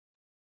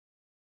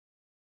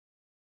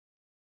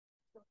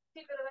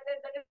Sí, pero dale,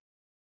 dale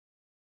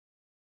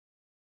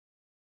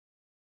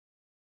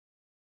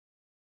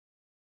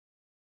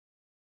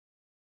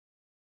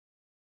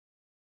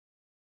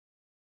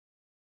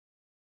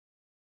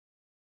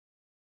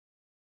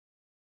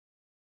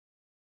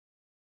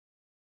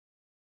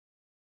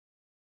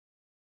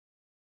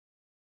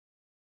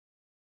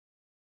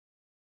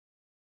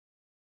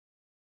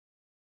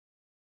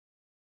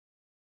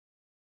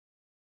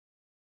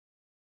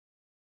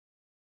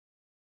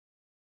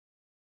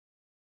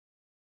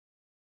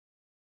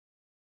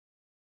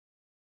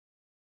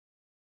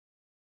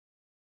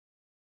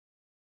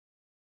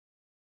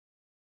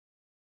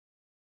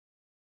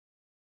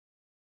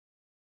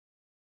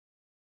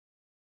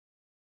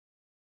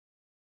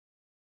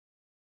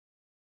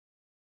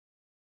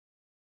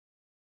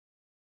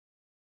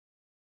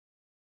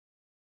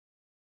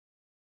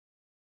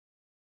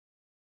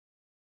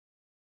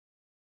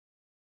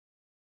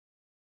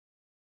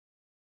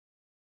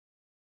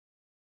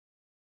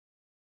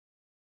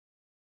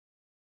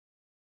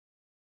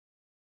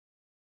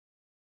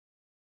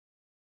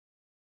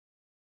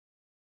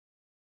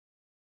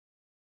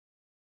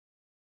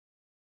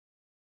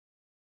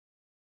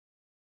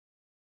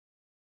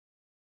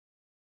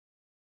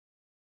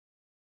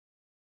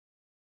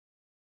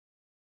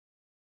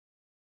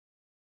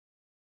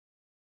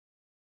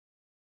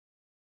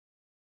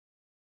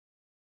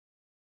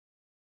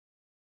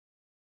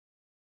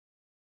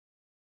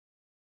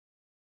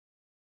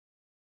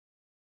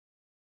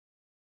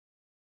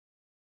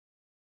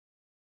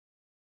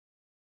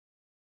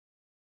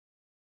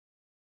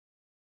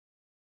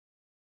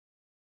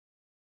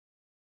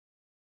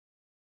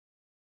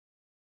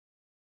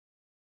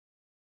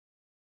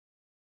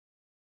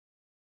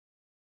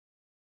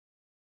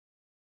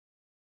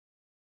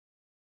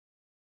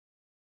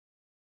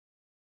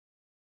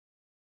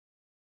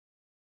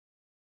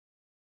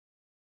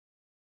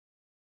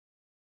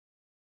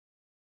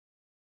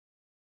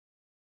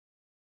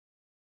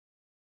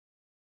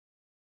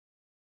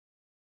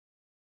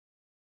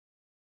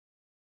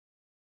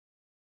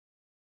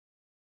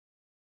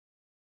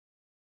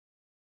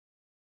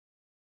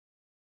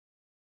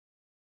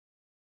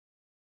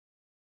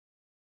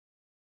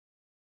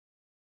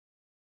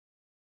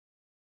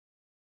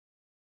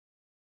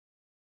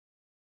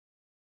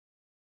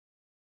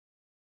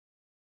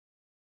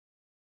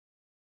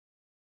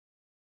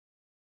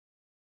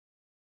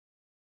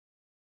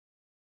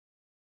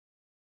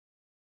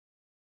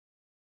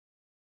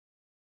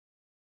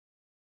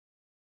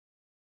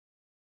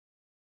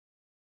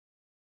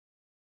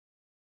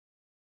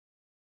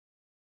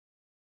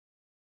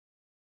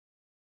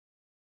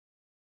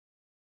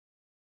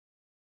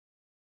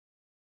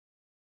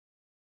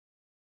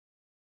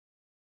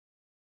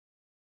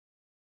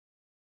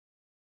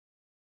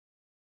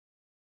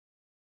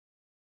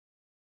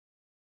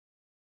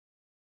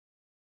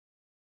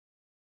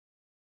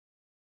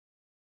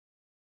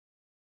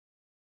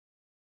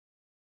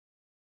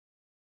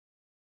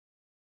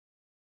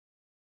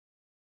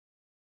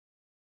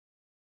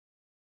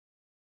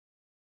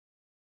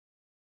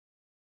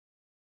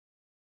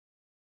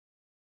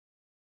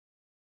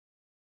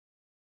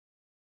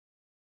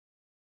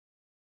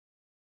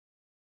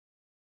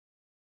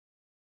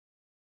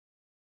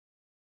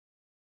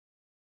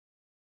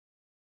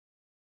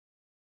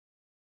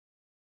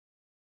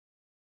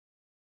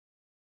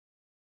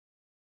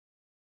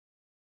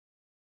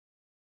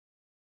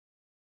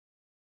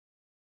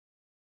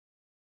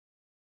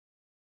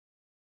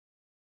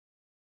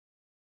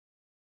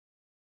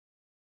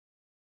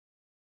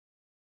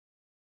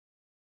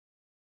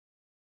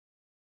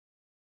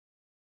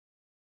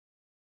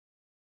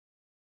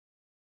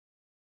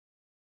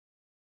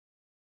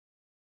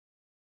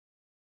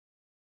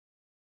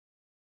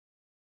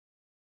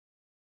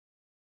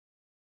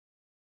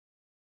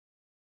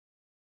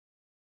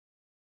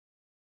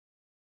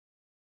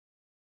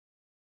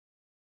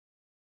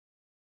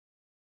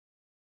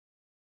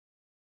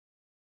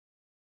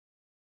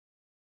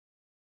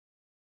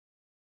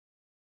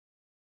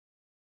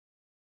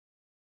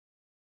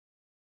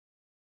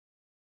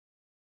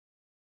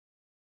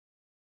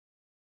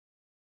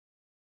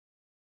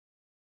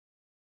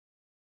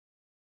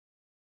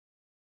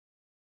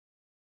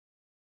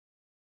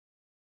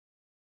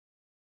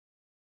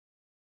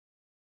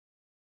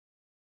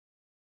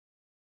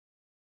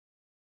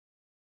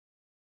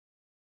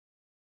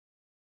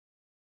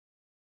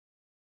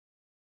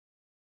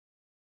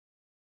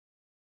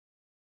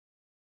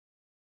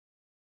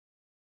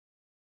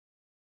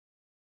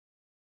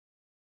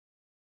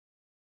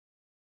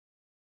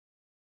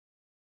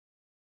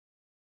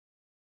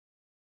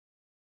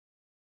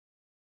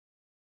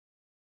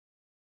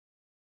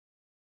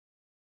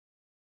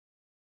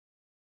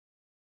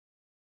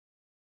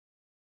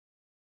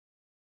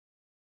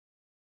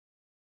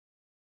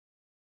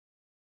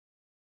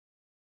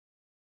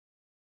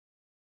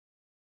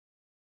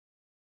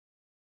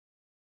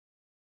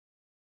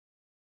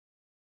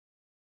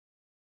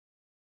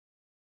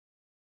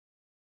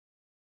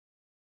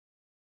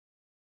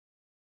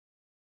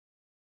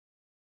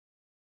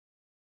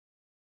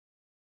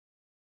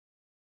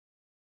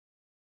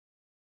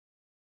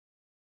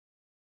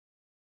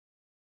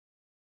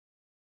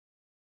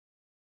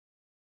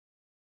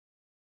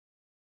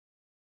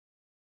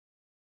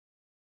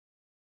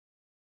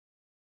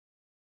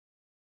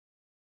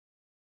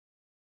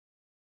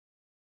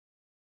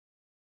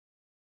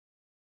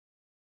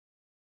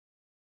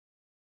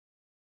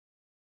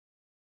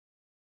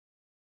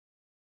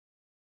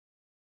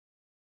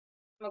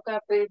Me acaba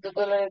de pedir tu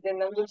cola de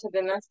tienda, dulce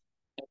tenaz.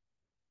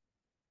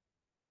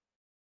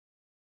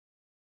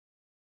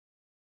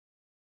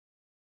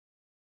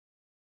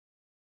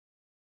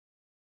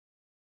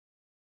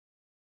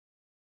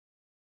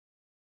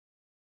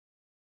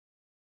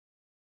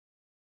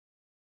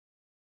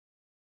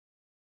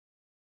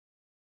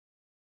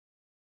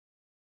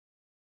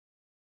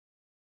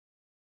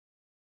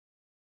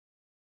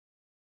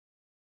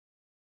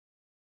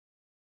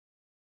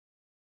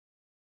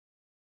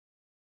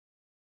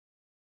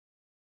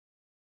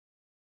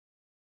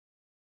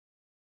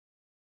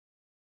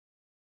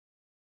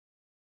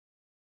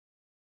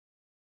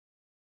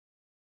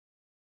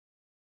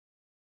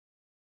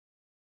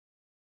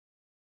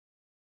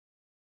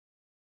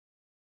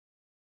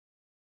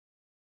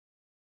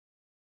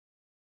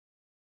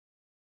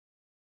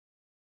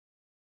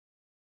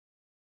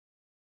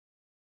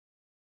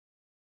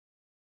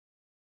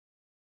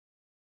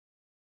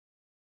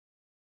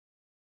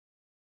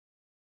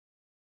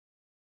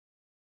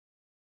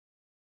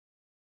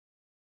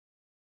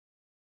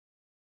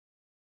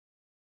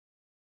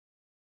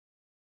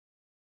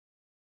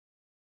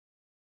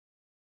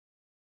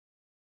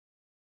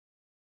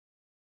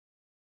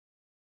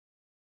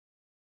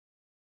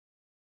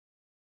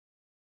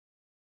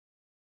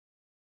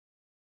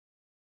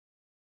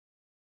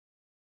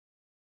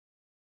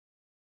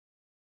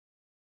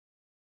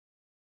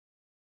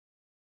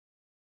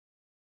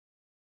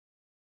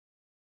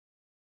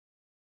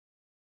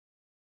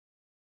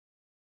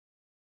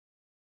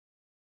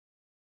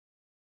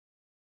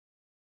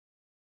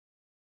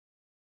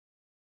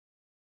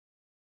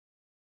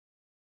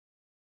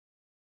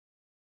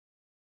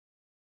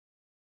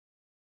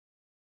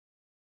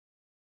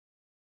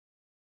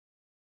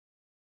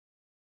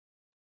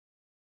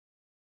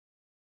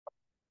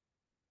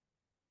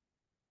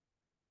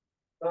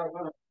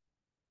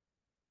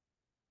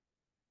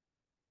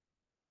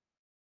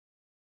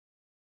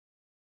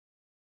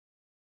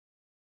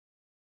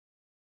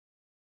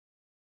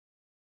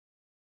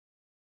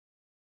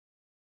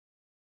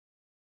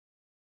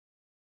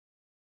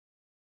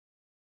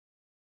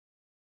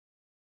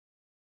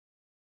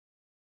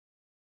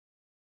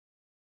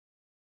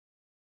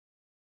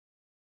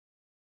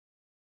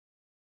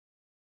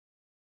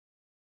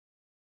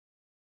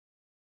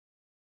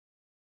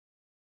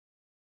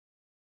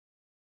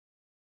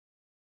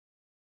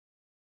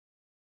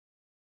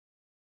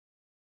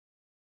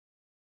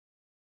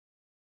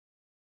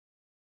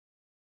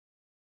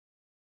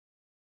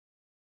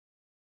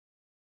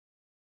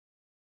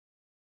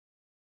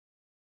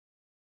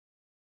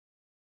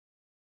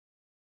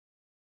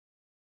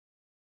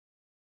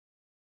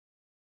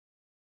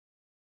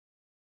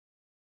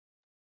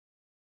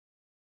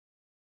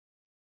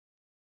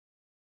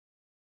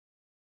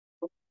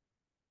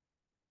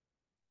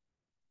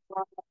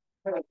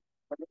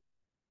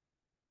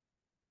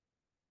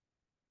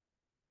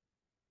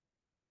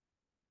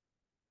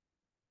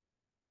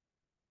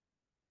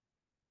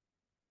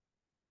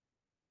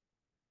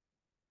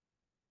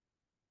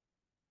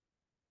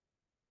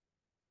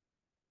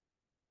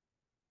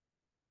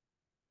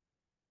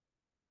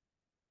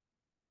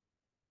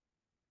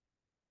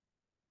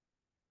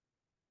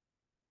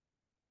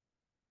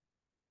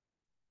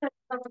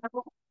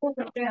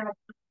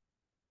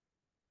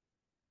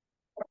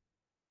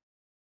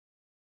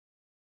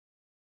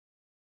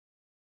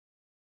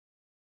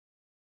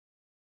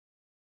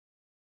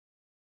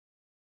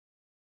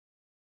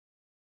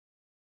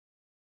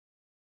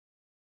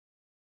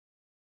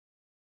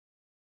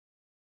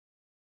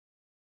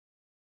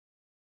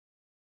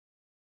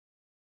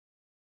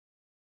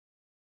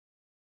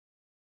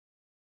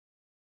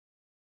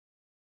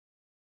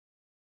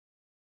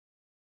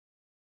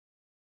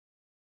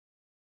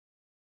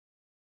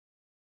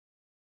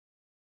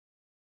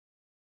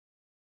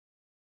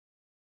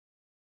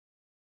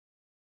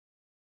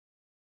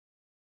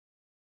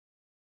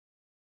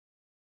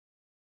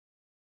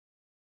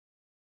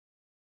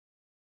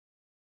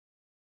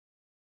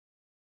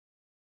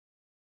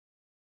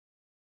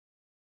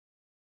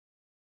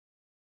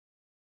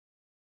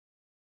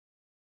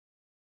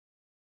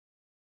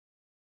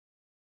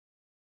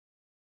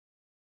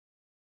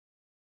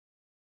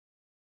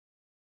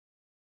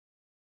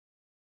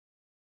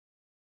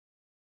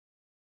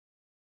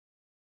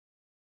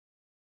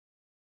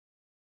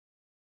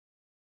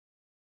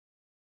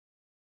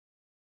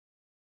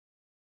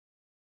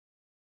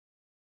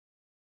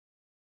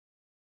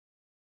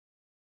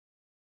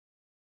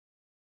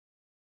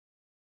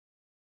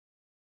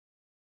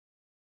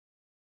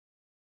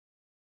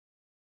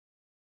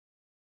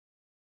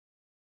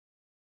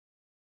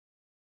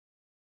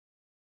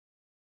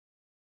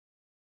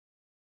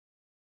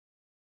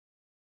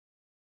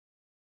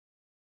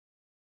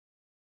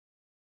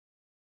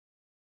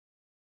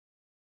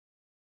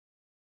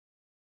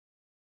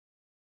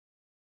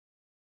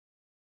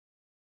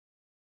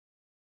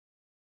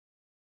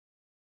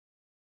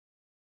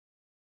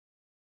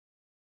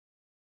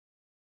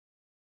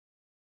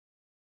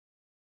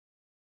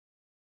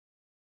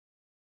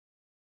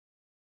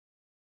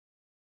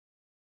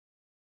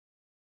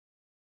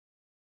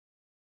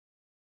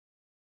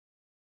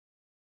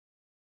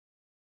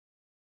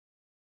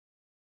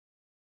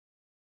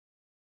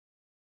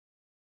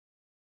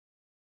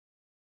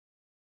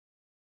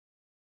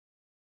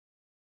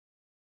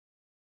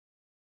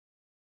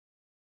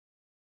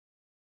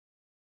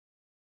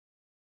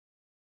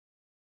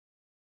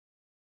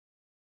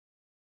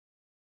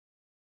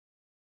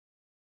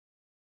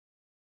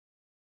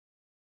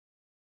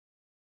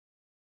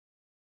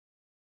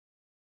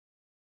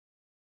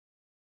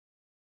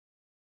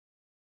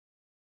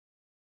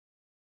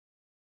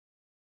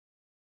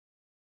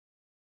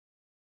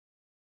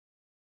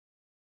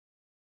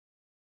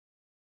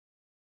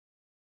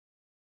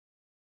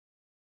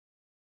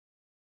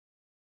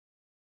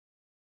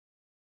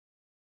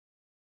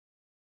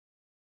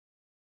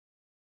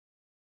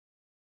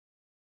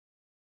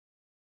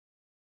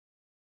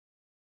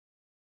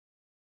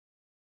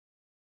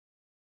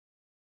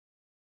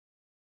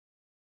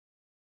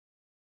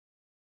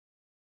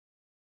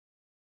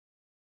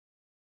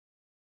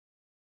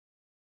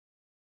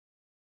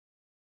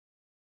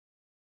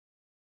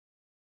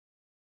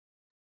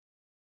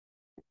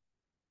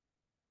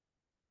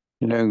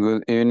 Hello,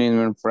 good evening,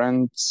 my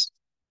friends.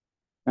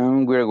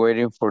 And we're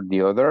waiting for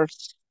the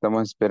others.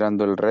 Estamos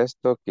esperando el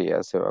resto que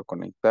ya se va a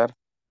conectar.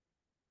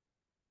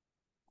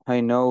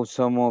 I know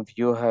some of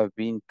you have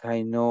been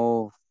kind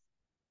of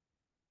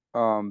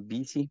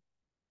busy.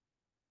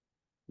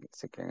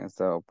 Sé que han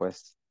estado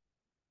pues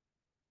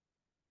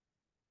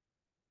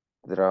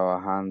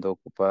trabajando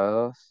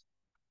ocupados.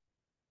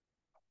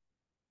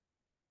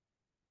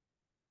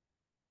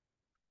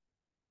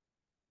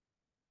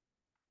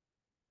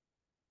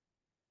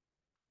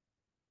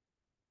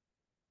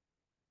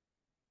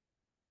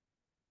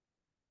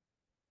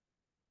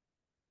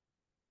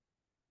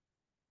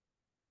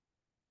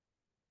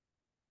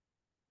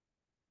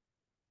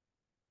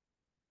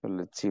 So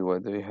let's see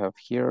what do we have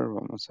here.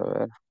 Vamos a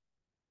ver.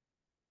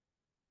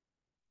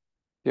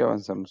 Y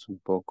avanzamos un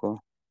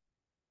poco.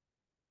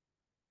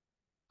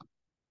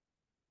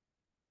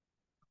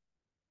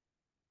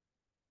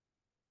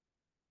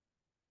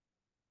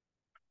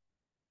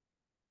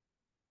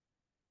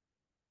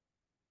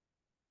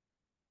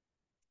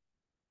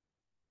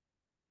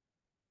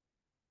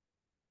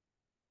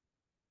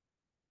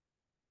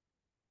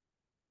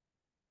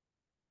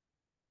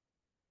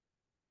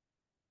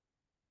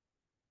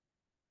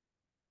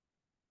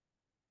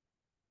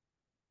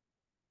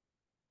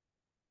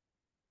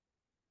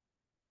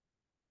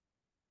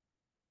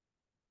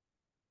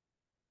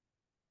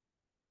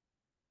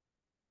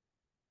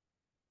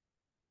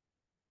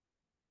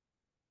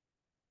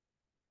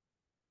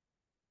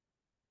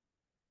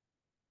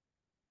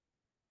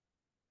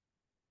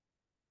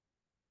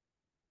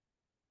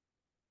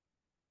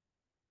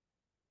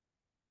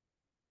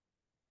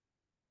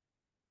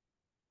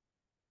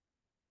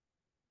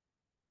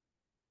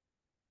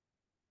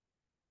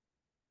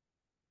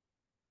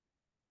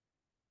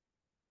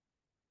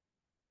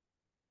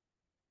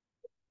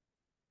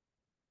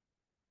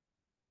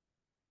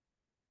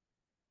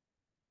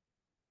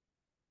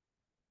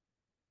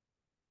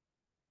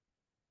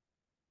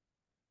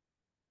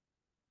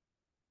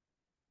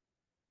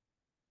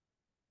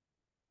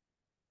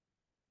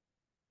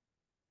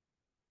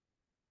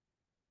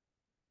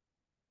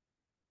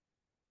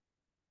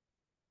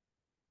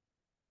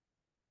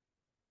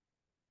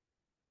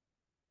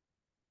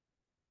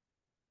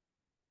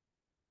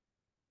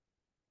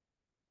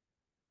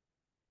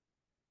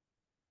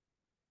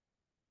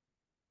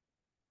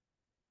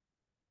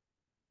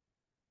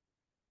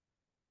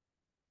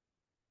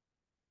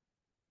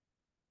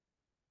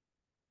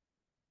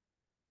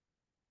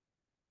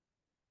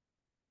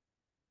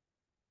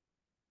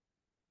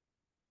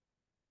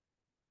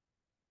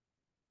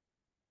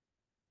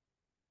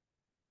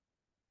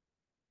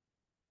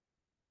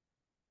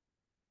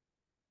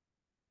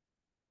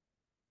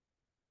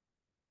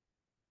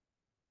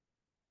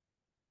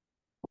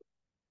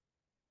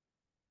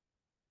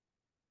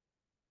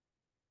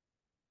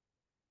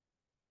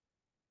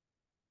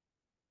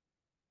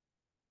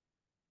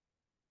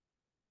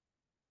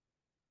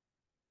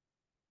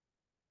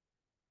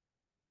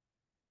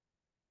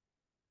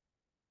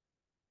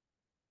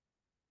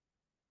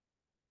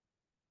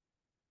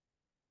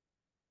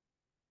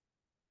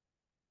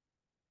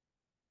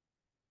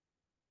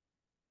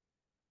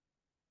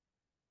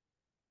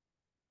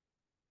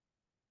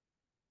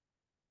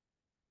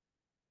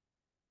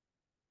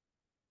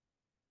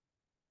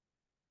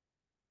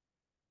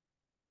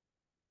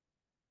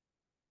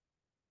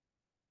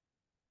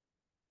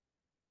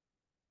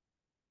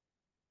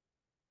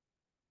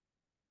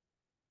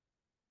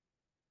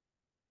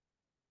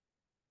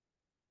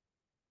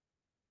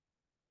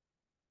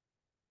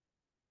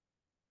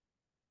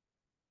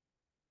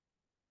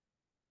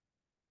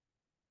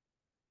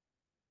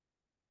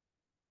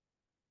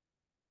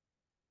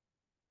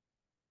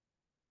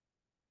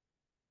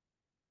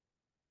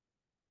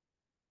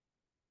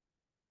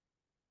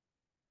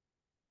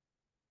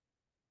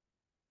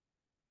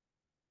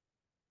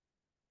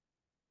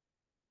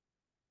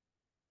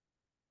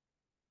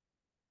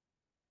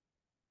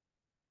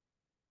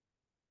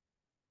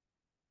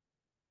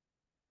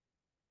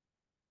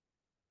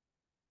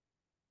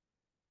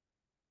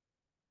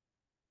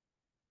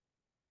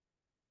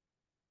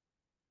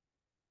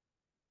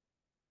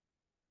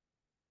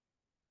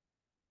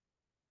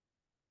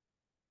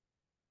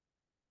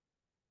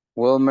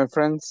 Well, my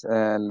friends,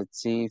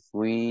 let's see if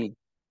we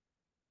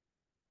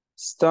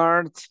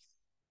start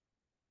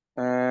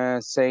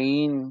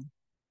saying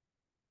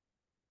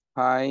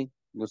hi,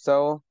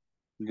 Gustavo.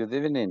 Good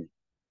evening.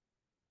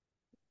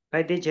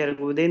 Hi teacher,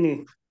 good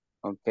evening.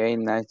 Okay,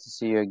 nice to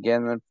see you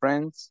again, my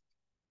friends.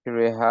 Here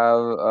we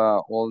have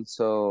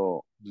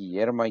also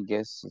Guillermo, I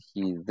guess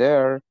he's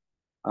there.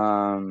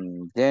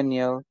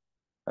 Daniel,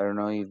 I don't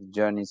know if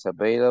John is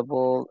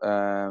available.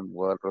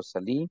 Well,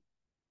 Rosalie.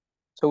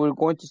 So we're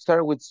going to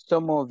start with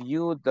some of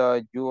you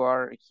that you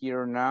are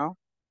here now.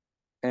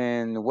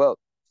 And well,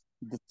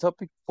 the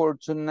topic for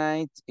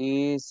tonight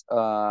is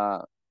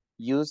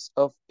use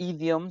of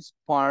idioms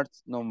part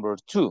number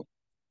 2.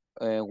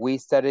 We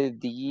started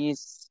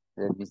this,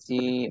 let me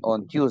see,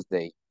 on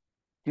Tuesday.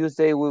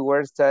 Tuesday we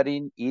were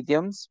studying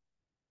idioms,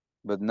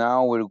 but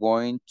now we're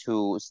going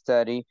to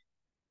study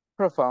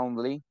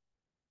profoundly,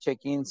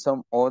 checking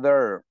some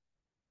other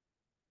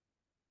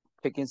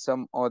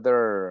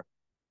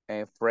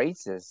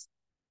phrases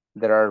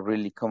that are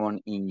really common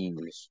in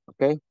English.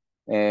 Okay,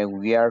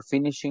 we are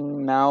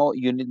finishing now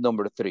unit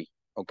number 3.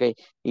 Okay,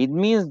 it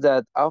means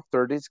that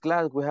after this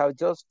class we have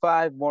just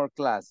 5 more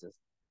classes.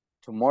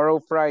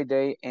 Tomorrow,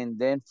 Friday, and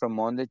then from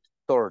Monday to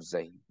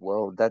Thursday.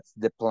 Well, that's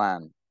the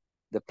plan.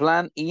 The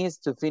plan is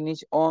to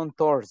finish on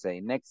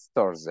Thursday, next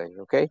Thursday,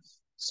 okay?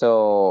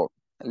 So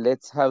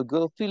let's have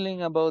good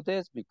feeling about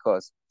this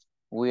because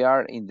we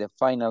are in the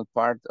final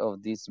part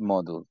of this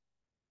module.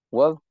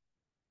 Well,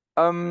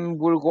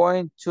 we're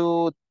going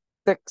to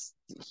text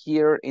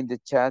here in the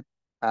chat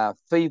a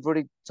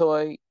favorite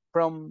toy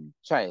from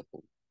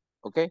childhood,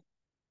 okay?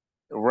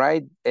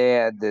 Write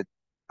a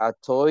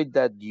toy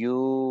that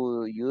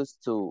you used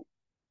to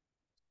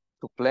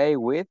play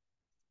with.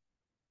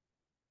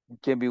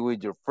 It can be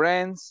with your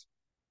friends.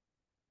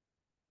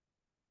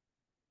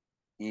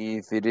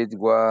 If it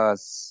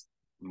was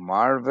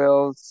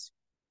Marvels,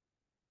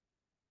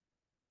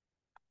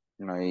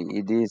 no,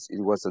 it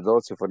was a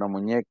doll, si fue una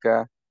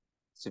muñeca,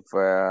 si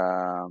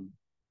fue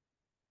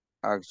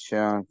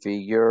action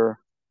figure,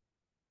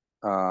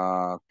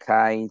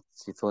 kite,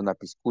 si fue una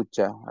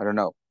piscucha, I don't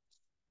know.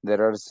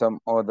 There are some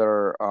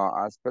other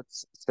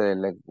aspects, say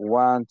like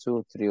 1,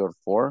 2, 3, or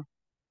 4.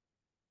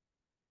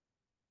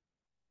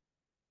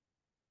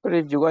 But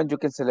if you want, you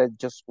can select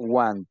just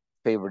one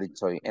favorite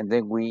toy, and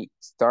then we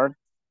start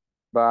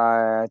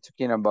by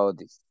talking about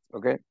this,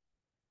 okay?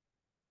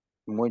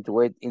 I'm going to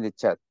wait in the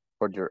chat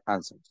for your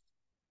answers.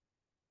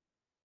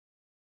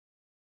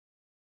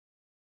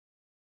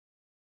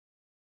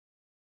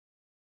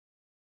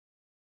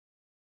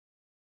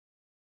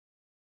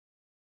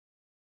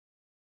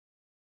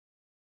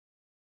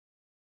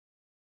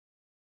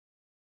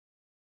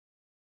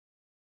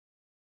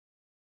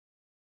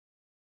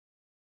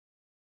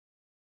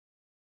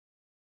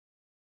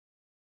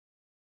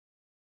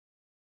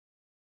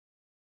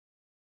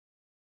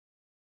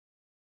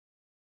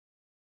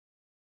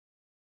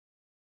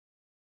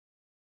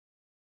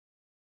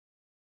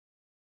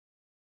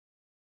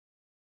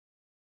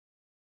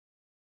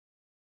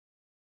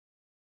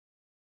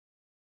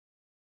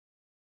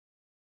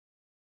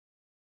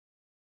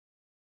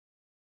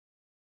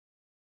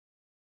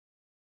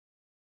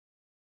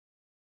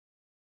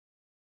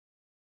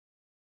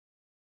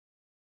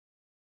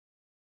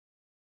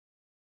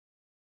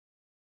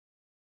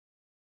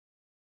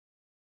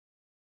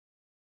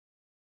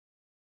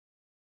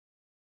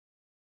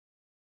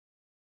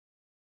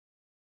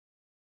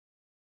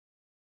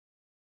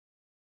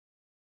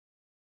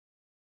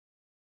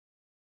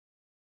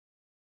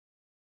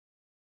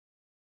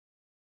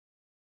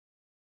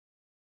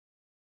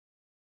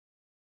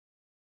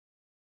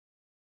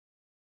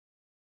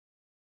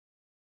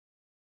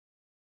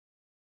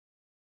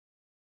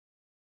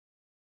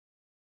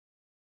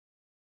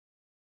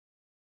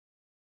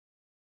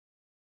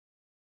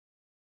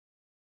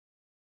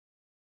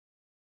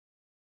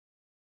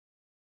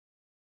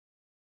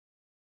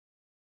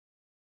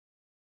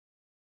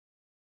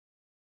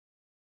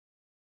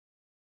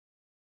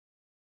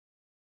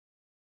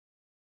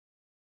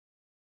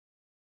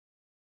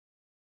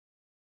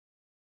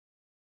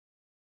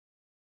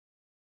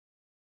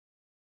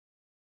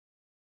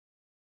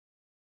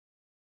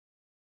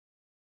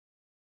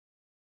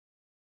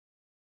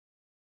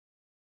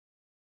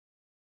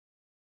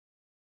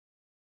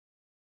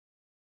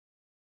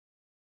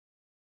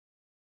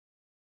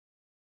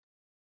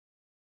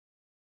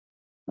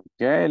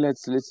 Okay,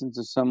 let's listen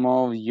to some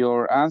of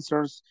your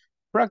answers.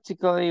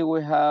 Practically,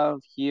 we have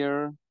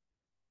here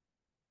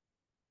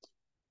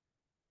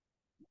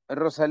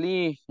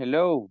Rosalie.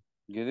 Hello,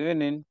 good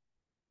evening.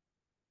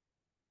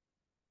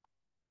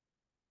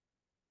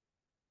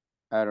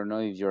 I don't know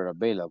if you're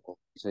available.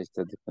 Si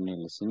está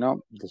disponible. Si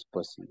no,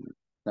 después,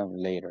 no,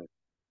 later.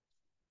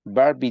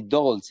 Barbie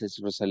doll, says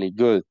Rosalie.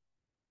 Good.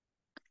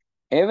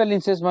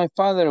 Evelyn says, my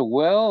father.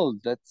 Well,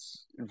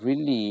 that's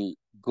really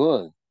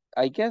good.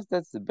 I guess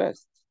that's the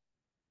best.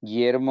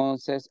 Guillermo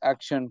says,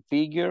 action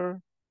figure.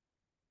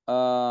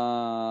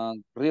 Rivas,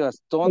 Hello,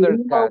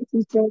 Thundercat.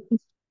 teacher.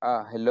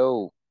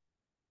 Hello.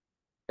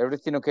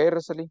 Everything okay,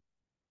 Rosalie?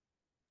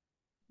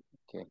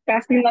 Okay.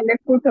 Casi no le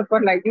escucho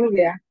por la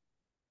lluvia.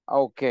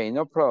 Okay,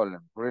 no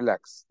problem.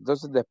 Relax.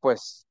 Entonces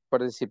después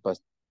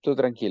participas. Tú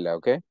tranquila,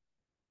 ¿ok?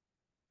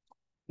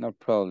 No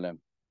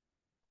problem.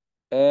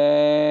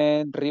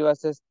 And Rivas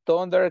says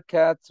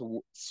Thundercats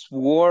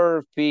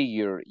sword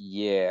figure.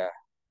 Yeah.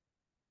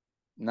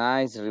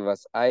 Nice,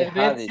 Rivas. I The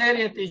had best it.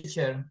 serie,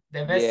 teacher.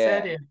 The best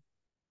Yeah. serie.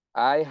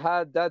 I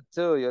had that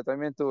too. Yo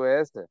también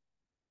tuve ese.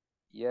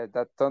 Yeah,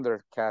 that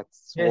Thundercat Yes,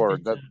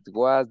 sword. That teacher.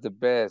 was the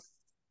best.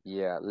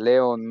 Yeah.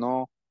 Leo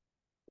no.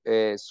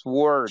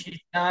 Sword.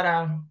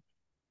 Chitara.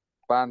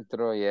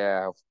 Pantro,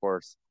 yeah, of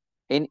course.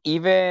 And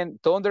even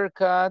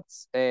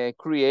Thundercats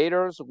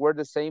creators were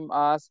the same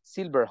as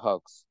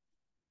Silverhawks.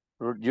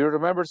 You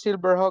remember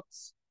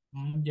Silverhawks?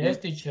 Yes,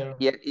 teacher.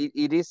 Yeah,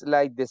 it is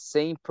like the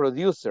same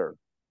producer,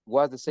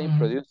 was the same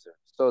producer.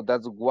 So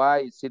that's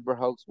why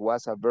Silverhawks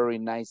was a very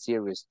nice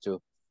series too.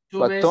 Two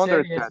But best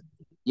series. Thundercat,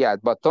 yeah,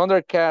 but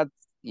Thundercat,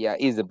 yeah,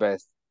 is the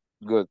best.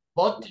 Good.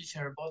 Both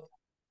teacher, both.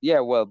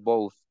 Yeah, well,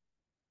 both.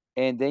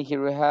 And then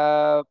here we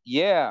have,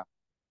 yeah,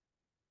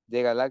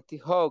 the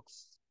Galactic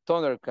Hawks,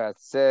 Thundercat,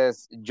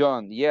 says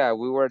John. Yeah,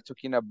 we were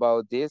talking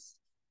about this.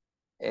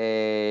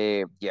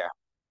 Yeah,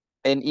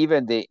 and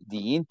even the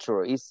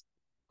intro is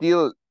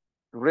still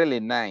really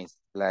nice.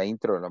 La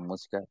intro, la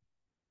música,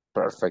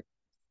 perfect.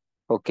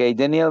 Okay,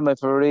 Daniel, my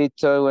favorite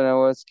toy when I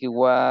was kid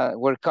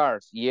were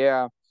cars.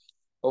 Yeah,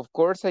 of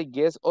course, I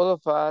guess all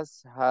of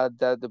us had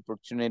that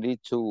opportunity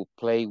to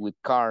play with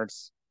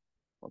cars,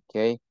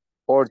 okay,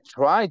 or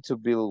try to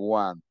build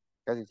one.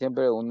 Casi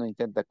siempre uno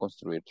intenta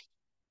construir.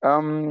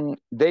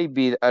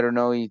 David, I don't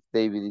know if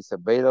David is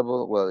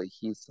available. Well,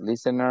 he's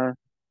listener.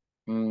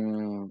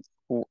 Who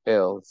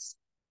else?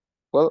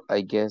 Well,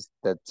 I guess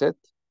that's it.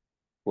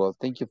 Well,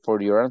 thank you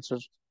for your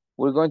answers.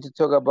 We're going to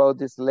talk about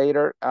this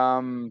later.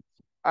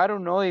 I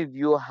don't know if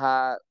you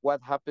had what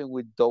happened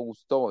with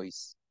those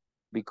toys,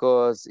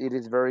 because it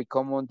is very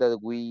common that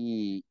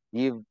we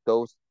give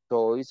those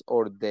toys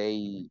or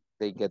they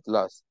get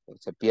lost, or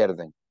se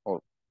pierden, or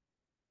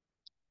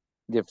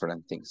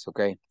different things.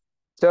 Okay,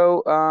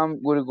 so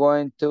we're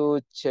going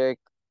to check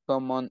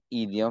common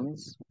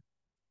idioms.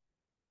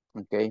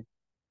 Okay,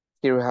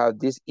 here we have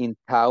this in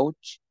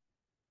touch.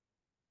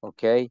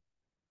 Okay,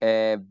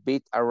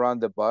 beat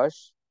around the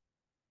bush.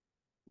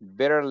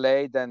 Better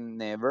late than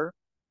never.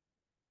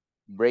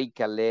 Break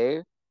a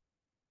leg.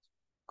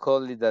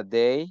 Call it a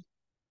day.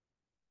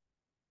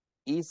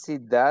 Easy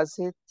does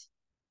it.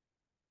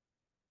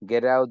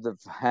 Get out of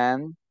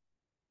hand.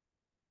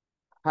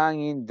 Hang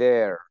in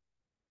there.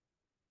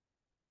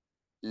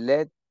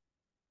 Let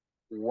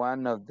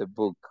one of the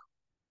book.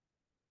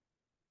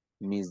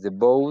 Miss the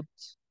boat.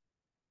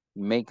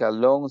 Make a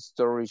long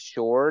story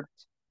short.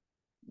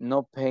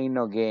 No pain,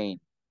 no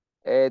gain.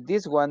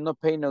 This one, no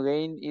pain, no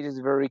gain, it is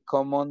very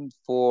common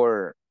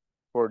for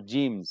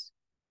gyms.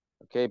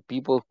 Okay,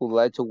 people who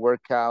like to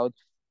work out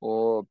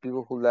or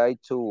people who like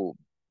to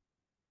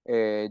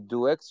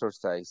do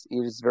exercise. It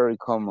is very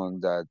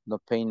common that no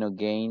pain, no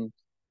gain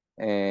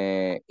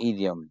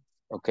idiom.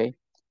 Okay,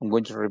 I'm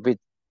going to repeat.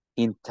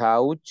 In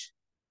touch,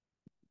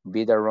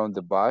 beat around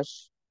the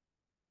bush,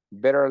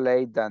 better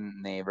late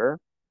than never,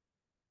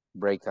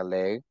 break a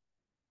leg,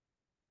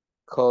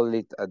 call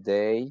it a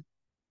day,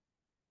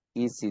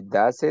 easy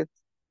does it,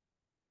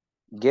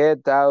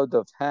 get out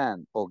of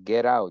hand or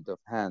get out of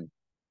hand,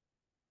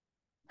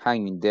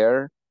 hanging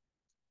there,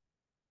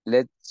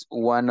 let's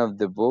one of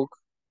the book,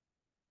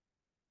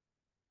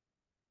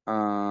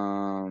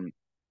 um,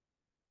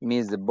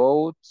 miss the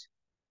boat,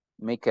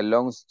 make a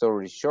long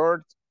story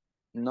short,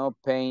 no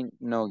pain,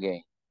 no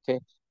gain. Okay,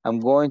 I'm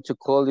going to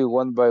call you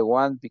one by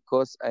one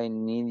because I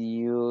need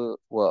you,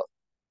 well,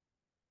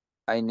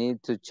 I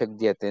need to check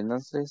the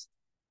attendance list.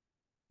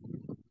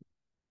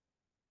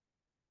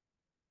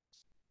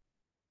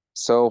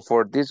 So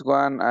for this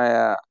one,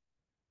 I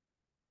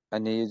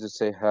need you to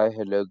say hi,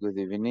 hello, good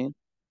evening.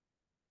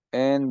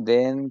 And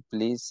then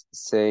please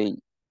say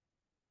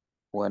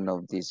one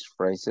of these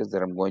phrases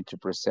that I'm going to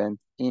present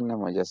in a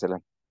moment. Ya se la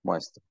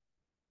muestro.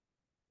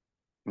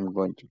 I'm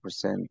going to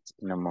present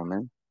in a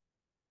moment.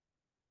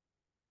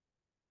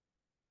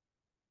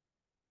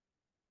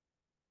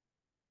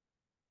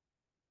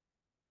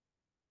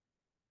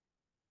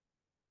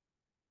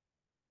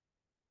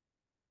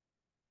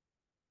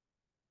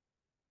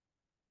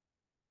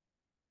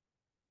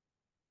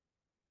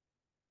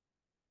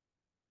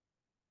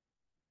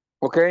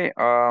 Okay,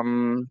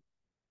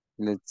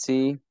 let's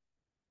see.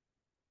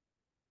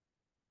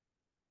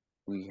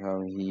 We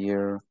have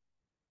here.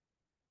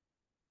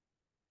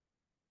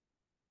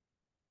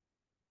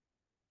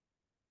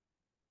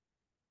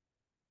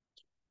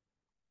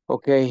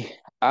 Okay,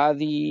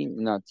 Adi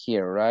not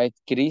here, right?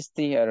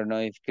 Christy, I don't know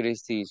if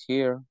Christy is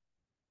here.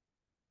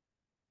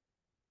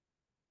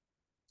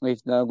 If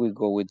not, we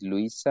go with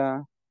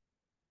Luisa.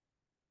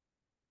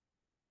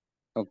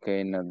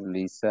 Okay, not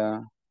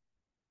Lisa.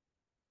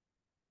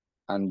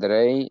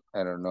 Andre,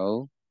 I don't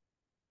know.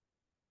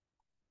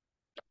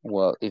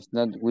 Well, if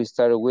not, we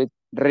start with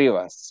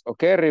Rivas.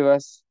 Okay,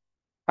 Rivas.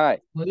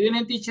 Hi. Good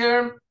evening,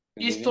 teacher.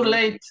 Good It's too evening.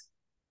 late.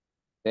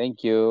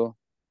 Thank you.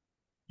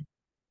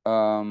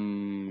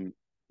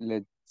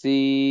 Let's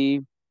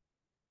see.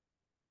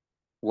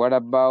 What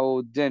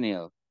about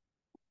Daniel?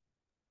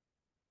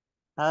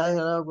 Hi,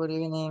 hello, good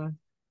evening.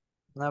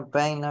 No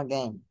pain, no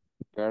gain.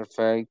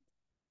 Perfect.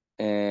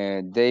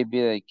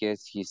 David, I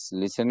guess he's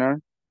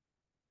listener.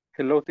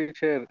 Hello,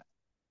 teacher.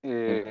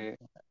 Hello.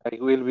 I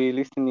will be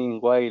listening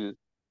while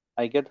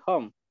I get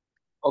home.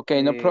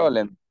 Okay, no Uh,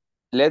 problem.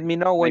 Let me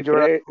know my when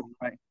you're at friend, home.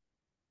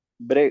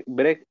 my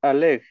break a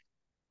leg.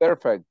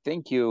 Perfect.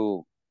 Thank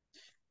you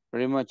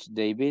very much,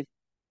 David.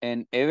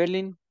 And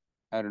Evelyn,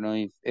 I don't know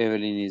if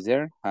Evelyn is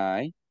there.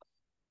 Hi.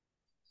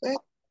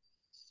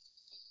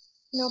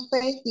 No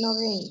pain, no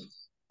gain.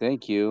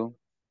 Thank you.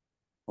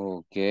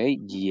 Okay,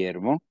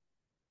 Guillermo.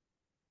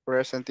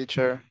 Present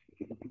teacher.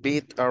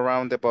 Beat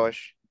around the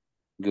bush.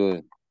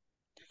 Good.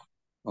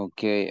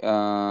 Okay.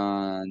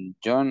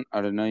 John,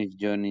 I don't know if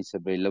John is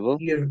available.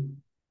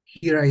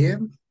 Here I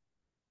am.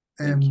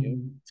 Thank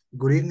you.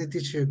 Good evening,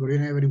 teacher. Good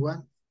evening,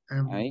 everyone.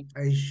 Hi.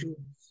 I should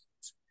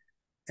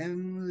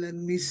let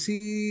me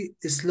see.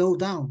 Slow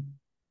down.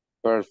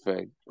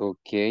 Perfect.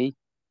 Okay.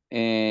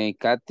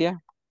 Katia.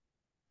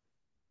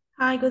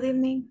 Hi, good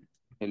evening.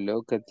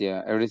 Hello,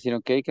 Katia. Everything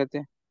okay,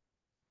 Katia?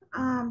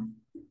 Um,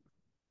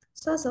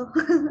 so.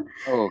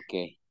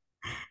 Okay.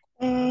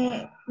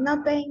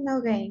 No pain,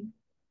 no gain.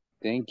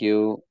 Thank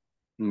you.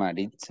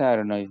 Maritza, I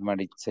don't know if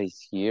Maritza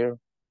is here.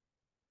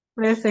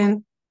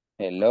 Present.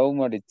 Hello,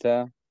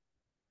 Maritza.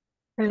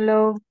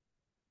 Hello.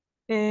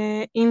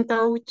 In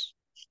touch.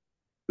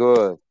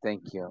 Good,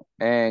 thank you.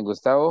 And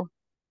Gustavo?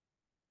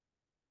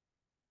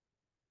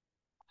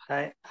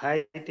 Hi,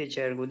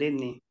 teacher. Good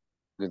evening.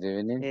 Good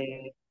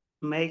evening.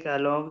 Make a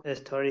long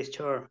story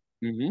short.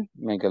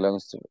 Make a long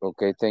story.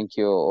 Okay, thank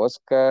you.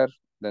 Oscar,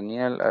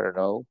 Daniel, I don't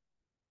know.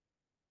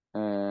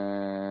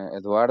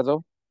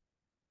 Eduardo?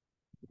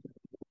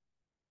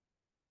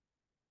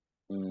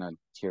 Not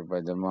here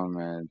by the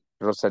moment.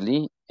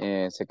 Rosalie,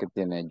 sé que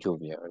tiene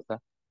lluvia, ¿verdad?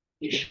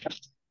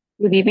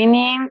 Good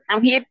evening.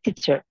 I'm here,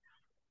 teacher.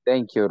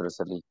 Thank you,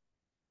 Rosalie.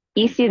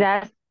 Easy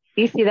does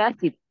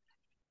it.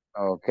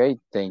 Okay,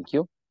 thank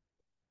you.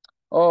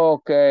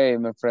 Okay,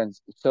 my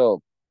friends.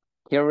 So,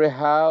 here we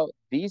have,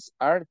 these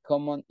are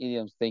common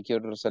idioms. Thank you,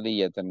 Rosalie.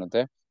 Ya te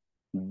anoté.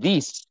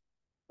 These,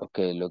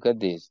 okay, look at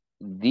this.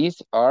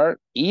 These are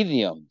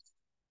idioms.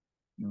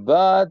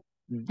 But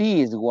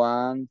these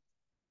ones,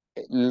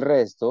 el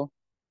resto,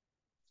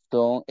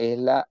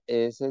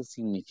 es el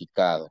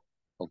significado.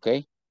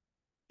 ¿Ok?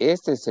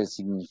 Este es el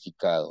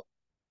significado.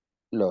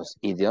 Los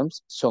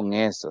idioms son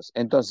esos.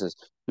 Entonces,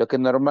 de lo que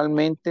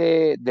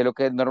normalmente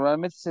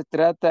se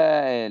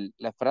trata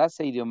la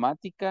frase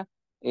idiomática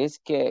es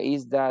que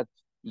is that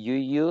you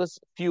use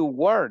few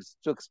words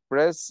to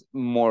express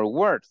more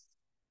words.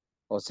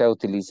 O sea,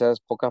 utilizas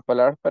pocas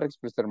palabras para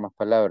expresar más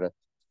palabras.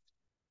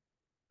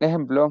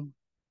 Ejemplo,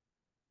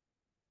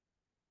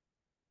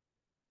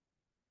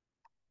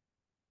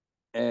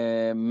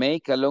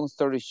 make a long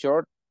story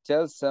short,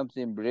 tell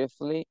something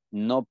briefly,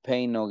 no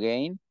pain, no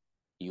gain.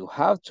 You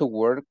have to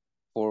work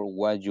for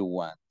what you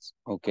want,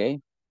 okay?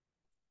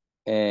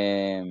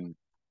 Here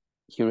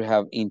we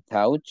have in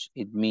touch,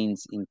 it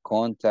means in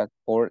contact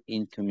or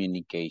in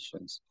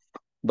communications.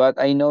 But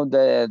I know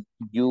that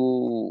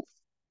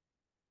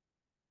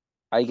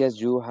I guess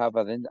you have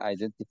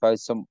identified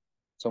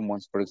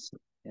someone's, for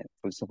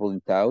example,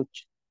 in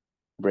touch,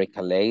 break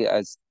a leg,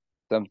 as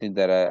something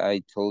that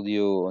I told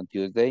you on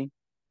Tuesday.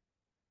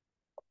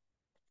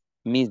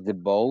 Miss the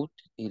boat,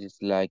 it is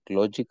like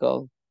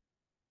logical,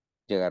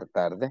 llegar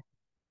tarde,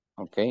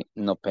 okay,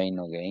 no pain,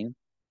 no gain.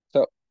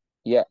 So,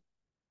 yeah,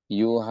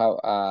 you have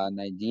an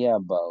idea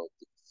about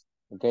this,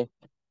 okay?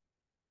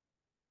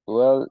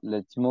 Well,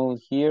 let's move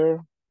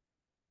here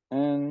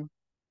and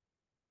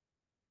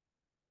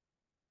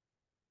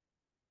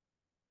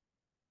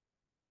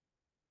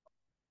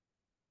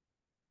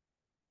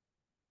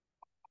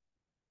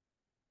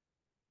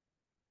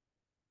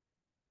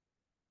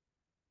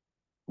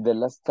the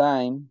last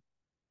time,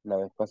 la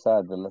vez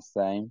pasada, the last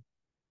time,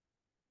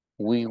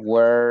 we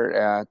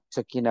were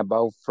talking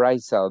about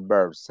phrasal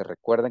verbs. ¿Se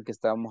recuerdan que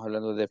estábamos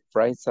hablando de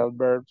phrasal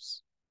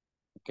verbs?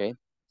 Okay.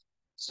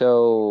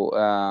 So,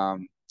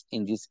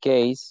 in this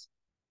case,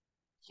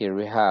 here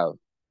we have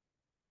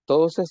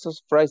todos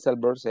esos phrasal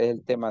verbs es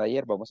el tema de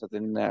ayer. Vamos a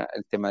tener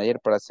el tema de ayer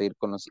para seguir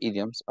con los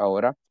idioms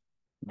ahora.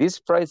 These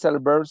phrasal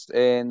verbs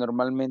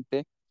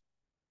normalmente,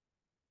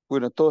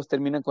 bueno, todos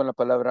terminan con la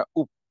palabra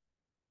up,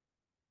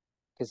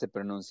 que se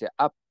pronuncia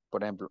up.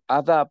 Por ejemplo,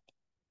 add up,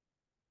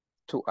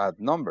 to add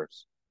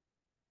numbers.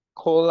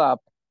 Call up,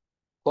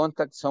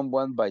 contact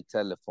someone by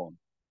telephone.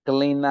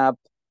 Clean up,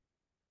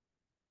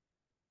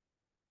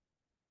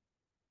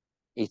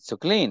 it's to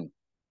clean.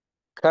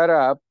 Cut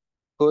up,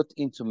 put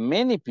into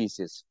many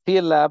pieces.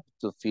 Fill up,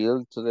 to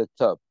fill to the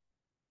top.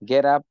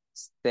 Get up,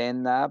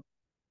 stand up,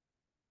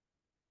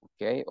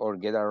 okay, or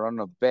get out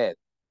of bed.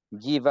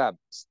 Give up,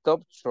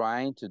 stop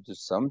trying to do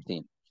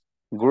something.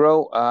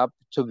 Grow up,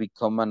 to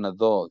become an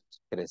adult.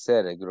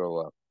 Crecer, grow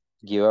up.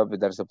 Give up,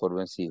 darse por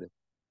vencido.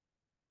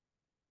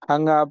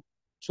 Hang up,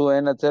 to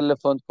end a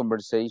telephone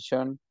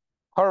conversation.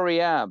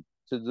 Hurry up,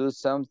 to do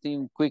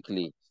something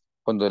quickly.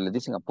 Cuando le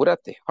dicen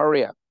apúrate,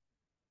 hurry up.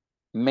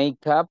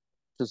 Make up,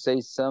 to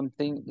say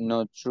something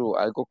not true,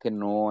 algo que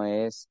no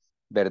es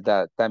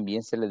verdad.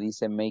 También se le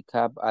dice make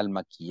up al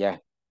maquillaje.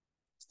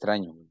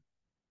 Extraño.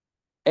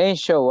 And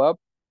show up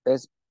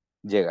es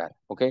llegar,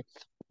 okay?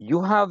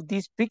 You have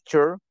this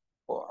picture,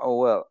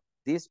 well,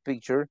 this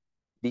picture,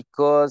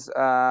 because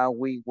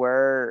we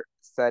were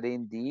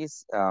studying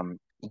this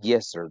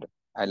yesterday.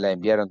 La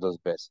enviaron 2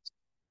 veces.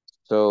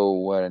 So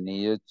what I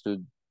need you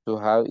to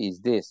have is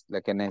this.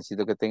 La que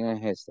necesito que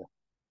tengan es esta.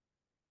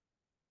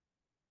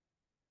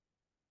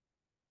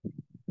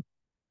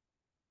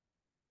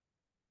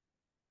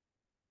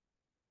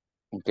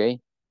 Okay,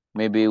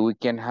 maybe we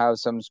can have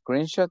some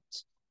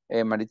screenshots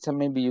Maritza,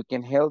 maybe you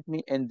can help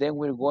me, and then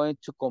we're going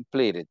to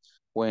complete it.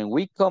 When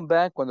we come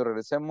back, cuando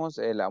regresemos,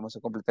 la vamos a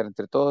completar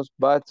entre todos,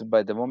 but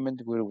by the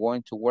moment we're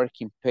going to work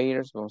in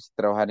pairs, vamos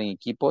a trabajar en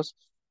equipos,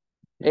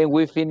 and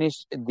we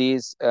finish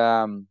this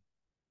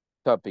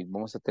topic.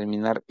 Vamos a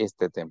terminar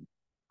este tema,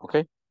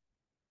 okay?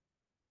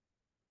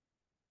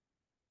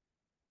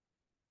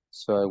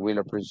 So I will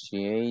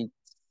appreciate.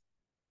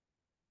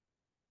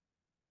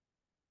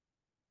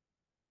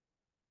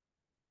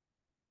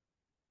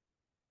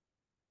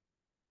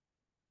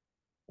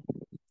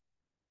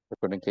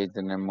 Recuerden que ahí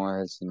tenemos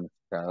el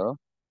significado.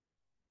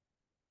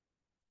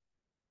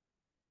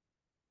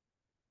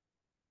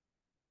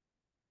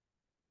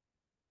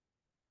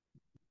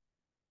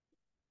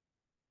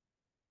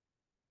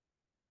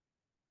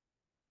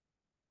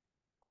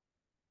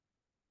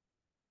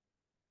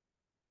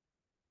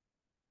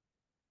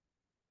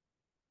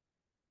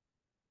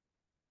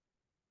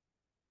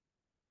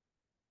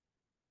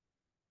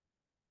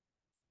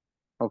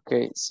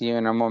 Okay, see you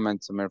in a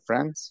moment, my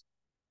friends.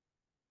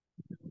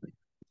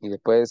 Y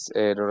después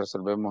lo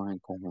resolvemos en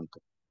conjunto.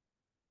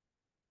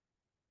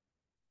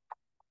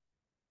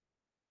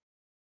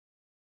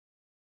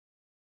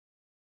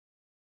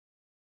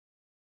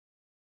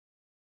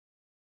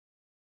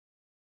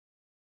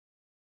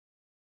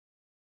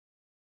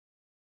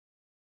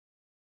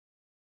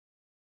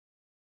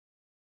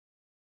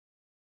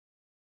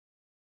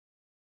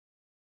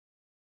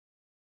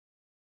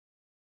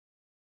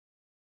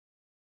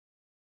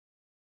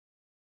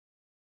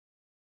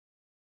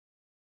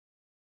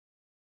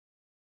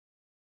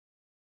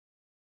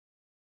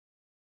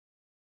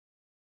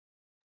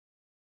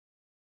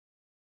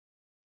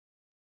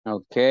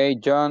 Okay,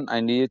 John,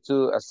 I need you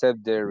to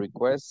accept the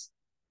request,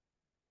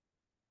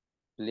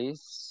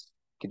 please.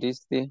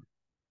 Christy,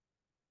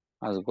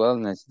 as well,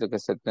 necesito que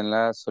acepten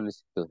la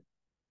solicitud.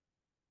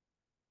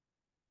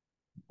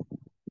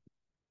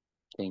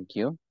 Thank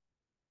you.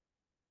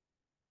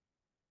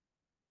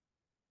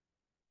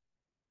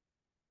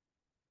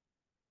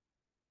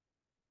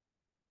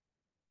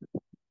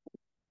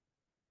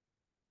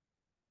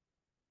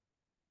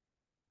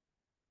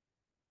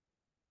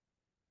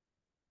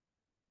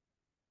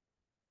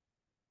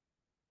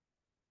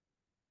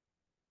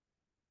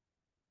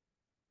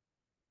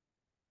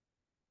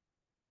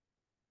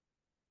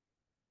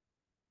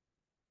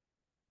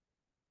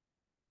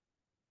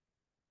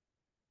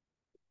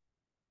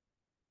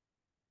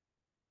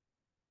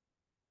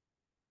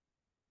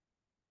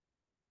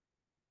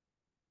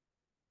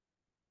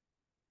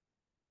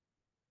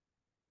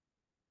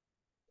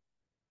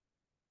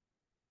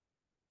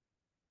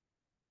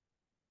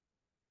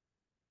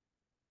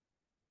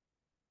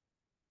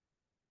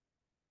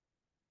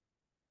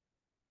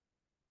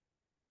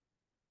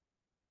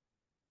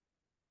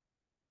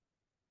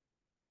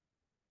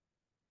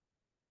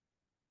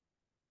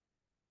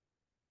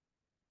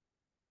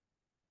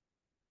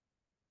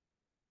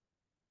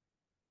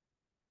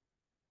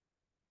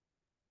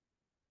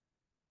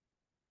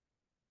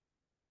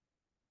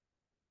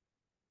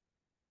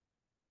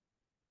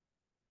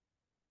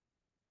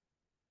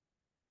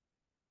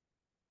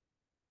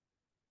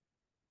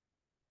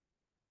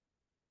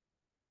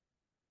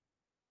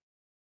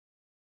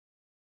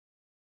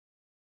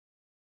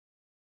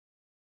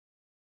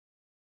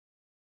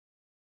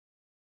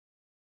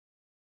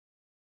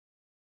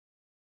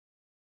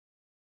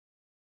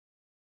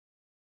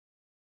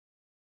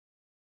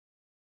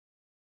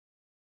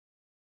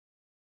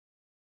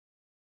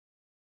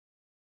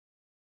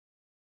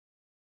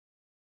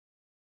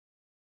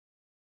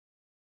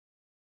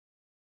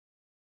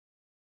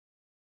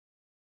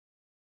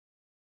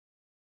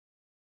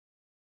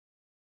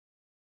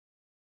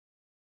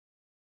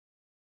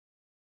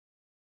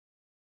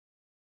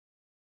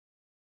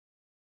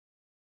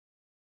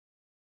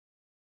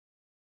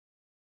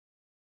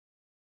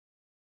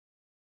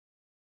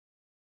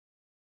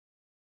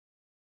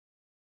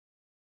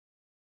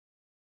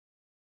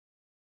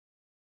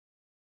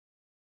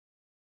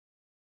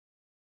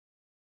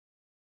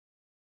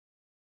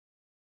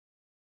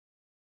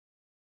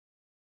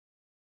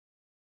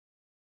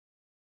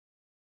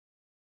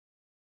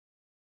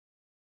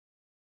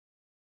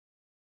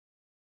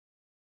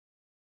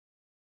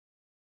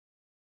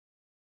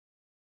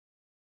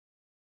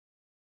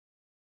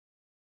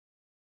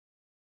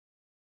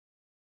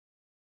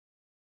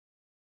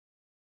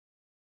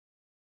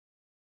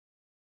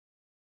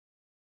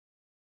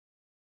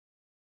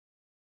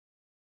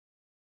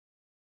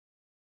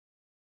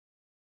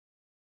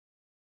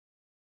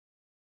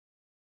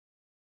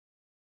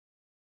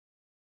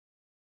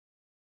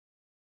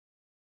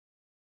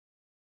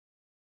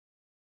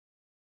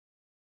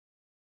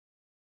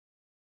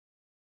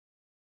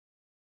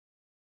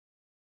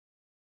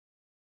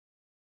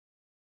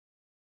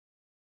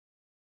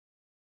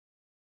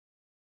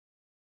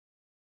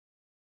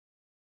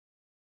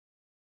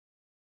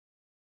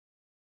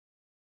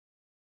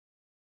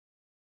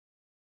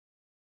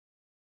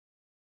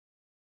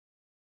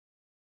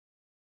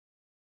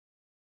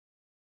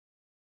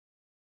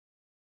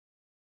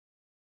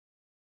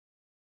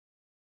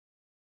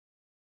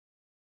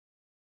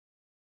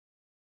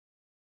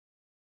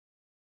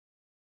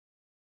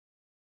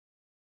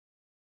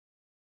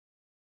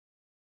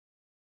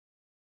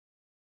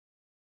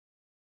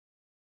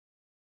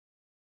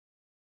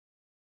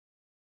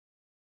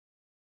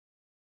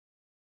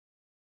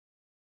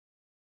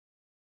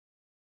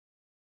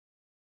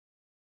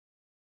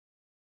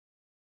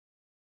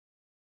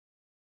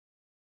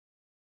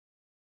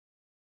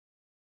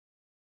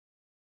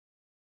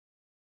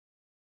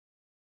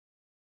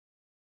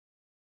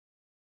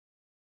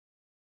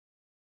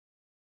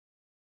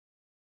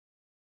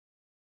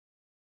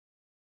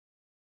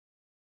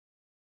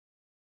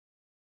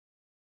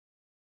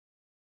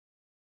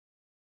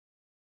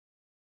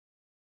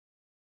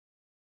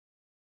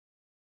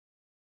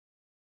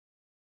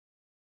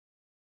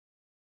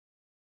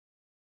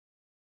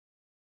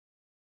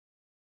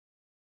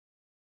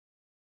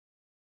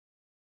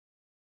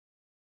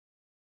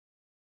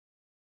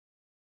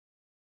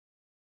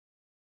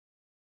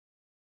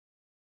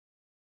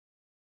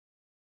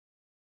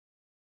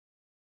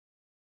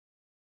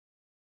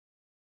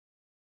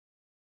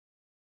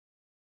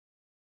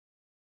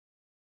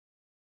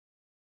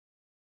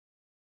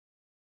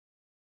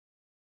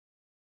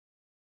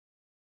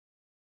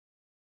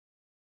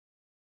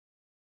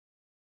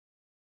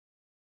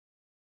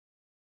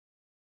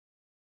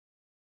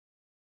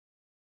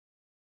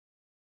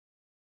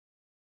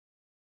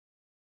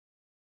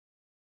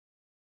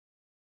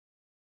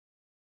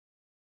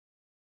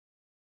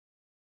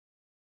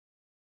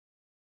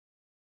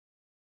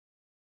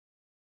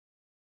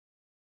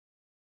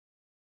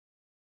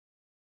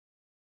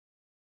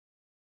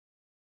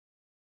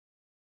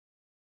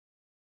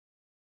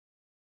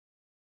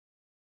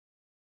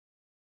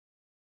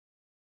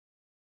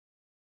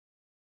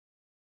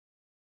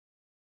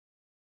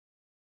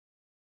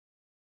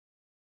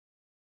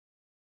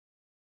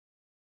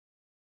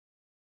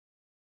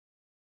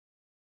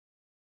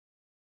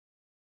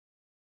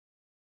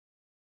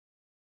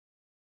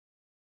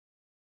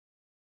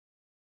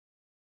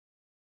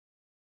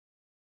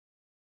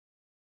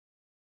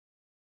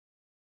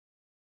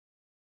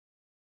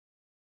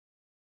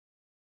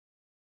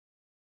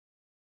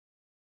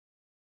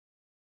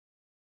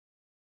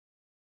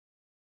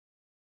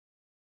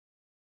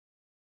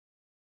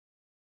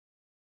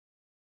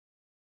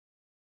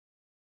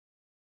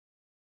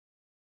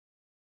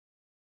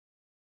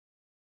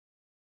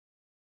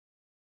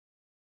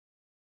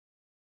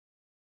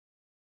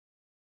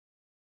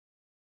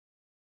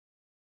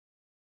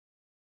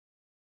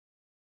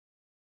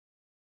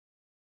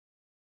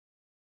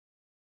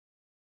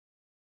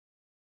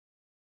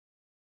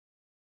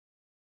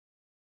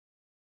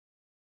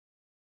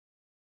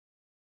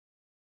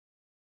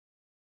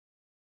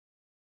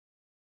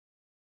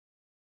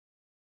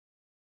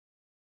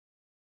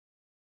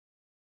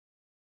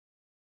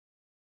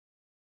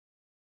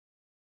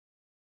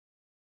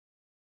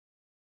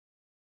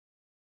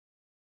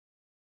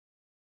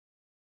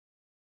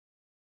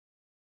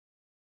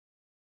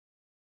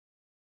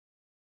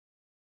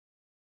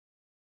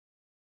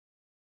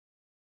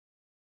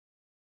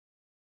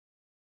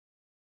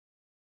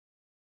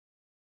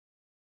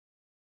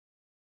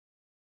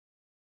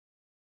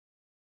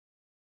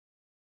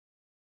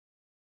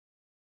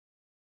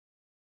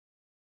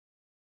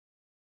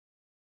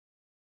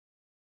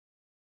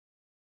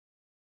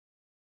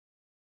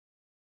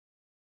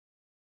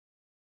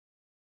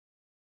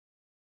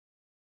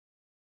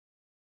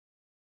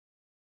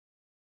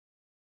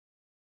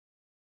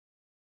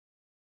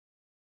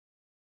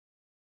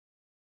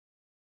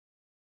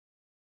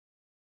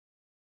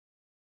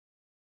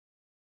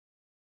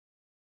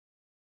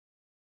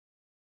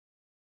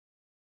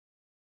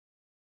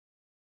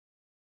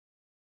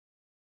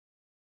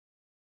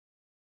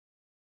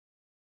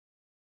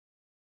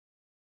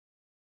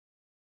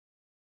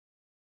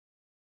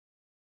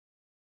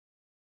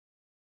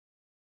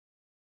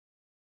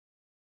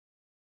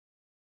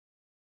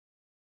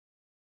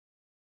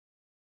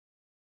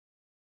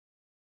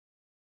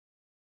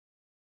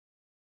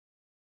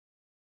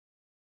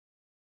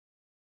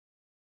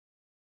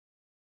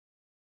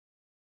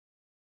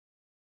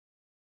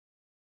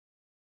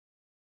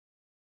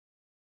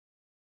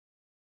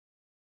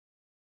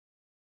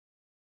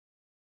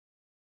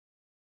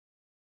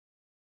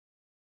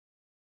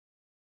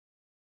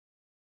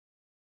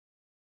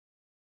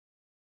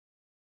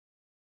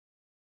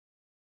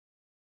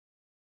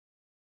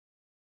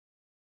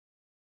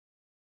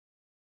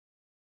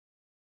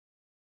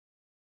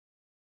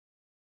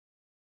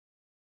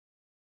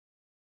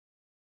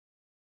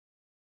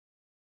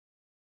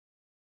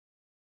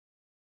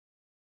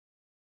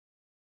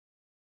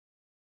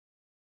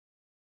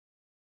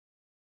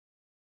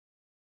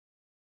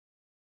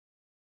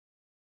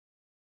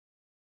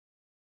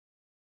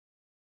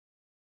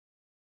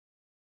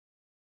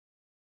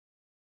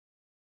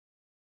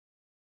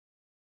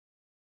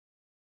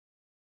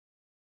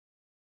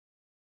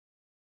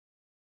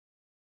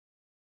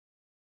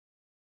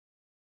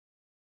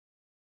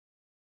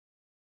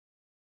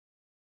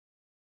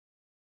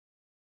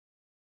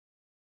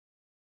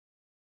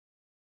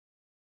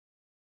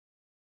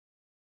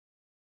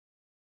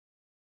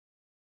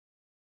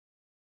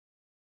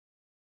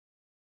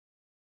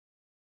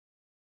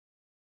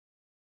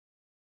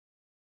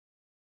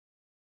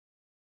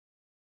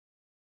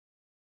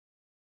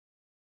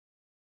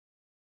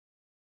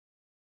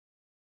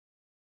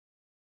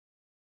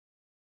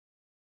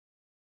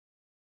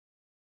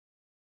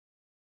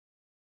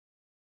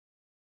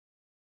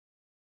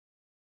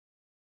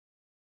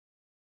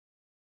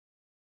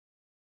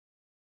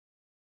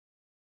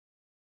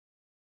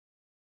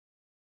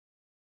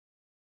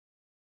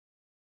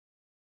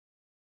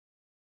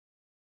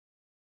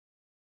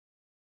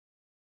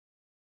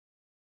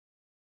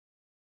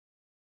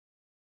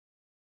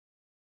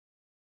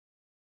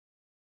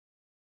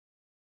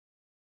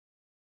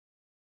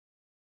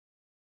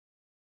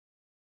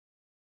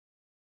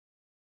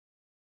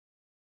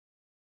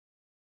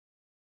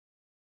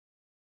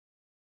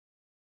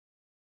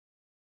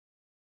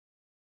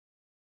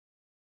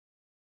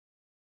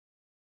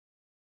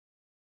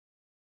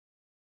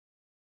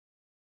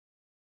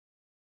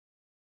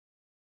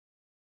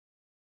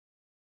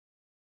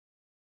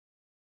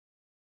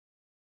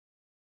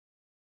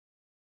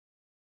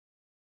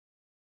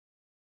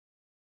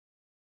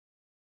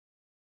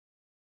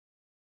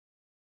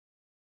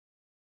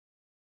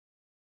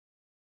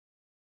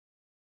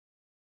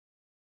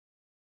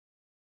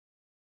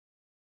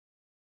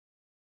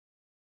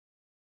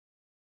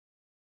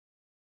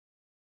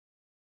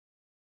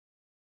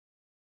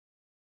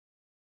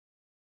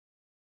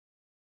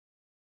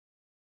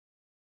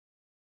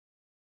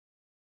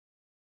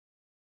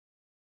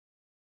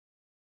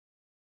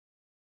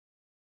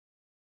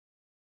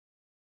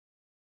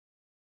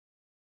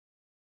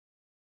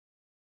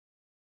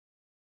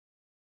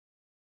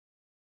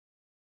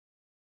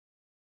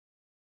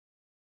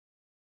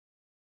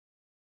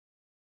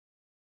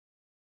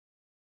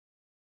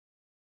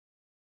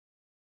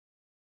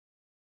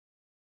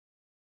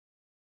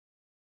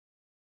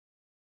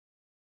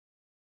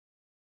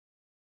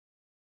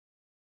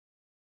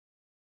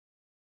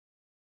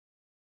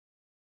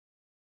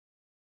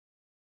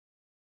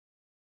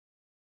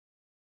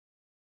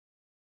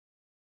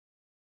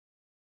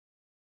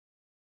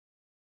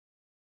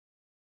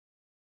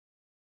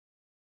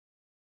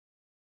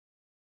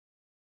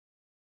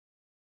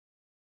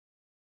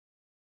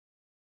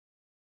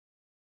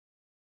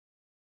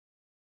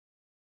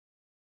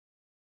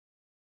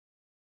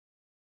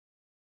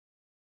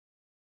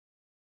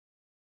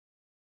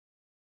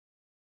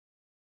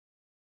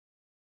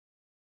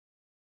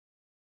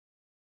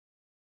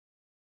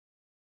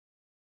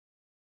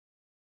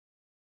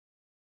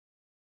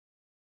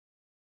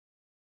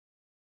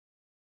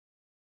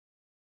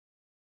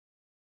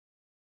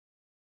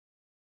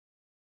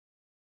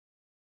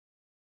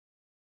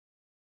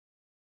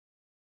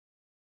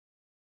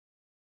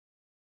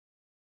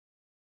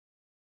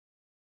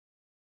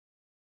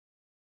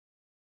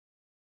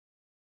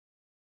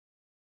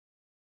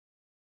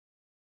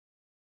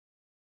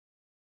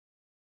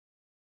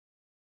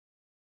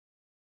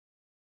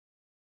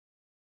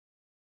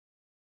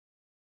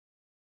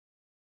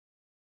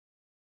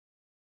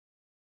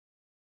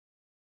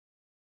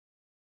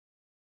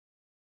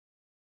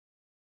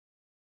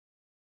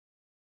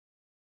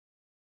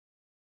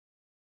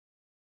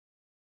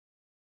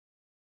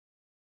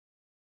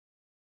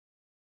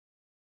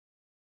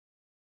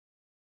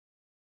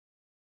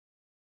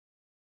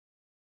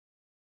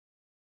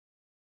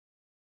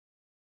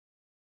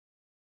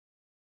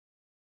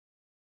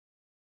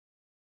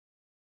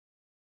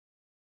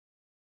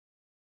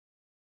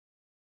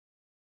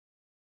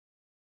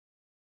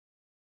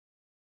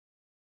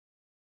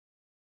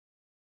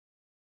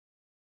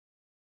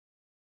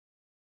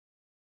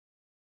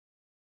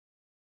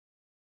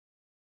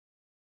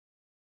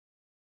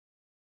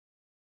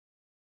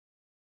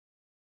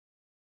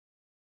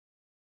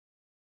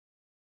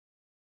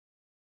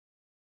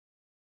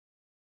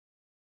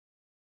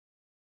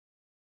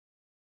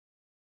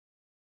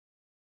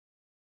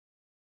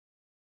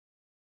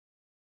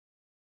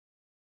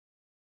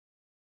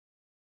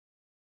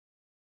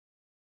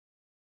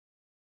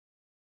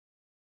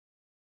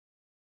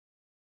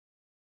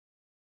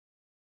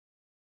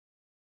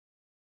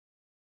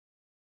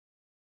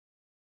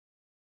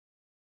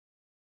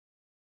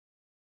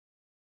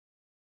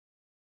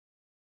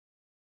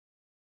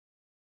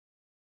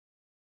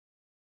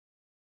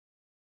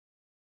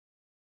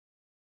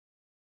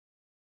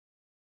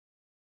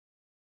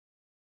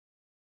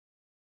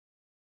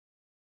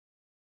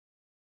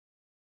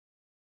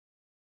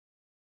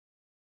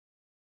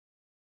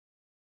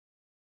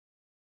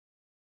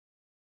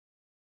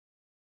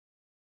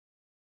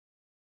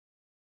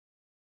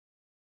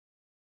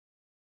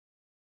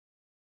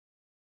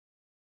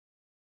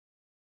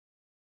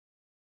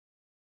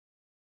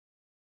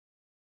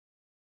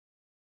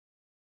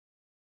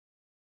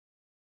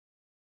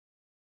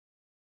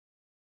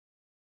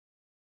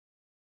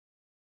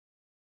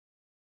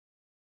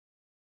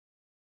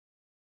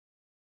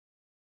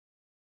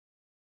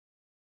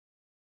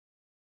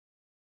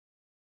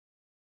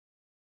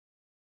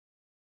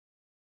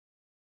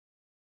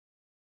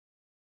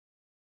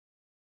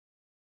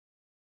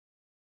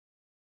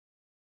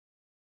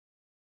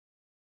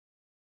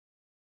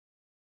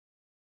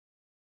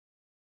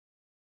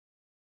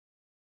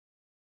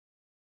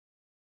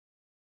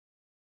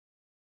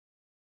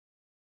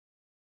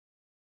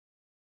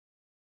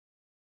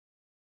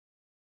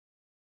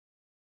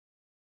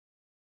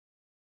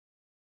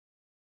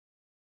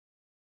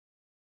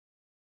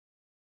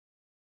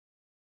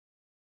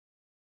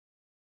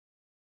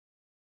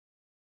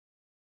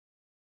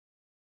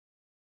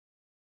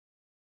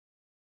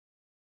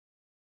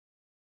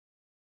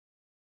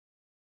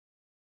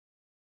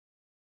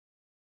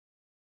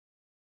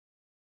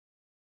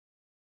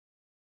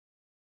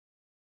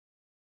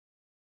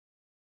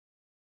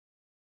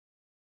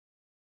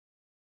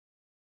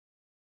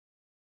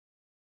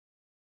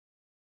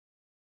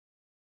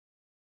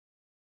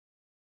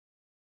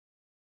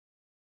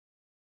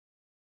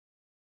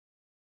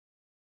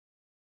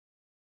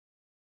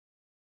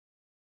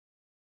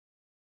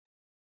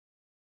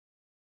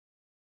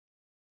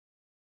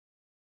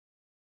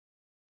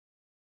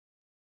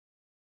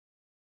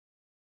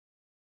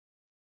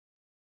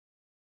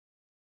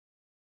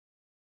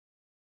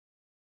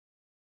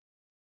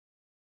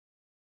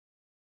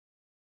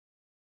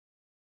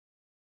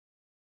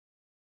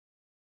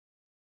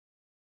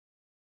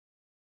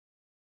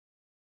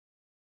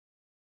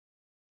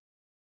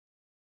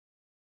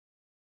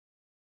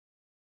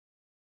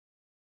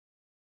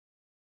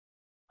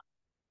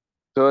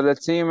 So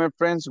let's see, my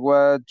friends,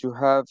 what you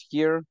have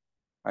here.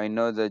 I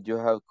know that you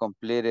have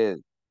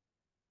completed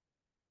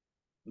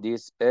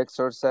these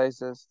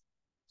exercises.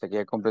 Sé que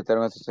ya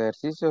completaron estos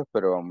ejercicios,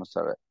 pero vamos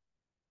a ver.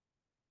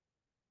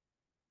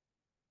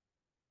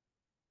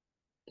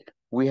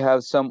 We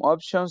have some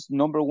options.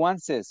 Number 1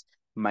 says,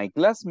 my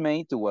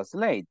classmate was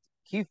late.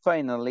 He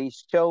finally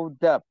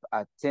showed up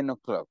at 10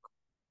 o'clock.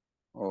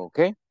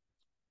 Okay.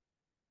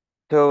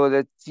 So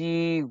let's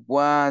see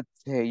what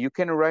you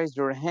can raise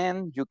your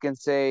hand. You can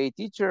say,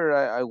 teacher,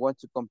 I want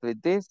to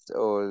complete this,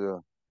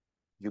 or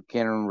you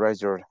can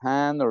raise your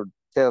hand or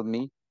tell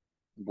me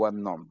what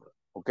number.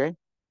 Okay.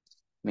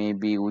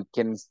 Maybe we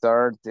can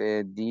start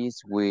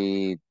this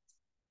with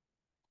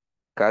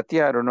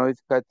Katia. I don't know if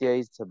Katia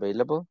is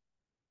available.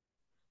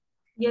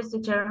 Yes,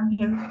 teacher, I'm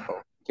here.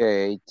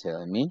 Okay,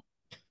 tell me.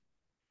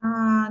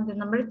 The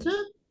number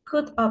 2,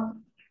 cut up.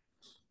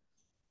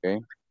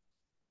 Okay.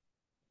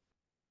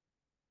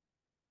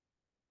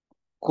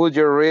 Could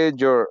you read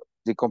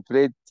the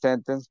complete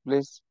sentence,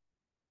 please?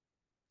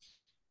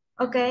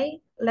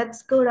 Okay,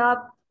 let's cut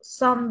up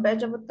some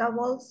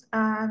vegetables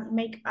and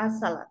make a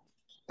salad.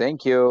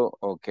 Thank you.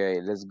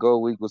 Okay, let's go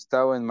with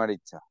Gustavo and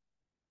Maritza.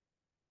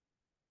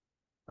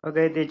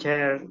 Okay,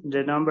 teacher,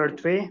 the number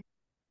 3.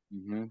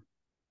 Mm-hmm.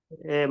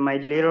 My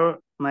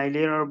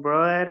little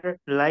brother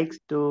likes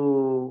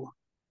to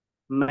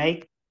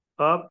make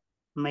up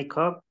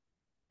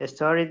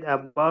stories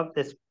about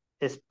the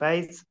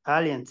space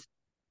aliens.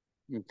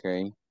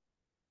 Okay,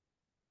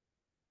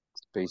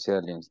 space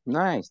aliens.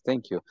 Nice,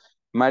 thank you.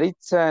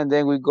 Maritza, and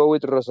then we go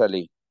with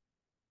Rosalie.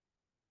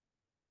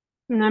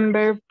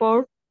 Number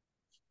 4,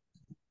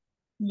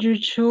 you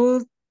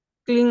should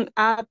clean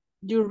up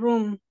your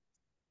room.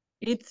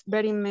 It's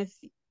very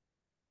messy.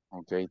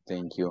 Okay,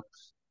 thank you.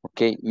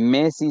 Okay,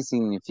 messy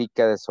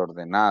significa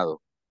desordenado.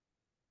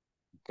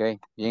 Okay,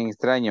 bien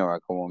extraño,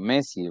 como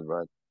messy,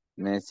 but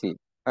messy,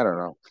 I don't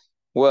know.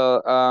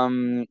 Well,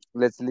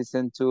 let's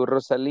listen to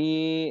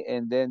Rosalie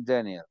and then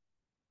Daniel.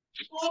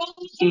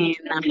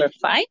 Number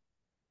 5,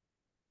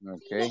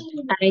 Okay,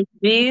 I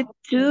tried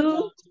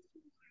to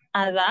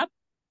adapt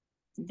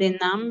the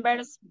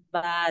numbers,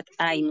 but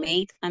I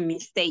made a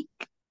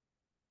mistake.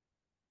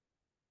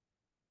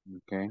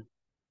 okay,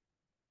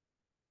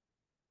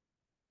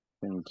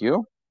 thank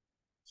you.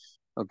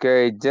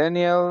 Okay,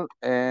 Daniel,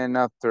 and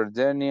after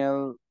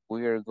Daniel,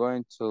 we are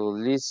going to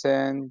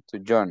listen to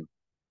John.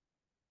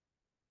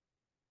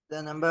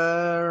 The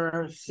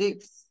number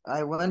 6,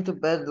 I went to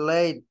bed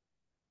late,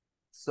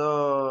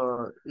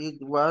 so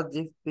it was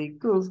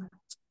difficult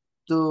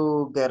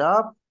to get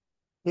up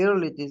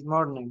early this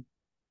morning.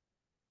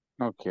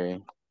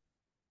 Okay,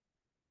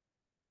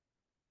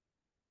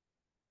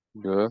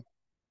 good,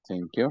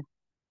 thank you.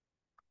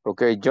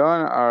 Okay,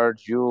 John, are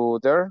you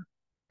there?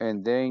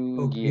 And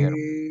then Guillermo.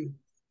 Okay,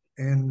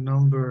 and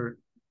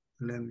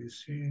let me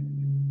see,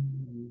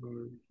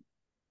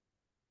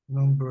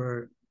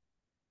 number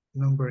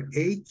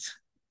 8,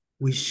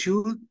 we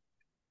should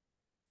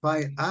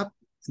fill up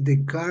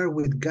the car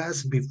with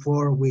gas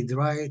before we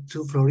drive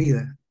to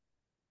Florida.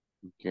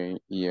 Okay,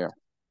 yeah.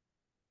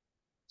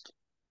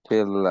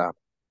 Fill up.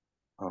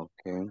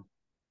 Okay,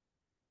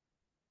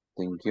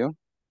 thank you.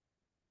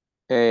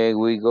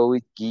 We go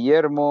with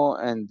Guillermo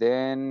and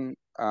then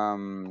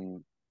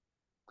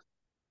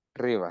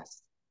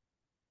Rivas.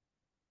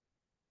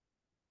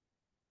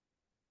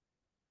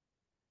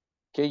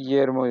 Okay,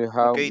 Guillermo, you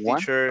have Okay, one.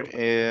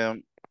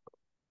 teacher.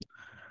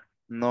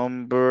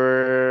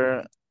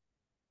 Number.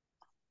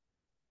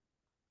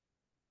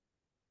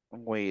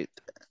 Wait.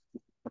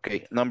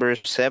 Okay, number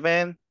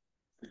 7.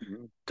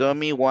 Mhm.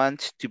 Tommy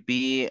wants to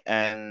be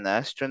an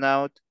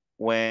astronaut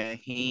when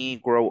he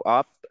grow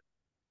up.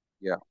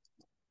 Yeah,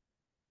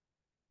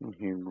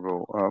 he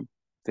grow up.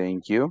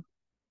 Thank you.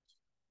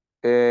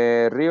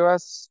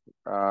 Rivas,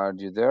 are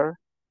you there?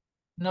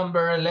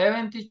 Number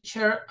 11,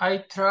 teacher, I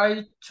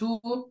tried to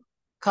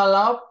call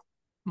up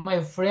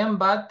my friend,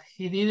 but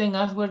he didn't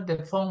answer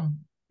the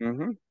phone.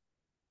 Mm-hmm.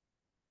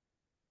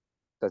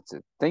 That's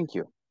it. Thank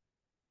you.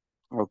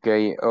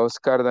 Okay,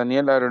 Oscar,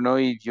 Daniel, I don't know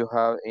if you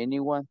have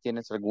anyone.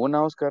 ¿Tienes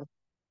alguna, Oscar?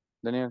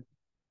 Daniel?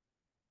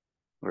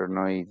 I don't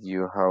know if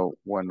you have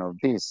one of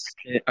these.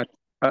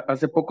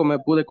 Hace poco me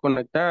pude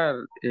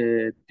conectar,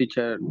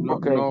 teacher.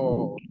 Okay.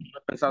 No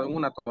he pensado en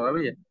una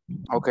todavía.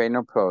 Okay,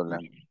 no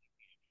problem.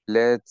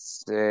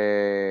 Let's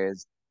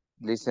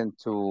listen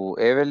to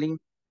Evelyn.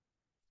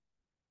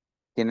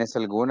 ¿Tienes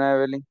alguna,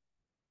 Evelyn?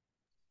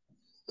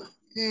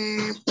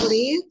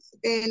 Please,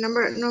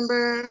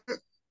 number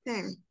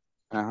 10.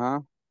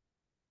 Ajá.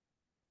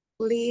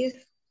 Please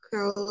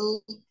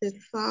close the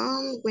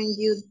phone when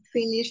you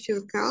finish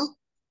your call.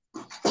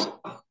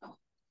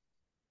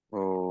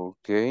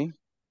 Okay.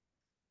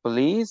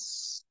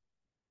 Please.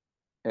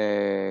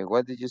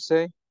 What did you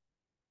say?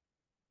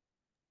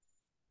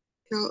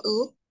 Call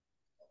up.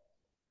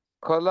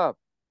 Call up.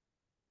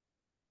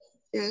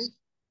 Yes.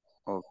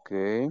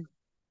 Okay.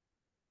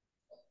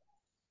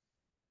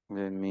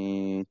 Let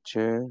me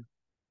check.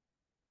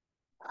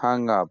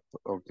 Hang up.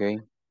 Okay.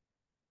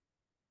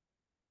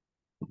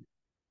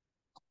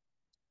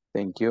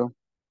 Thank you.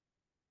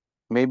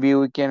 Maybe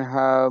we can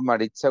have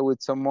Maritza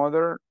with some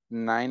other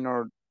 9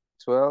 or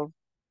 12.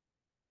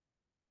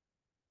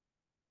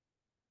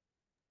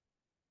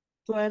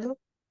 12.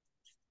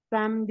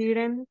 Sam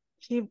didn't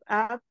give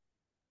up.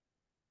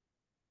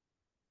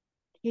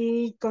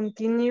 He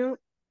continued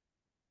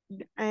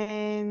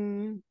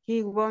and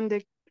he won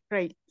the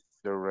race.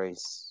 The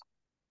race.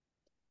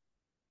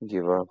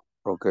 Give up.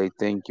 Okay,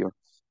 thank you.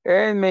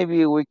 And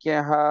maybe we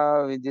can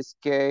have, in this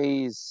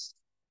case,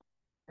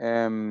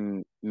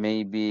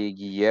 maybe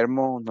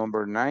Guillermo,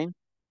 number 9.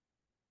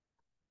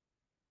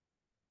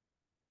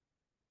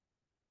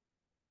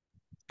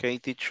 Okay,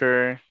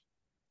 teacher.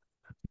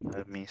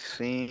 Let me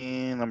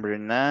see. Number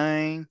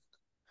 9.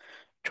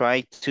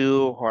 Try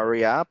to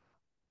hurry up.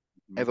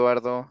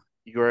 Eduardo,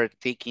 you are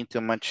taking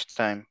too much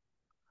time.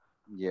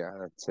 Yeah,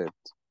 that's it.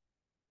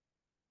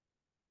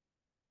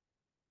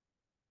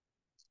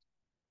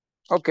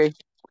 Okay,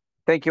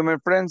 thank you, my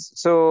friends.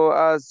 So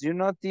as you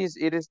notice,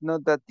 it is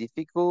not that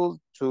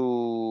difficult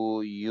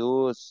to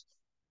use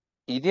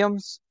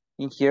idioms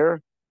in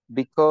here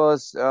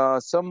because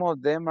some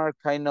of them are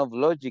kind of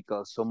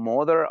logical. Some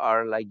other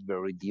are like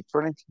very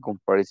different in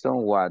comparison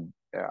what,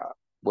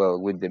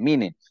 well, with the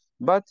meaning.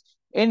 But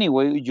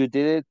anyway, you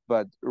did it,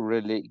 but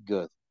really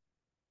good.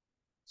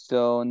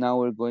 So now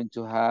we're going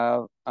to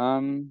have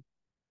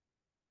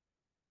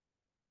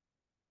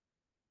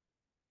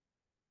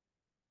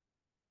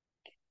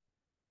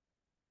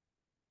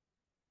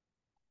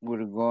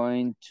we're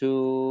going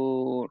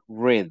to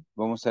read.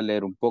 Vamos a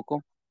leer un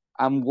poco.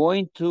 I'm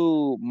going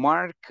to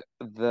mark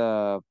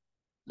the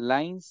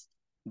lines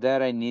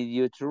that I need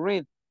you to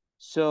read.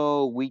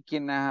 So we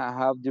can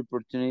have the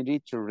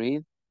opportunity to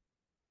read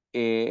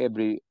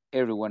every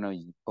one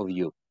of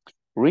you.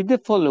 Read the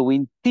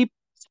following tips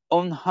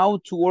on how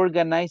to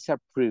organize a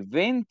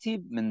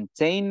preventive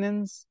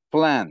maintenance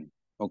plan.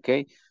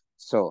 Okay,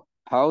 so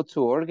how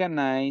to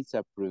organize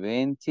a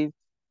preventive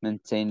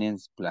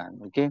maintenance plan.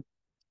 Okay,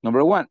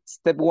 number 1,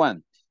 step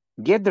 1,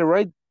 get the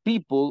right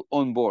people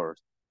on board.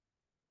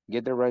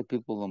 Get the right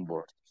people on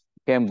board.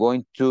 Okay, I'm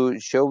going to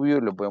show you,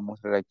 les voy a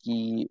mostrar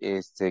aquí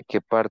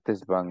qué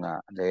partes van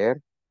a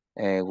leer.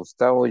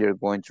 Gustavo, you're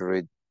going to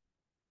read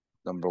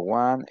number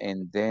 1,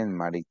 and then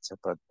Maritza,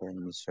 but let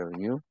me show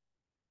you.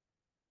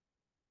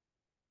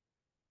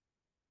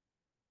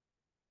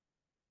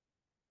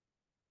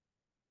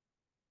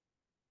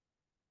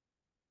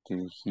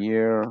 To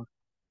here,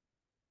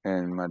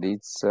 and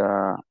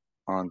Maritza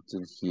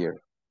until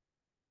here.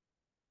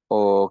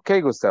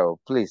 Okay, Gustavo,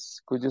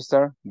 please, could you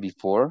start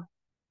before?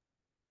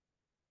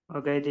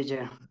 Okay,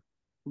 teacher.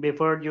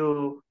 Before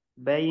you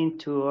begin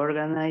to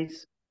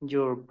organize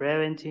your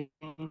preventive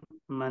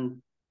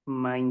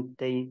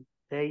maintenance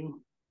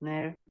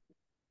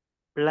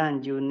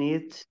plan, you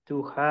need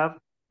to have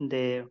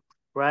the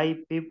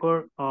right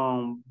people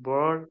on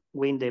board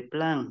with the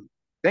plan.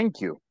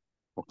 Thank you.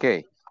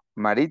 Okay,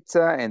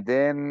 Maritza and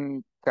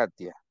then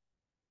Katia.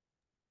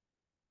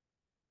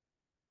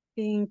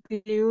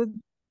 Include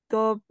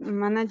top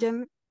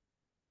management,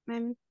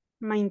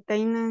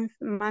 maintenance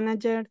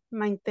manager,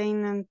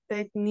 maintenance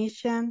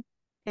technician,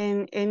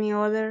 and any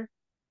other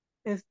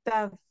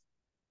staff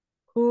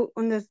who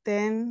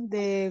understand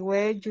the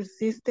way your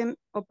system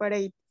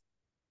operates.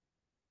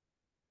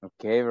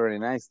 Okay, very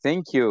nice.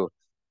 Thank you.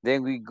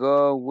 Then we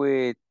go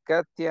with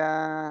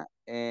Katia,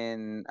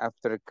 and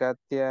after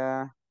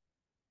Katia,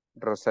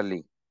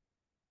 Rosalie.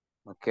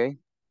 Okay.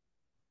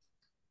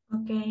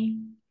 Okay.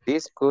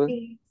 This could.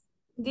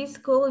 This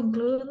could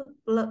include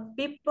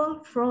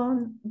people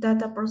from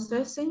data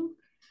processing,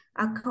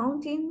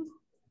 accounting,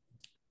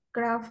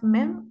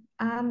 craftsmen,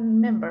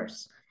 and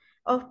members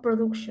of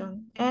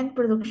production and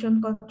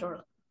production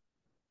control.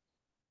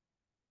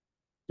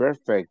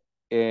 Perfect.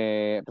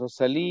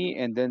 Rosalie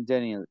and then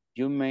Daniel,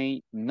 you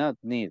may not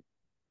need.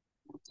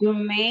 You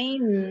may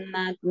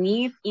not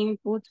need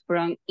input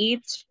from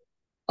each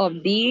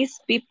of these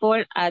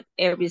people at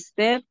every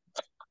step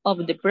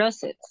of the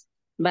process,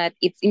 but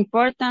it's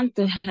important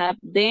to have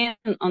them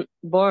on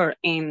board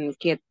and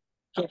get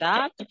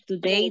up to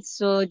date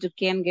so you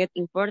can get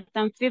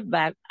important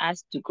feedback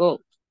as you go.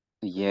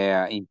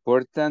 Yeah,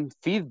 important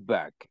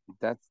feedback.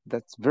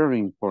 That's very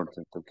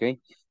important, okay?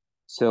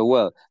 So,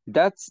 well,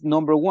 that's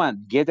number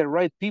 1. Get the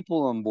right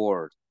people on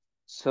board.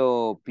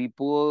 So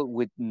people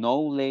with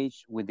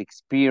knowledge, with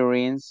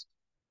experience,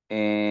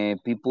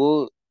 and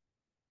people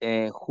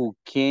who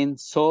can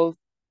solve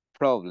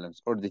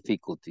problems or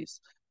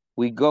difficulties.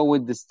 We go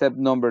with the step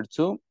number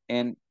 2,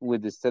 and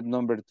with the step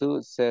number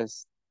 2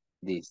 says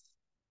this.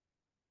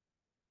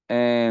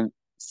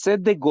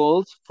 Set the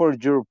goals for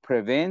your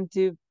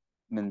preventive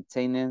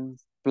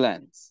maintenance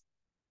plans.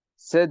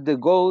 Set the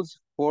goals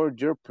for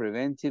your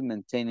preventive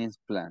maintenance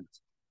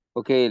plans.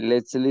 Okay,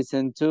 let's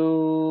listen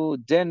to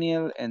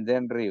Daniel and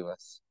then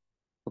Rivas.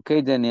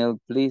 Okay, Daniel,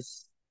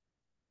 please,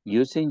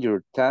 using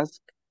your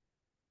task.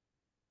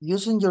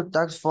 Using your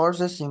task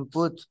forces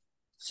input,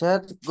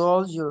 set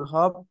goals you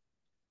hope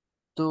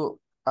to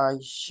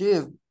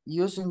achieve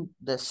using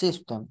the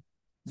system.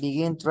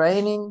 Begin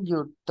training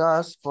your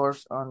task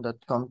force on the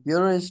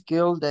computer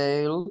skill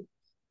they'll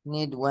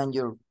need when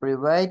your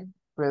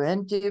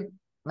preventive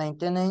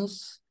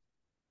maintenance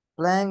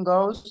plan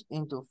goes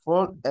into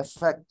full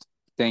effect.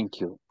 Thank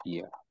you.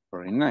 Yeah,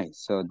 very nice.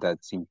 So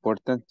that's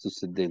important to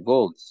set the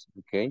goals.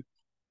 Okay.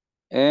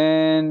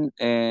 And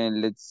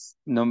let's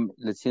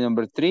see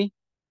number 3.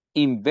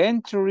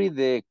 Inventory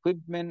the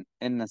equipment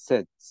and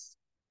assets.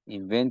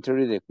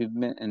 Inventory the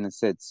equipment and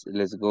assets.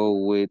 Let's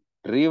go with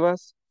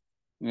Rivas.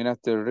 And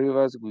after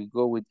Rivas, we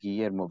go with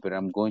Guillermo, but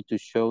I'm going to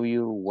show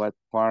you what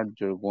part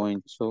you're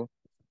going to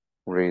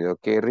read.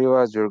 Okay,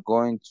 Rivas, you're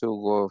going to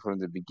go from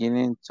the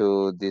beginning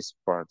to this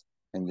part.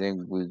 And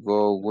then we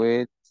go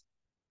with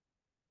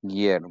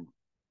Guillermo.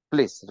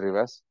 Please,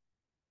 Rivas,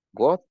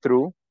 go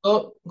through.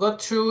 Go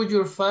through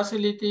your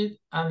facility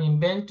and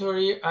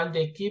inventory all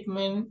the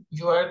equipment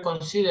you are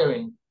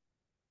considering,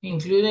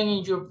 including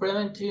in your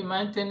preventive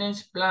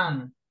maintenance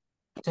plan.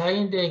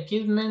 Tagging the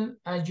equipment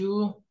as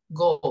you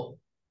go.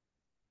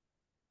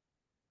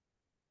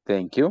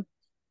 Thank you.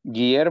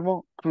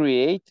 Guillermo,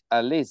 create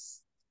a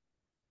list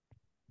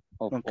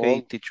of Okay,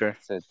 all teacher.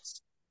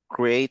 assets.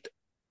 Create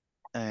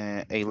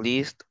a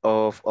list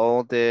of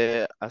all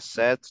the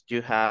assets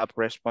you have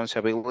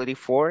responsibility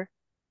for.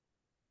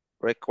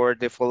 Record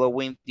the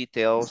following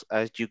details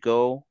as you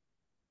go,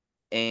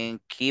 and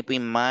keep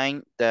in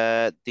mind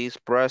that this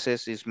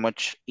process is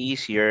much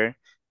easier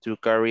to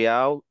carry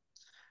out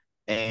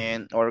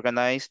and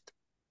organized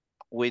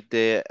with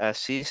the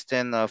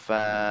assistance of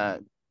a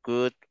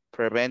good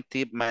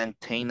preventive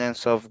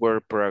maintenance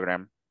software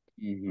program.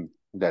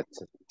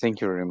 That's it.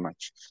 Thank you very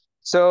much.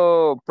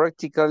 So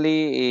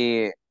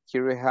practically,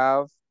 here we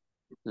have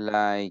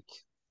like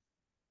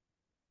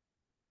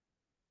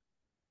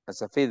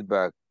as a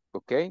feedback,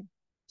 okay?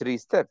 3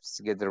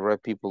 steps: get the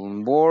right people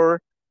on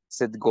board,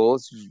 set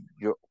goals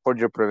for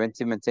your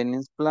preventive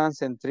maintenance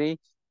plans, and 3,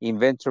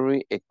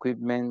 inventory,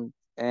 equipment,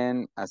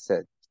 and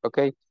assets.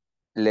 Okay,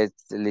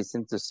 let's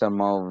listen to some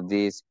of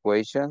these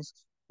questions.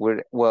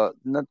 Well,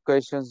 not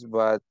questions,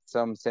 but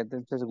some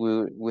sentences.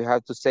 We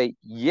have to say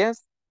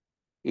yes,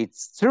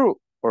 it's true,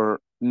 or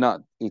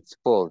not, it's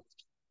false.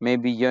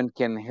 Maybe John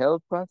can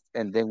help us,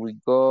 and then we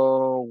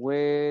go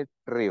with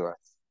Rivas.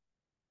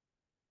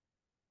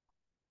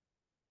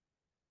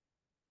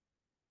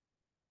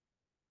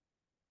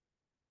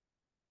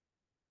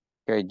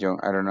 Okay, John,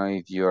 I don't know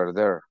if you are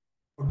there.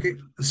 Okay,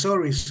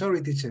 sorry,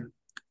 teacher.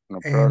 No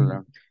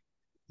problem.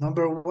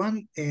 Number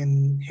 1,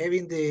 and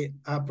having the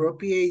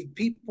appropriate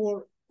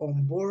people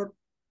on board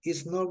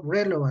is not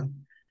relevant.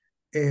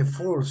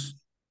 False.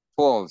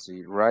 False,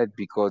 right?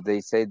 Because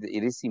they said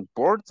it is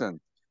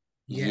important.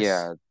 Yes.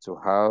 Yeah, to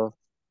have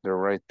the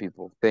right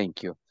people.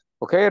 Thank you.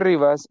 Okay,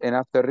 Rivas, and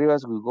after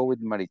Rivas, we go with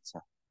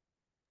Maritza.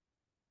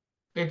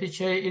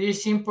 Teacher, it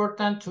is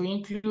important to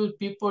include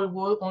people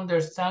who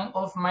understand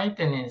of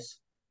maintenance.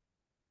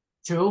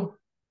 True.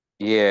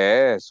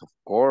 Yes, of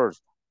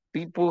course.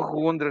 People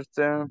who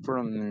understand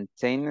from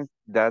maintenance,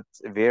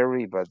 that's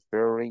very, but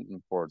very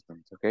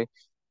important, okay?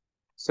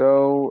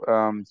 So,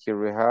 here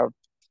we have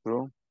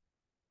true.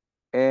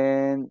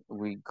 And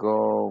we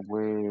go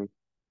with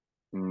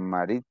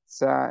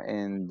Maritza,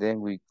 and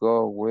then we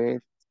go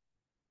with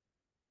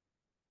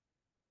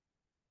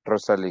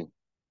Rosalie.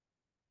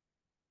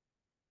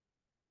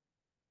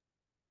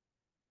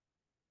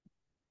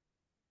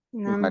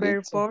 Number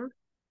Maritza. 4,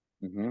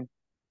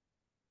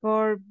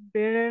 for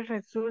better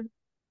result,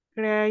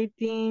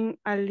 creating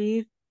a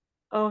list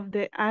of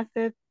the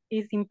assets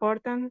is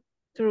important.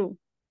 True.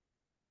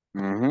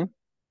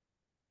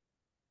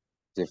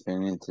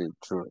 Definitely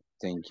true.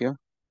 Thank you.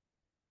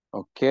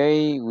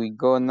 Okay, we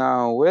go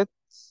now with.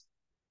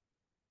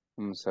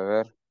 Vamos a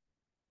ver.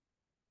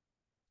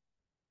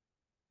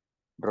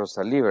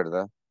 Rosalie,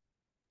 ¿verdad?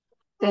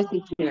 Yes,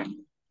 teacher.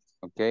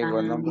 Okay,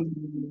 what number?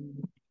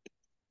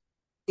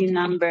 The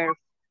number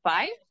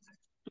 5.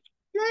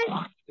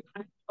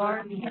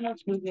 Or the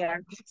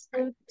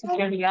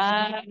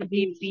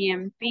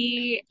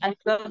PMP as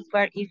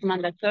software is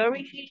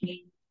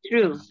mandatory.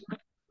 True.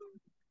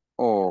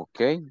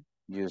 Okay,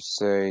 you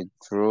say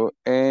true.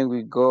 And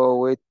we go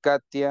with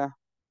Katia.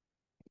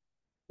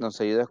 ¿Nos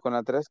ayudas con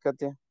la 3,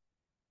 Katia?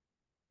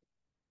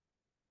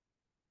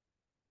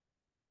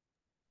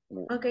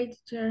 Okay,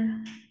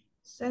 teacher.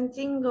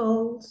 Setting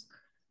goals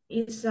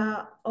is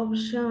an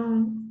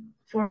option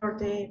for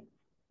the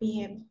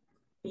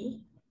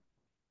PMP.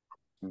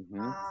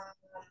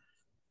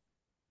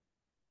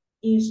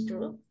 Is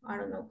true. I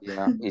don't know.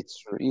 Yeah, it's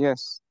true.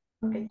 Yes.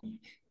 Okay.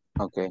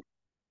 Okay.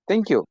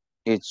 Thank you.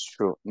 It's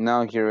true.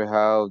 Now here we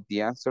have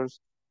the answers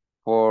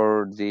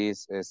for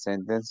these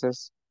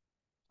sentences.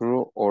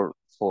 True or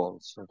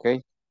false.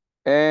 Okay.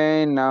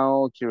 And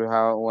now here we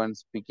have one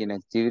speaking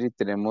activity.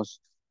 Tenemos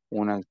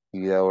una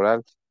actividad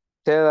oral.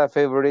 Tell a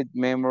favorite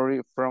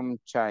memory from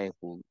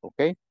childhood.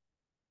 Okay.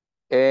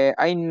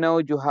 I know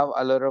you have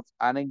a lot of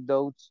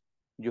anecdotes.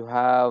 You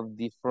have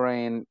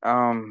different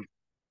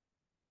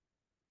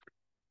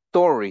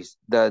stories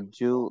that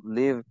you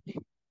live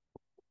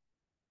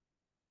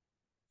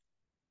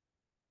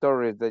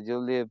stories that you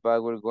live,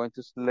 but we're going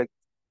to select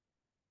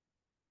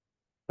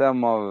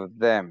some of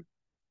them.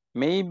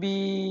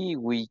 Maybe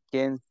we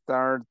can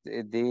start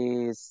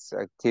this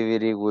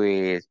activity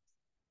with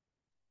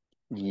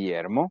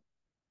Guillermo.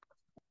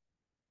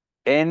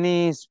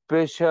 Any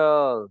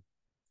special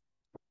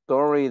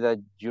story that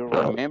you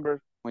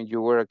remember when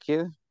you were a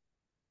kid?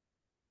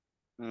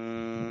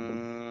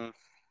 Mm,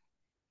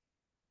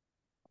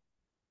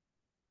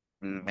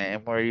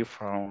 memory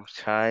from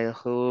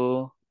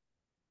childhood.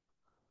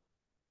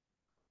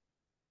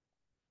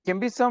 Can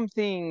be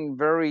something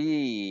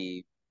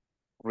very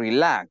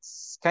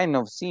relaxed, kind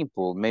of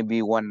simple,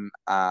 maybe one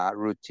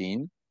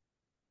routine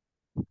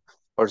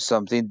or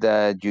something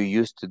that you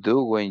used to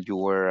do when you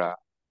were a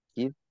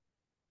kid.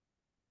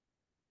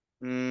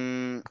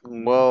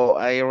 Well,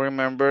 I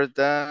remember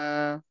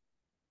that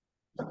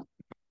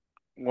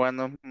one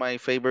of my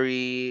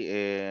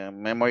favorite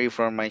memory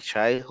from my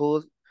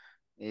childhood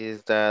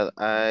is that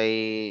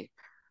I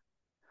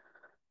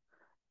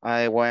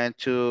went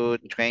to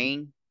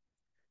train.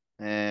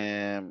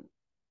 Um,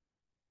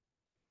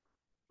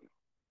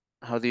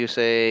 how do you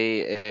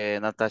say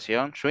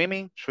natation,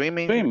 swimming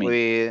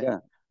Swimming, yeah.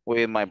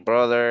 with my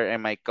brother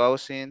and my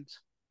cousins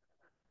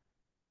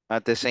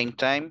at the same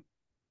time,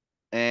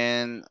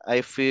 and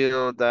I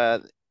feel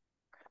that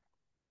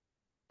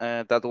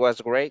that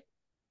was great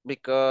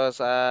because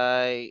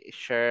I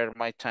spent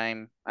my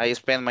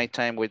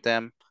time with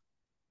them.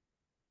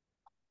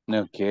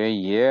 Okay,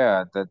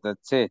 yeah,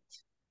 that's it.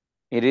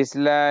 It is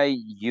like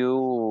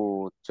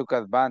you took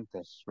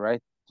advantage,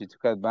 right? You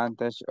took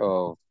advantage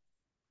of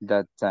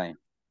that time.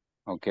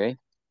 Okay.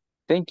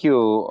 Thank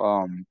you.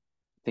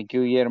 Thank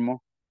you,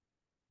 Guillermo.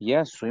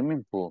 Yeah,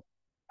 swimming pool.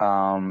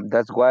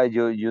 That's why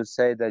you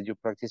say that you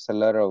practice a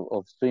lot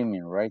of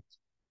swimming, right?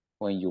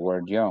 When you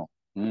were young.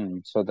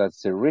 So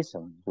that's the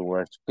reason you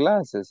were to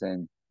classes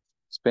and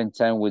spend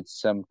time with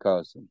some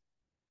cousin.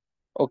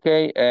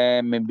 Okay,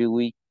 maybe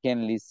we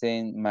can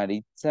listen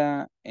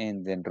Maritza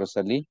and then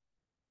Rosalie.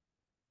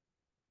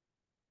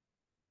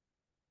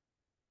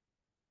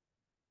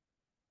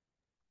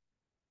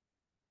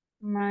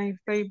 My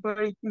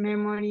favorite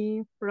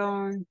memory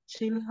from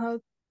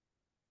childhood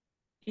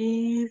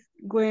is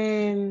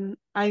when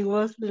I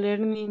was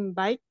learning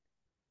bike.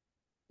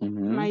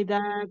 Mm-hmm. My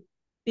dad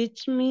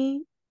teach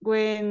me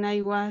when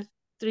I was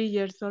 3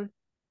 years old.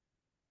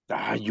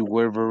 Ah, you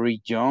were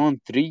very young,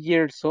 3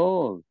 years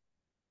old.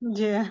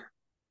 Yeah,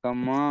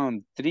 Come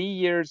on, 3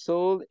 years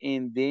old,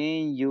 and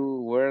then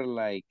you were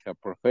like a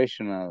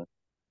professional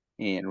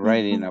in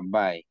riding a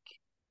bike.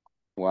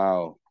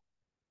 Wow.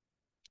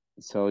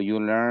 So you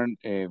learned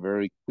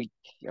very quick,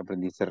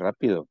 aprendiste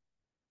rápido.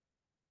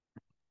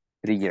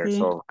 3 years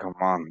sí. old, come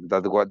on.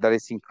 That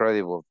is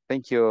incredible.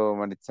 Thank you,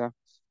 Maritza.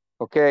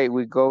 Okay,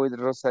 we go with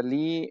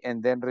Rosalie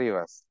and then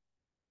Rivas.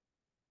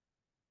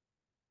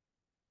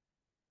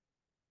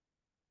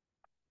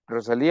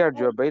 Rosalie, are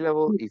you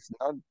available? If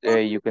not,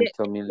 you can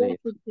tell me Yes,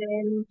 later.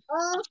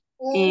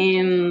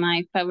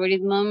 my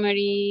favorite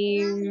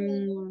memory,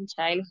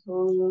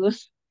 childhood,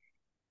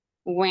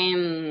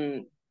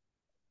 when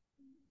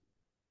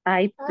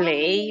I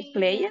played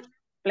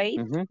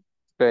Mm-hmm.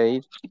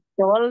 Great.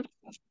 ball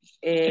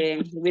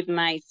with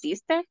my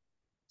sister,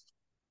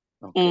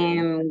 Okay.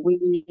 and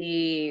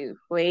we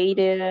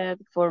waited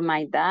for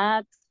my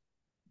dad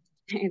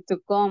to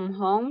come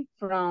home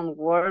from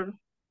work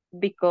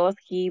because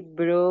he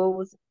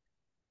brought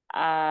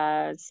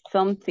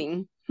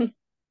something.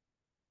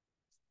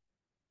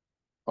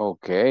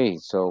 Okay.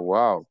 So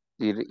wow,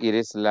 it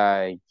is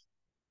like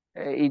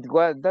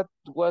that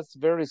was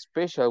very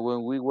special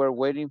when we were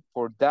waiting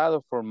for dad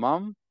or for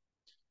mom,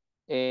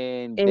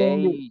 and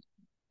And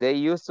they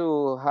used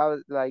to have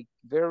like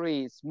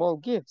very small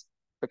gifts,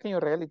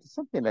 pequeño reality,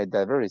 something like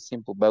that, very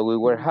simple, but we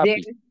were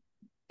happy.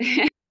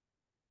 there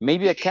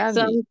Maybe a candy.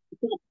 some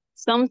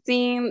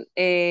something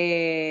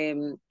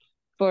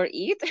for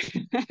it.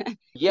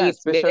 Yeah,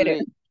 It's better.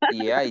 especially,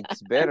 yeah,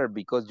 it's better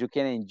because you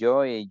can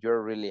enjoy it.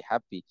 You're really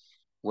happy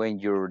when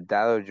your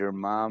dad or your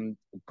mom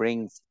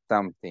brings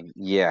something.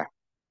 Yeah,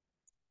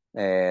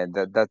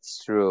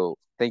 that's true.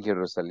 Thank you,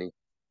 Rosalie.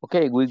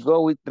 Okay, we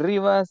go with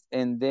Rivas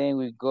and then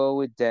we go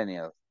with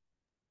Daniel.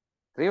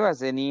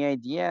 Rivas, any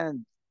idea?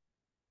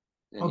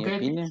 Any Okay,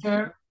 opinion?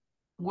 teacher.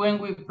 When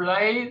we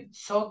played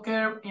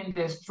soccer in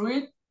the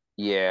street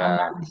and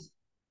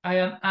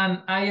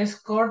Yeah. I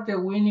scored the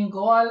winning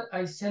goal,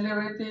 I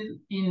celebrated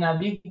in a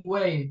big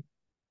way.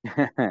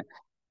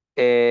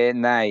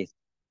 Nice.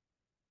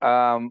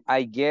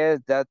 I guess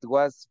a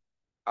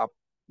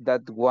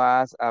that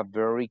was a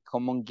very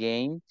common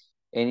game,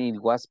 and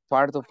it was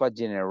part of a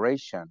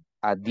generation,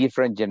 a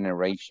different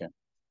generation.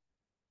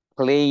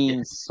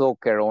 Playing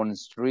soccer on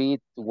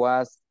street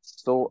was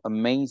so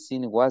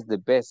amazing. Was the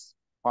best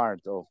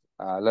part of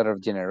a lot of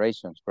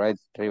generations, right,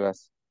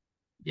 Rivas?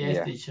 Yes,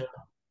 Yeah. teacher.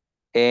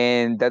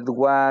 And that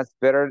was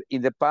better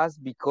in the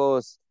past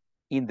because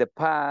in the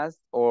past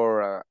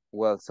or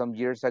well some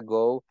years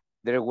ago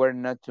there were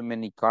not too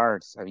many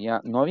cars,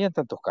 no había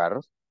tantos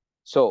carros,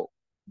 so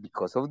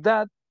because of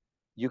that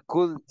you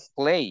could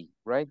play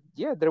right?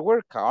 Yeah, there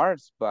were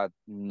cars, but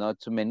not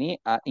too many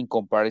in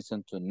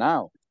comparison to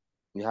now.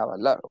 We have a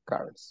lot of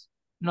cars.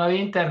 No había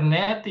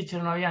internet,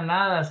 teacher, no había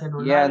nada,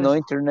 Yeah, no celulares.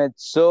 internet.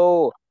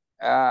 So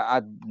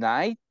at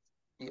night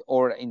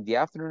or in the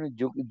afternoon,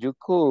 you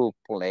could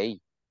play.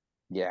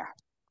 Yeah,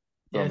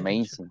 so Yes, teacher.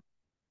 amazing.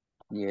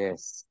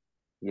 Yes,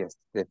 yes,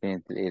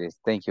 definitely it is.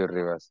 Thank you,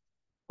 Rivas.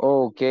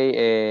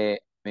 Okay,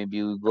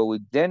 maybe we go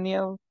with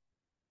Daniel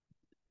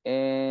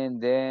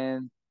and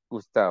then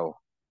Gustavo.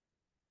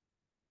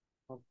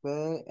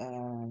 Okay,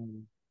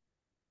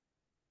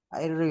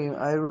 I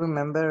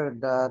remember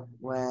that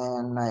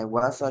when I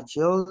was a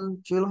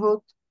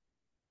childhood,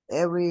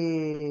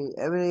 every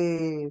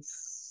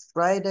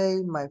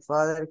Friday my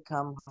father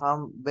come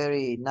home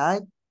very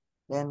night,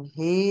 and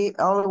he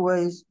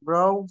always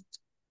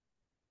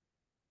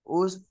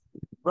us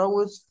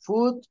brought us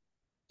food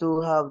to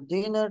have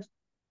dinner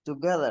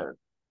together.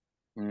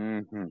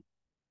 Mm-hmm.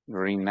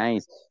 Very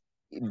nice.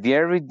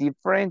 Very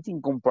different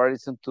in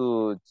comparison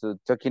to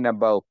talking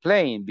about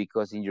playing,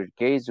 because in your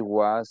case it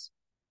was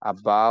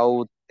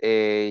about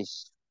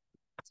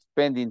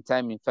spending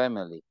time in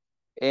family,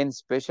 and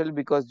especially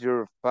because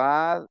your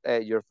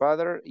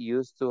father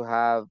used to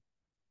have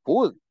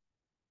food,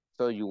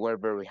 so you were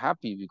very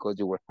happy because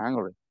you were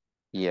hungry.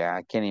 Yeah,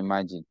 I can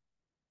imagine.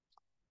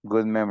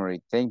 Good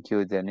memory. Thank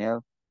you,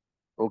 Daniel.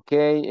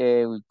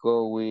 Okay, we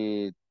go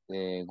with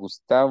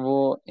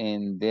Gustavo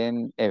and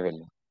then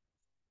Evelyn.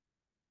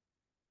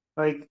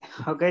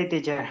 Okay,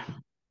 teacher.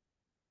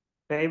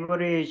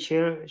 Favorite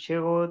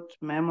childhood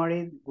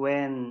memory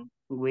when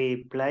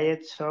we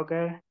played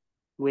soccer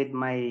with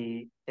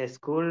my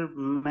school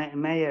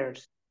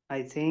mates.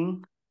 I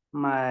think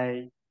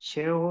my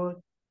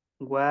childhood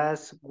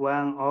was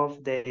one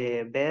of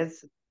the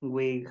best.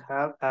 We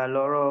have a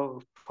lot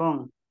of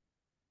fun.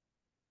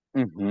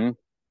 Mm-hmm.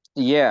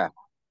 Yeah.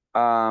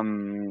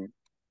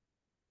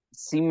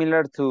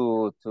 Similar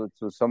to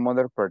some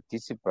other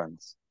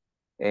participants.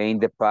 In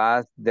the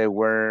past, there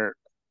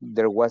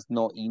was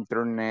no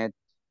internet.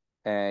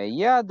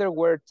 Yeah, there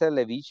were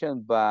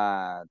television,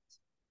 but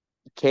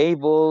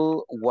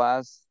cable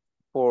was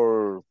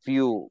for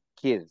few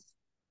kids.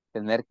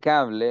 Tener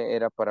cable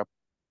era para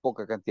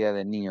poca cantidad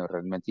de niños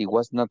realmente. It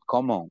was not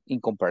common in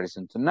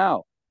comparison to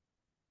now.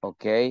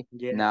 Okay,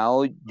 Yes,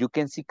 now you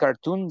can see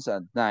cartoons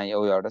at night.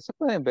 O ahora se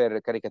pueden ver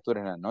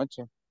caricaturas en la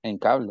noche en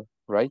cable,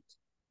 right?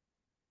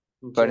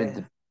 But yes,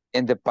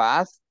 in the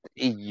past,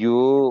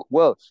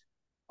 well,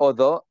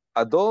 although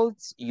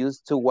adults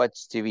used to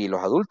watch TV,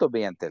 los adultos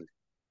veían tele.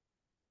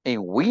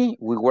 And we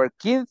were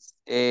kids,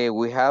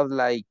 we have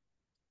like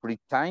free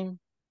time,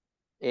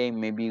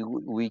 and maybe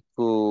we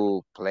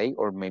could play,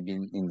 or maybe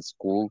in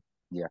school,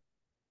 yeah,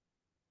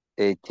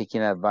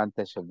 taking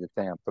advantage of the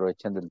time,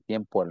 aprovechando el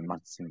tiempo al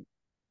máximo.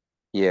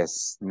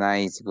 Yes,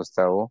 nice,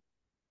 Gustavo.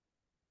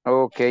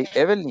 Okay,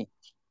 Evelyn,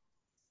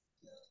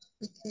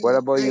 what Okay.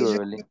 about you,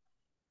 Evelyn?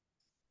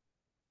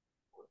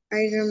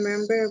 I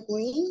remember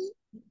when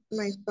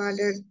my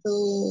father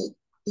told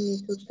me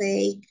to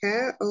take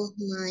care of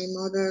my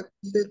mother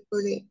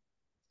before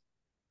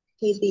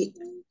he did.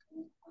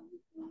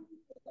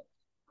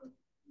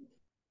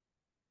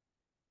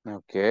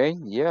 Okay,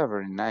 yeah,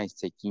 very nice.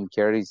 Taking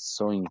care is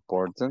so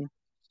important,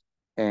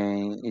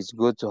 and it's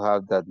good to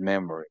have that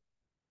memory.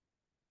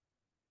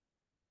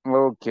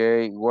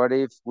 Okay, what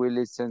if we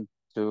listen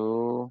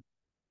to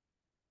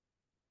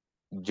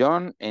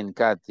John and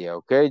Katia?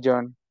 Okay,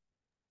 John.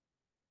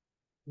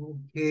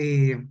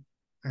 Okay,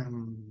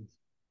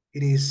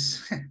 it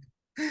is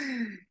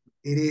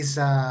it is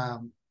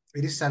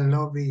it is a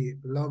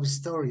love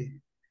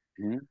story.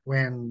 Mhm.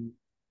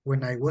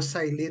 When I was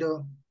a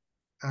little,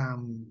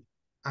 um,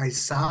 I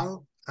saw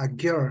a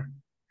girl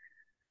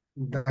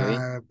Okay,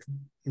 that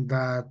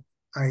that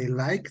I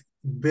liked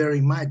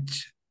very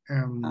much.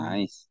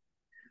 nice.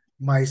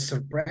 My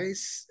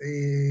surprise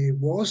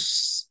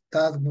was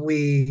that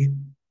we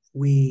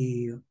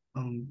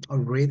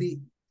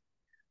already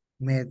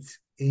met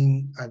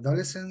in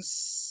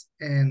adolescence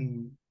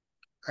and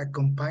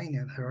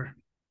accompanied her.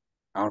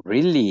 Oh,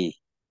 really?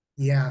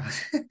 Yeah.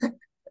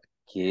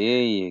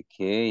 Okay,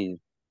 okay,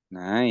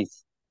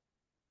 nice.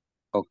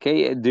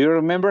 Okay, do you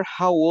remember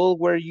how old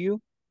were you?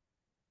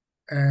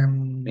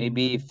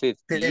 Maybe 10,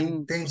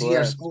 15, 10 12.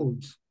 years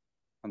old.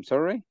 I'm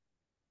sorry?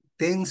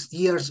 10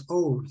 years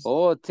old.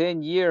 Oh,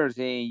 10 years,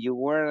 and you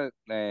were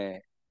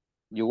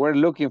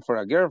looking for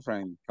a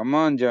girlfriend. Come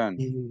on, John.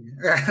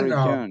 Yeah. Very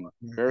No, young,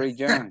 very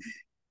young.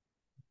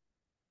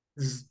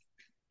 it's,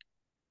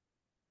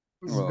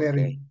 it's Okay,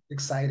 very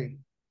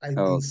exciting. I think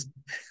okay, so.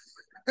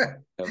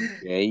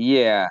 okay,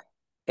 yeah.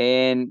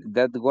 And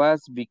that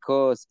was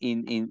because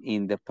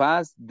in the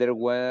past there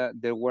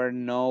were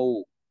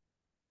no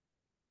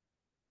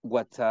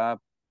WhatsApp,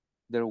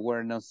 there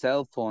were no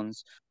cell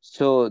phones,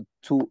 so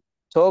to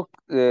talk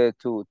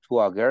to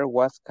a girl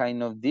was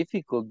kind of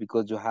difficult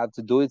because you had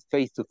to do it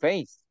face to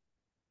face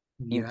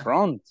in Yeah.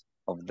 front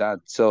of that.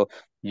 So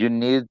you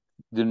need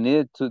you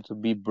needed to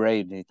be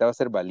brave. Necesitaba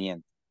ser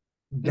valiente.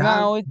 Ya,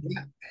 Now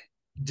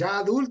ya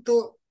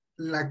adulto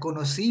la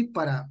conocí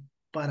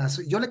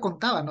yo le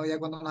contaba, ¿no? Ya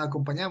cuando nos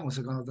acompañamos,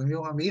 cuando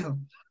teníamos a mi hijo,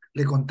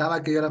 le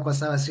contaba que yo la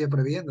pasaba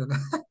siempre viendo, ¿no?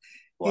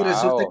 Y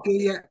resulta Wow, que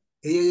ella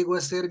llegó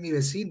a ser mi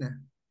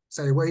vecina, o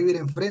sea, llegó a vivir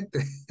enfrente.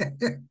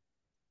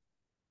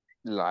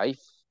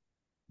 life.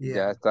 Ya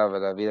Yeah, estaba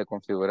la vida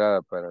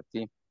configurada para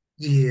ti.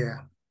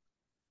 yeah.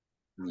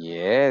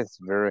 Yes,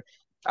 very.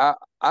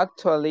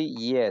 Actually,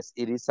 yes,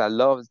 it is a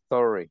love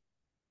story.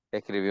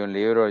 Escribió un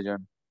libro,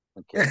 John.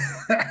 Okay.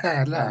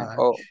 La-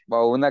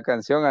 O una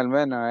canción al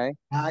menos, ¿eh?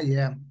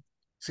 yeah,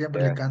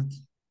 siempre le Yes, canto.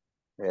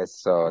 yes.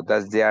 So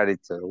that's the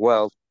attitude.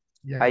 Well,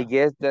 I Yeah.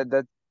 guess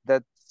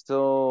that's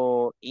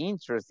so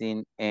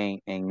interesting and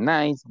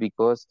nice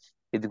because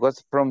it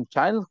was from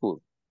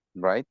childhood,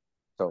 right?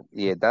 So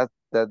yeah,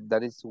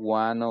 that is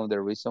one of the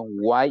reasons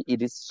why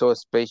it is so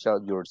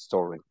special, your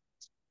story.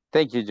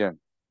 Thank you, John.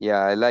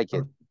 Yeah, I like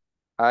it.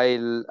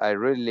 I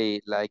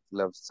really like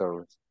love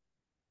stories.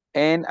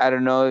 And I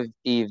don't know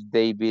if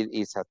David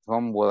is at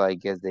home. Well, I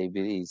guess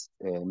David is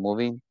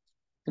moving.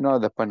 No,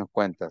 después nos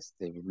cuentas,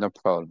 David. No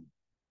problem.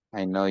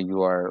 I know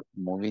you are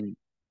moving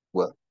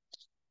well.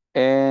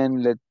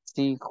 And let's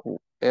see who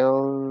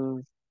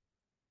else.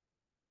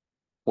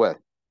 Well,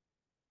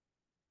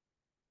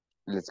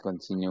 let's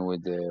continue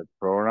with the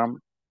program.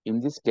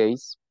 In this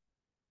case,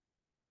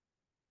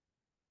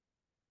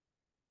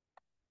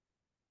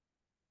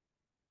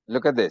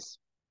 look at this.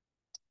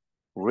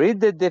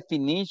 Read the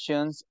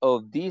definitions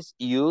of these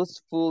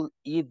useful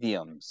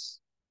idioms.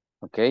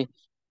 Okay.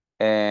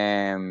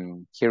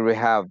 Here we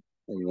have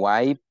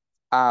wipe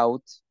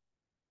out.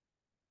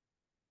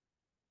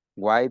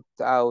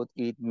 Wiped out,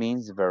 it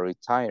means very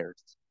tired.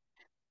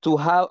 To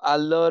have a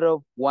lot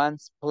of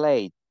one's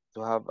plate,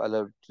 to have a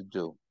lot to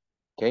do.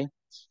 Okay.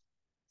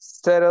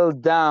 Settle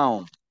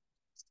down.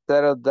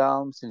 Settle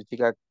down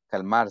significa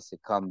calmarse,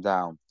 calm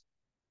down.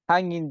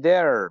 Hang in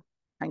there.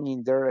 Hang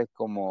in there es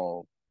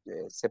como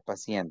ser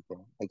paciente.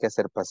 Hay que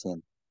ser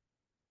paciente.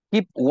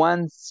 Keep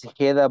one's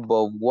head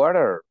above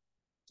water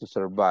to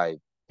survive.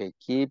 Okay.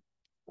 Keep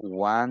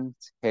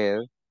one's head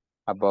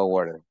above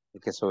water. Hay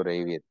que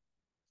sobrevivir.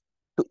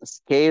 To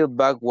scale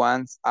back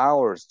one's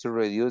hours to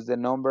reduce the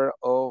number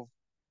of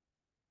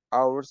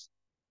hours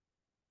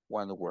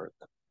one work.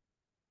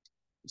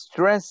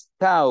 Stressed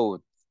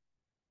out,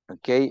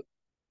 okay,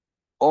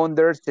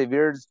 under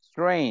severe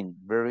strain,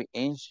 very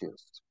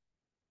anxious.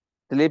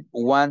 Slip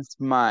one's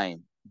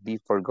mind, be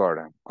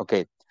forgotten.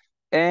 Okay,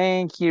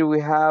 and here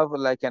we have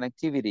like an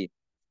activity.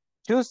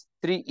 Choose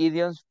 3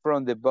 idioms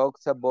from the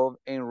box above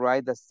and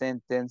write a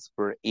sentence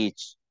for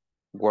each.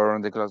 Word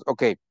on the class.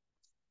 Okay,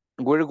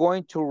 we're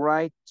going to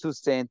write 2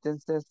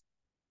 sentences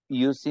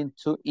using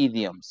 2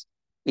 idioms.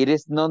 It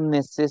is not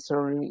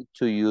necessary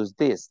to use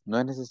this. No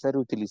es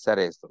necesario utilizar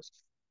estos.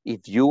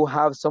 If you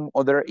have some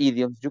other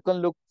idioms, you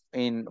can look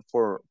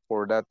for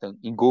that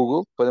in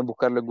Google. Pueden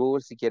buscarlo en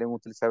Google si quieren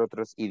utilizar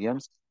otros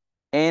idioms.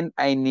 And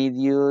I need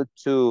you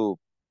to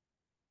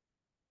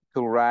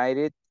write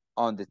it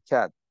on the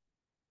chat.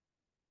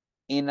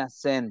 In a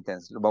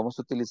sentence. Vamos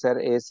a utilizar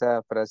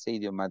esa frase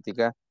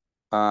idiomática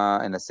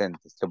en la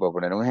sentence. Te puedo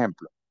poner un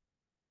ejemplo.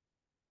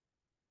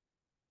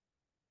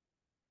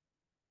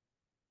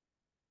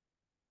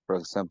 For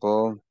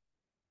example,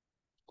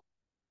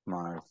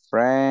 my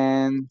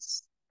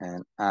friends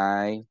and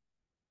I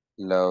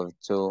love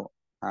to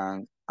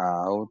hang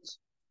out.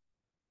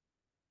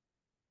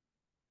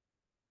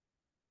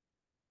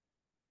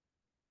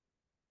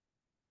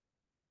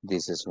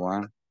 This is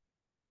one.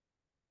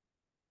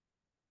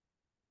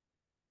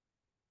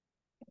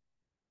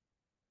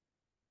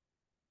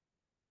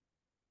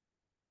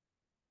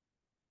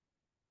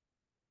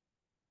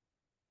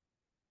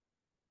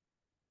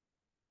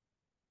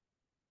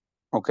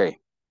 Ok.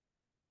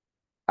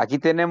 Aquí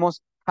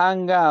tenemos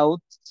hang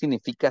out,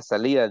 significa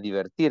salir a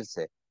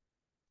divertirse.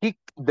 Kick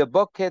the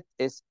bucket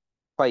es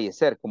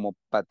fallecer, como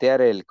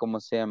patear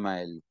 ¿cómo se llama?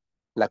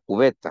 La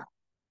cubeta.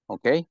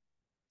 Ok.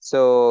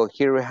 So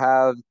here we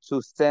have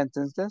 2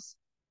 sentences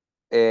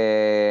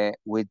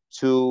with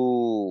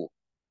 2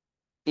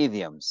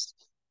 idioms.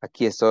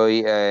 Aquí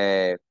estoy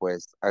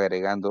pues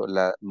agregando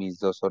mis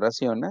 2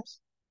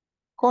 oraciones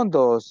con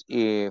 2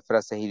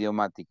 frases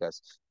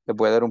idiomáticas. Les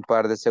voy a dar un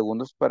par de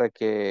segundos para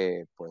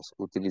que pues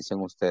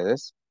utilicen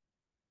ustedes.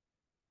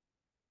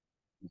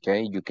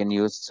 Okay, you can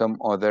use some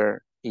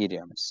other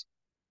idioms.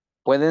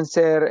 Pueden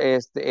ser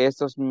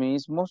estos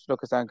mismos, lo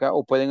que están acá,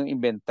 o pueden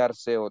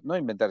inventarse, o no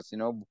inventar,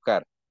 sino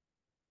buscar.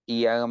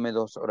 Y háganme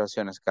 2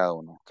 oraciones cada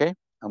uno, ¿ok?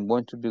 I'm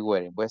going to be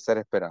waiting. Voy a estar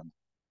esperando.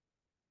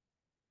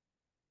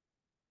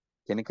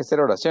 Tienen que ser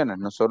oraciones,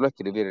 no solo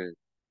escribir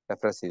la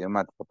frase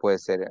idiomática. Puede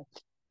ser,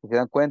 si se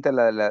dan cuenta,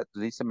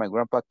 dice my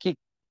grandpa kick,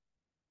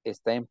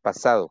 está en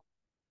pasado.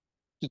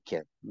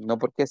 Kick, no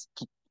porque es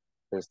kick,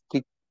 pero es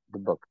kick the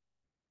book.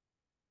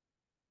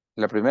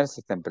 La primera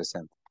sí está en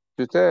presente.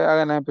 Si ustedes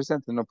hagan en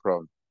presente, no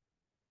problem.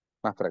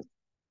 Más práctico.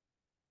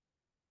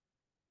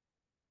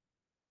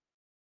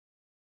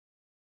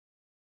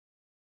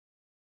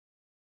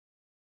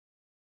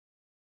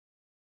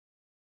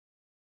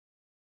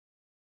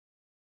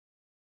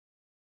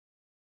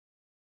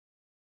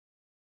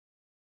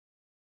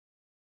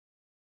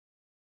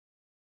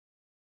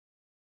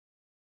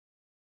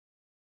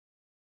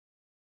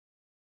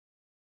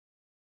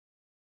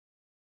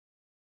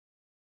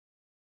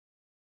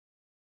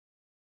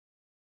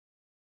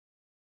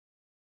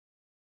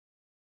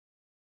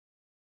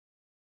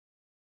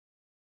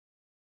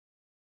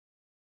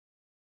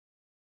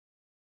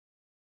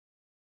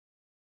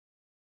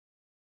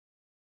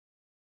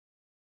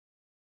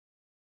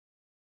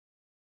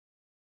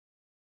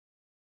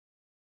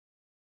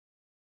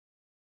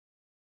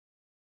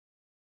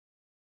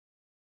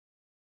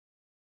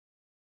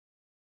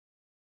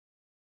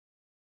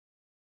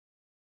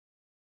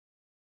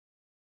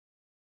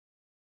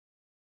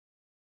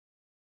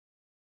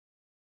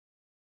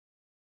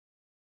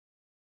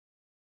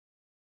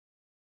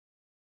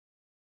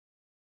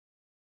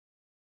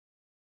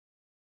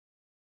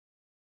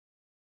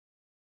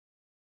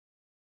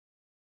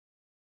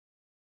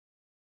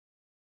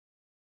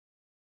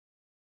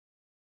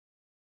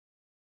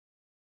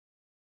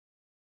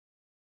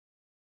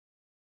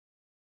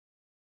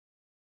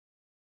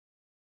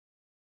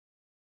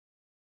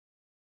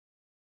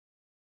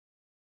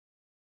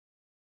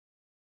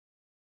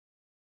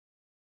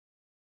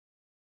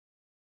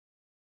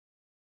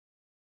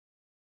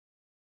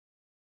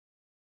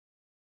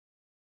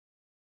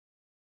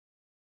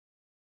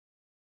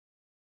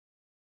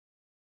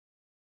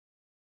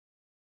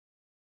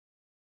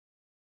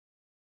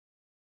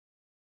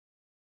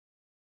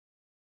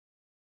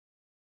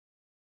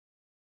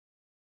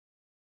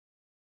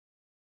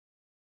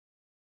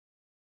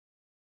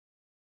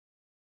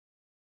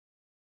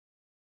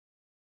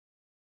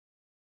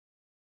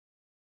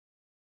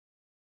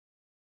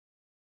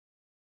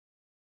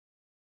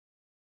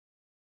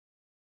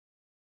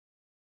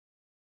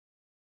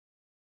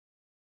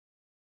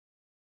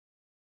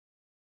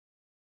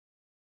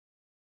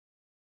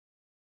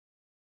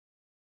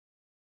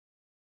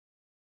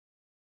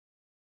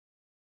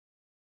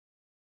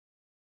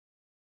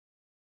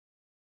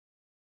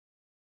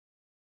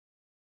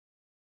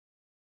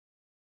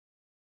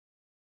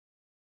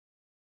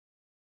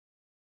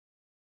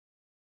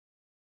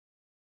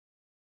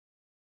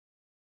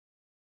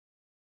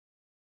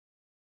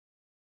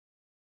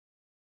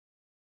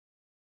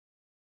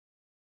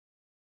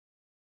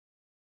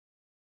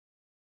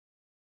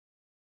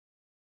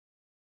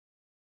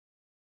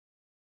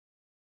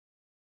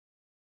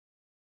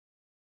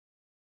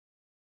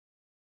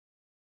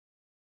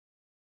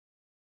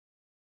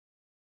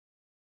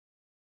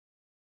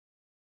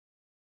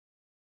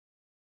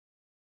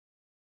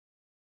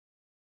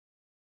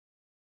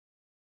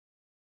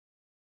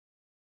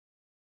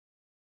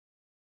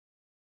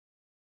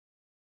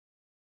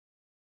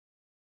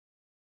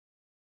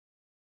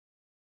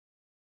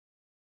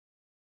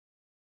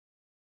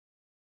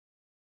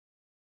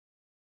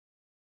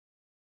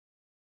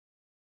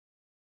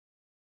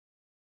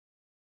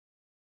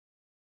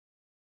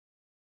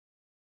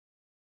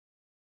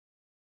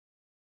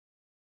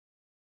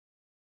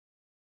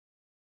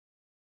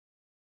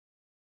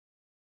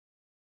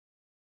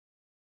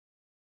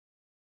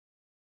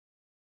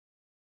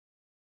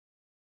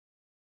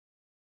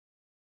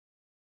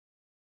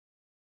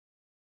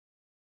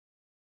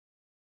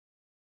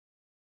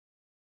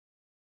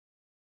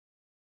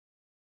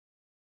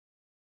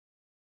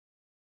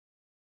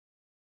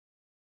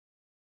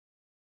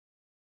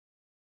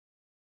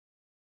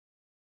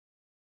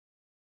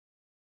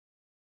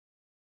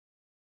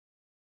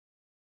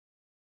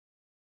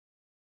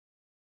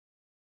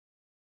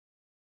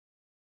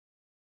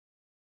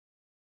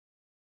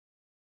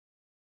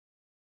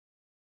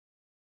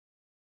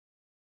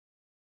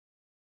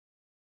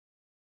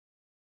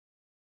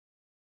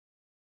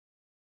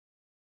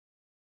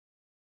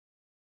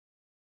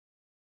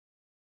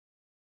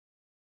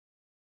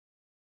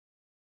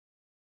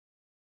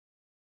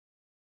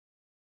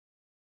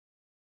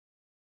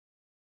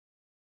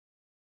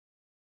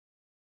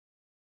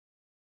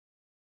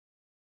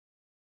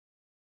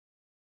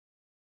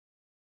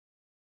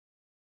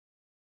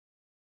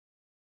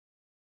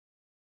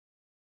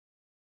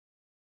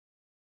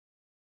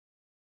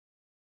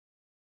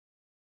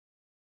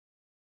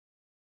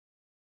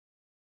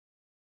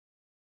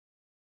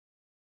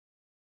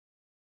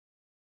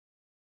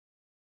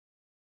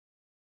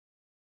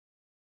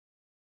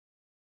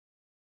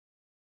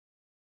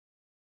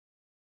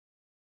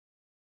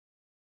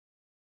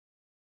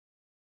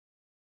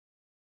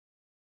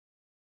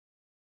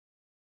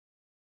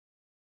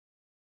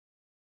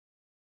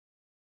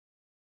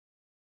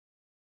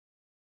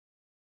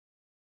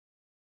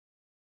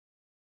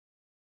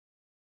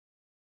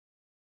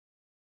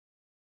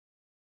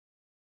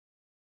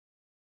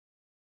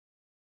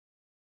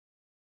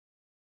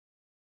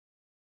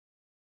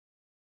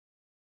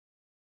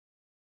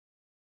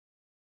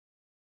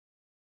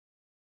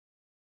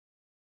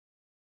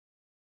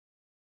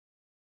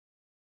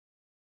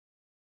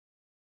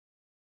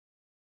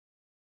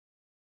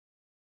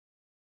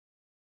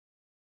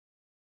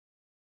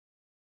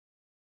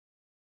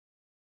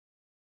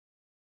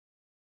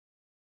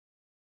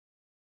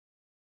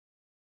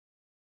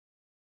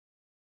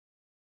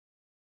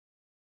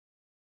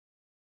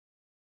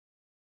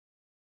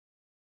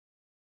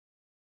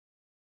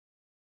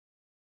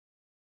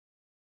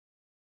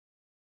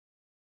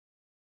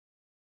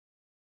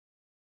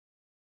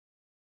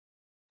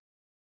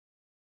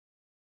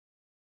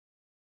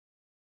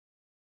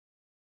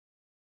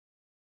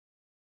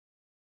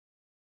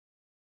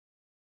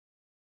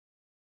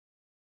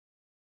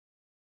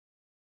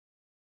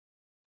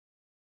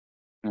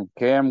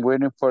 Okay, I'm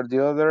waiting for the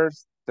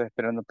others. Estoy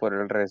esperando por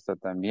el resto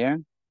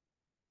también.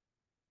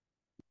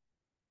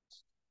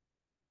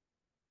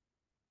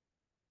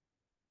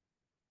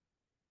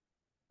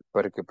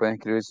 Para que puedan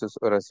escribir sus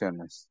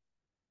oraciones.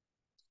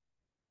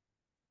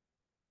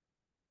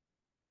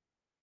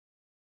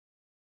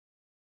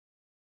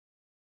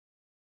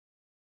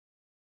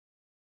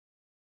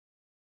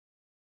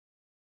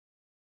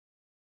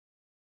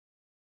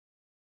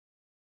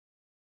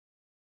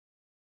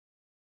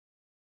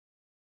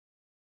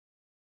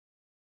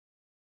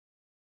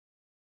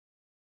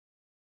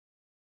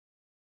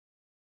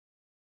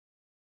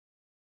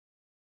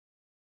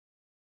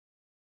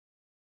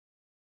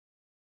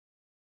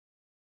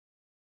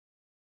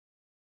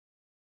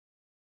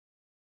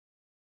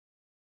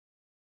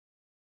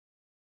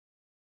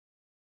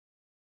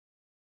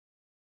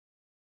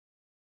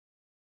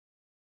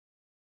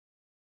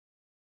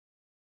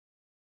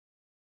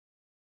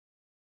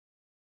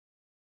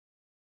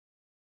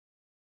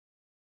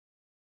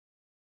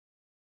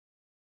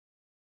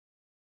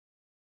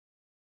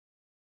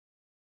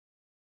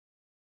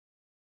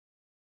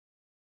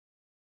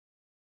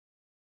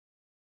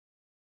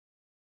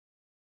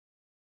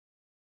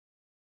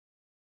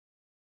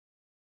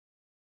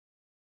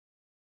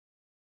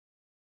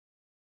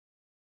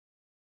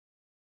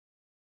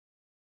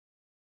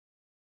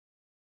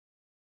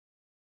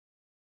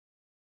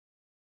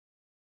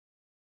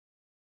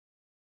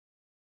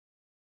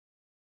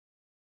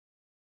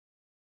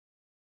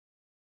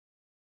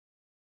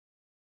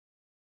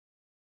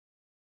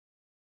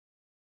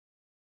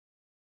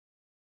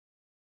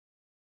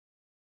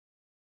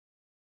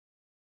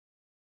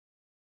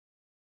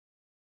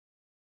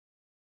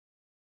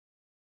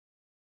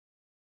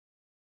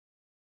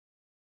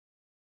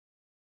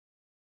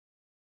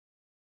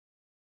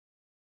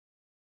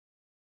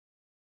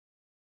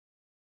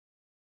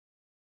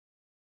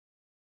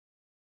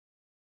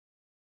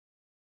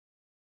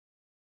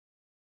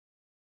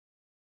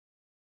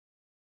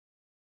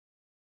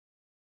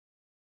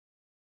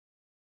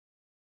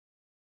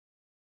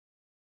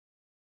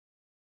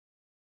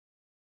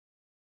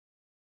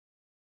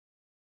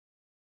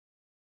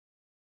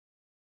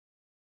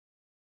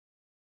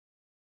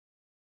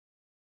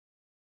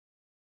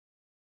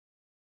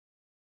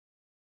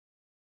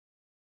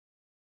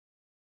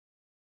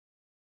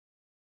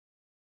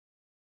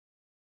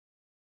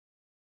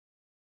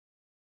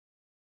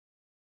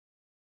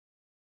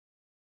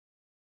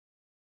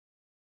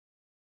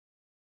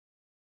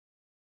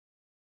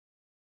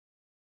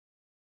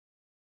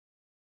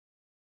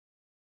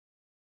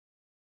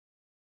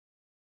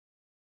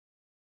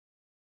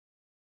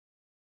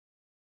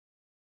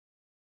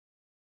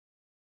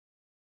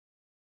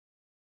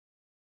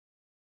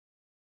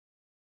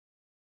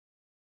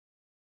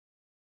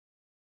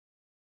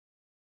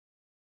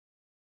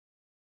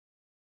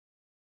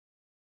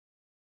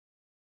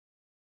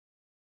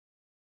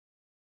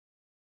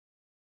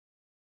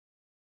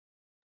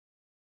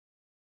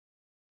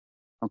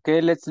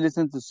 Okay, let's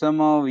listen to some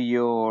of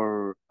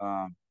your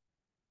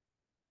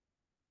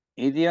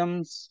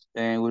idioms.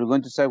 And we're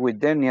going to start with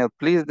Daniel.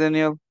 Please,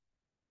 Daniel.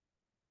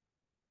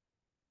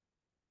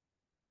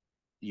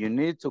 You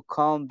need to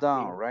calm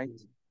down, right?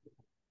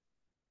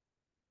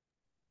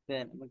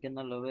 Espérame que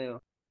no lo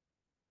veo.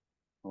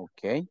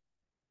 Okay.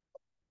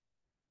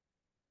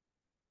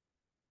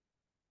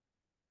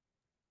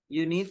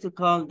 You need to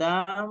calm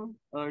down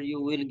or you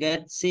will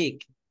get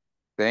sick.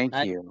 Thank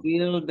I you.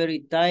 feel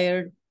very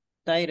tired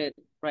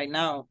right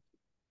now.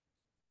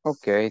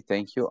 Okay,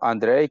 thank you.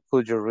 Andre,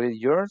 could you read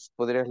yours?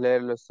 ¿Podrías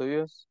leer los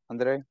tuyos,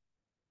 Andre?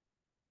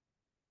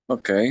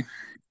 Okay.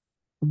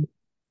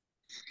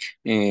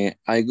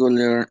 I go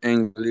learn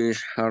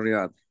English hurry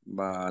up,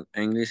 but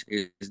English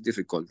is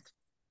difficult.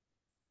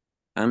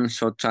 I'm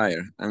so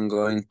tired. I'm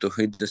going to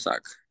hit the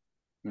sack.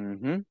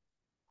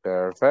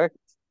 Perfect.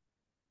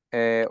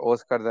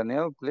 Oscar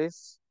Daniel,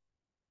 please.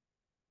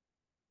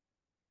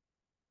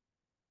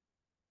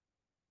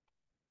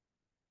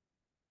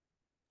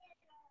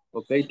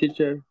 Okay,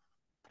 teacher.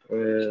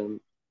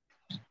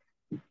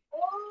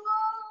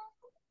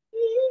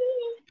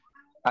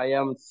 I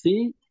am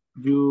see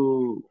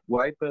you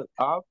wipe it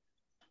up.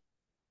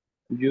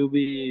 You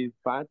be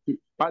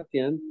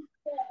patient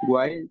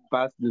while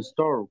past the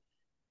store.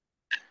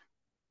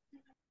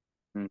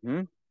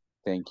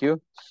 Thank you.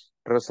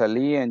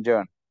 Rosalie and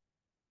John.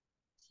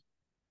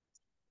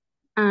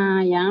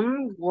 I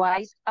am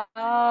wise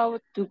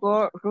out to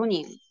go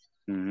running.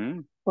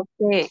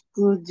 Okay,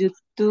 could you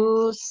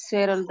two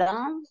settle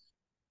down?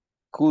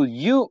 Could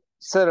you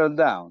settle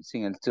down?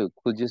 Sin el to.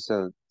 Could you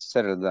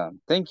settle down?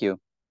 Thank you.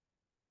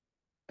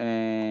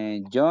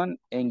 John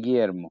and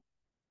Guillermo.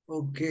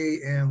 Okay,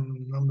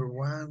 number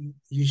one,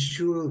 you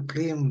should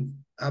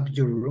clean up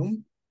your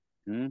room.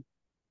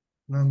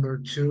 Number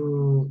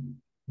two,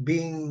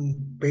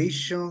 being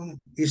patient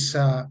is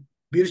a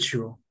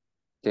virtue.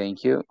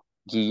 Thank you.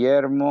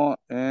 Guillermo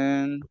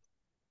and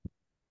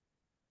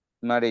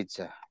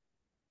Maritza.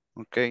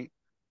 Okay.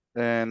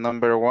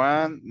 Number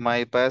one,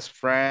 my best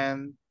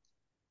friend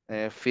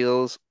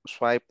feels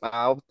swipe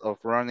out of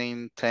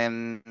running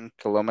 10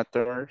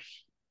 kilometers.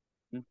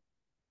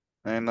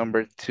 And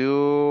number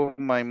 2,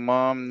 my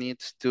mom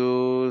needs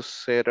to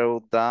settle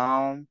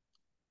down.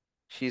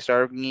 She's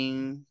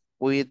arguing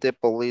with the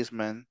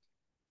policeman.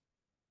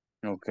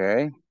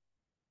 Okay.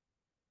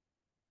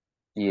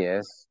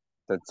 Yes,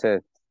 that's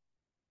it.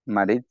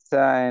 Maritza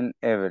and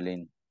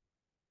Evelyn.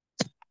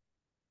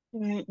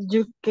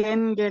 You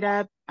can get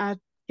up at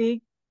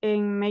 6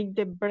 and make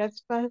the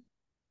breakfast,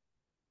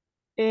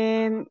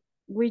 and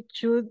we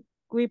should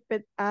keep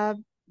it up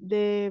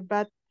the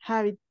bad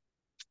habit.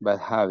 Bad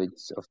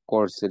habits, of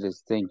course it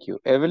is. Thank you.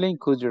 Evelyn,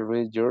 could you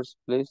read yours,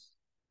 please?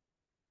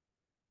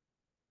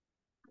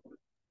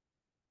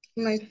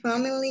 My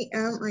family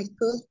and I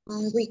cook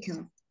on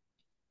weekends.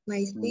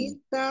 My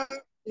sister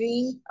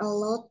drinks a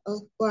lot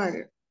of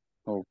water.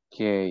 Ok,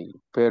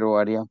 pero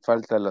harían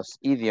falta los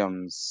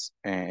idioms,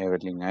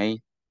 Evelyn,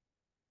 ahí,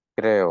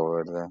 creo,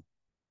 ¿verdad?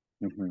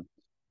 Ujú.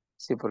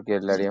 Sí, porque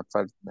le haría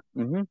falta.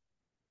 Ujú.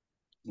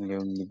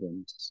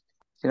 Idioms.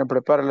 Si no,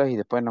 prepáralos y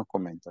después nos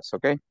comentas,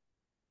 ¿ok?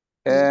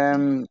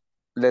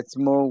 Let's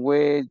move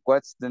with,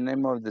 what's the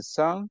name of the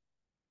song?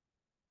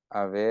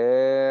 A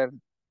ver,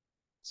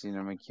 si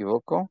no me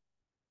equivoco.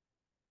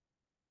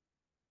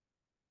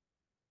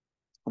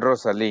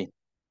 Rosalie,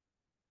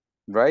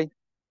 right?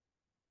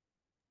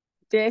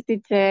 Yes,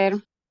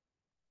 teacher.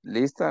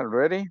 ¿Lista?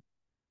 Ready?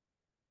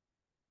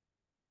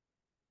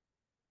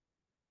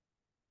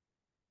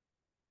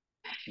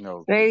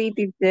 No. Ready,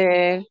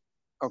 teacher.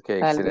 Ok, Tal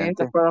vez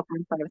lo excelente. puedo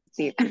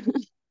compartir.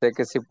 Sé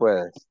que sí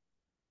puedes.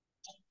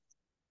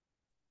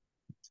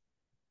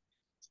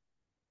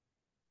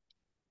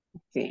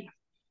 Sí.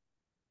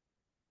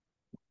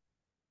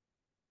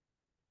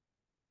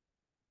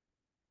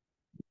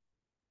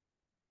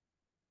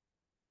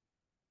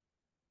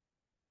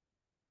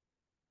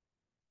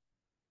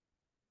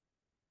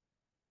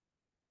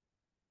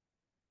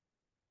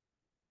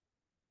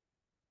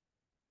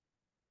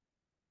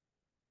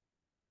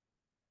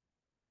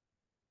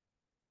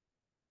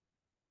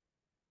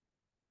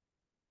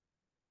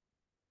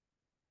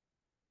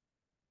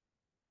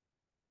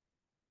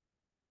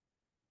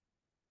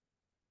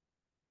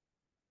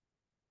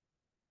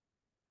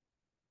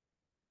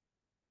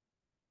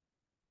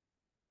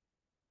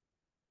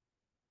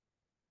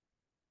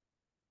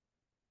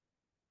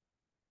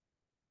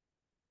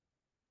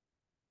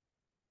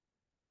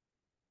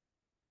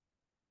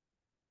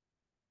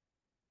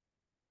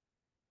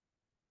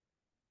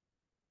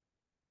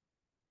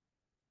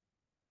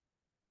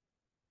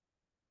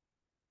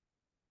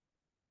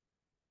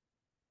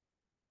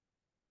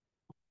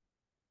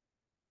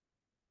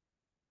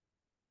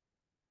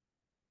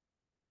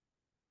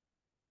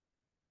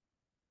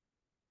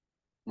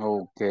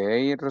 Ok,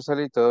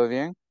 Rosalie, ¿todo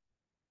bien?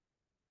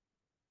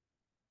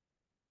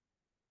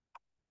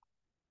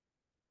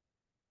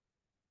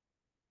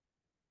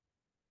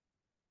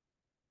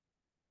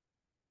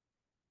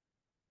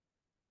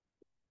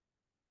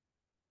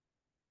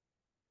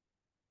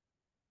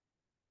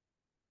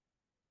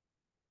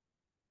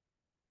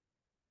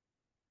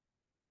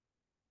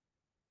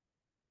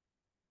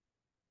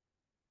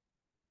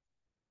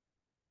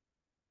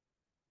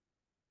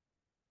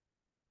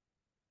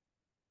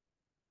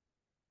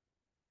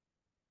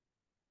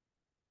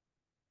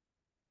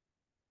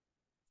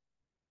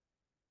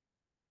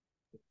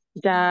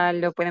 ¿Ya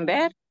lo pueden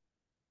ver?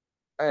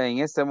 En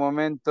este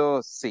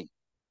momento, sí.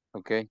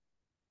 Ok.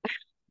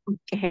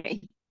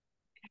 Ok.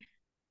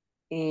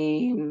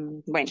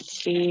 Bueno,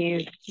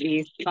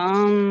 this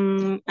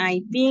song,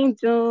 I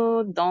think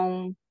you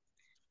don't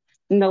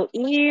know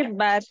it,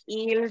 but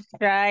you'll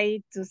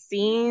try to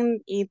sing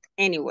it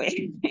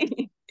anyway.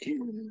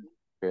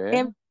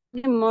 Okay.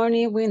 Every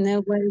morning when I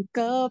wake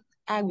up,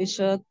 I will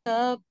shut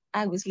up.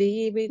 I was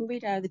living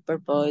without the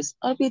purpose.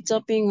 I'll be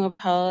topping of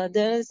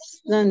others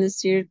than the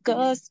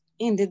circus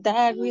in the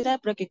dark with a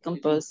broken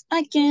compass.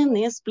 I can't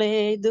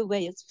explain the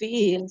way it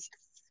feels.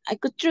 I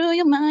could throw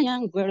you my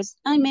young words.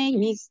 I made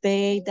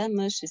mistake, that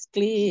much is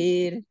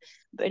clear.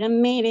 But I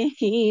made it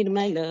here,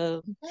 my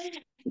love.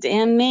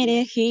 Damn, made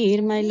it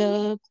here, my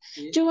love.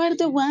 You are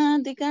the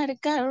one that got it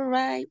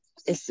right.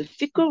 It's a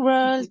fickle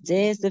world,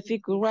 there's a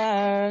fickle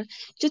world.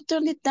 You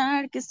turn the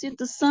darkest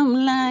into some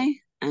light.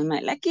 I'm my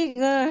lucky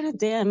girl,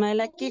 damn my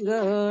lucky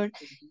girl.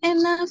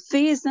 And I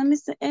feel I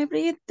miss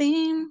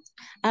everything.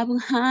 I will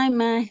hide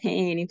my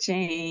head in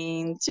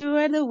chains. You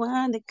are the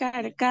one that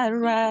got it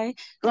right,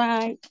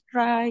 right,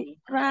 right,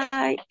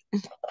 right.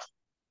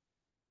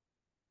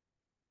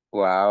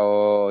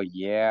 Wow,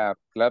 yeah.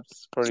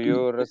 Claps for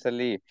you,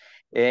 Rosalie.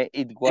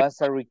 It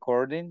was a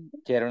recording,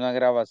 que era una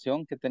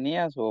grabación que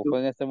tenías o fue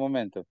en este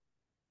momento?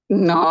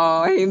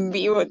 No, en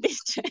vivo,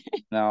 teacher.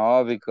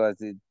 No, because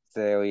it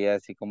se oía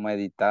así como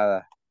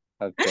editada.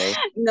 Okay.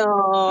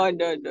 No,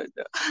 no, no,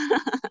 no.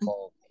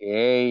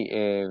 Okay,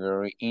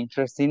 very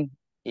interesting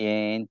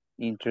and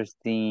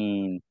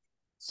interesting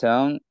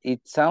sound.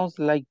 It sounds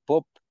like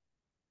pop.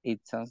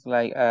 It sounds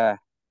like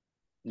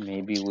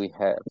maybe we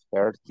have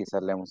heard,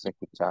 quizás la hemos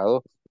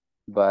escuchado,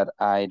 but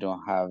I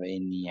don't have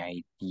any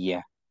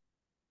idea.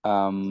 Yes,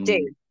 Um,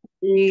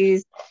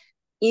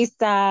 is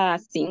a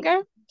singer.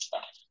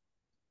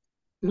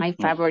 My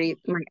no. favorite,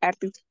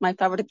 my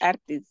favorite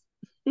artist.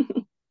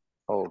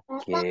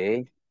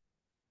 Okay.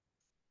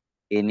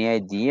 Any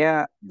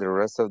idea the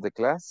rest of the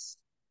class?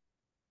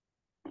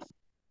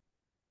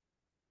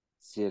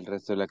 Si el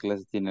resto de la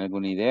clase tiene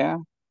alguna idea.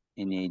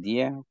 Any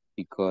idea?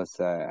 Because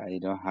I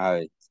don't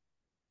have it.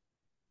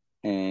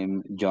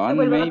 Que John,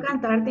 vuelva a maybe?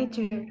 cantar,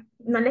 teacher.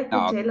 No le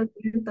No, escuché, lo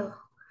siento.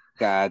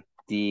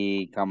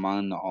 Katy, come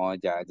on, no,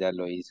 ya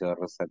lo hizo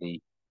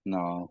Rosalí.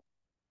 No,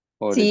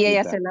 Sí,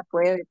 ella pobrecita. se la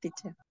puede,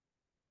 teacher.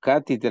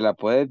 Katy, ¿te la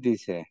puedes?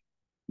 Dice.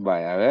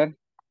 Vaya, a ver.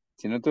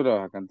 Si no, tú lo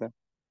vas a cantar.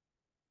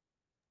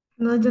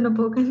 No, yo no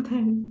puedo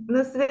cantar.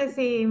 No sé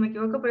si me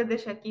equivoco, pero es de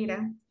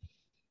Shakira.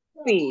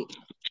 Sí.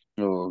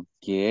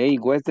 Okay,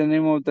 what's the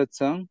name of that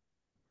song?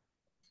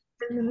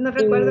 No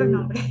recuerdo el Y,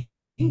 nombre.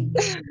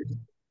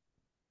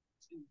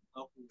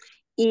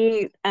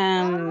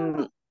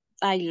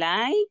 I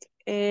like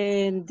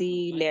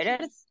the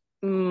letters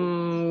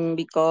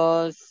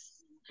because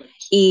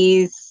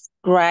it's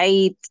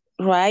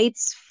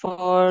writes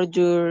for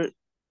your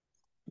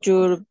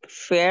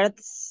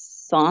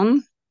first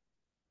song.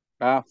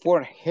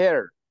 For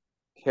her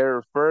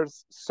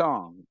first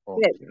song.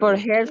 Yes, for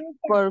Okay. her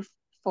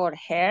for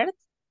her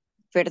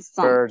first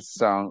song. First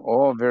song.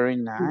 Oh, very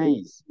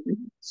nice.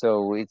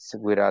 So it's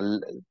with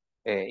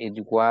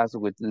it was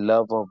with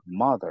love of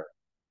mother.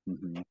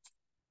 Mhm.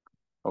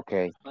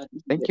 Okay.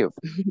 Thank you.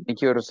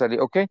 Thank you, Rosalie.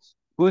 Okay.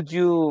 Could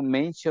you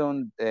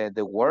mention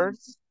the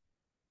words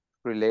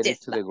related Yes.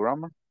 to the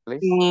grammar,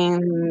 please?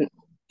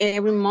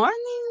 Every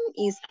morning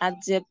is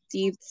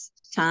adjectives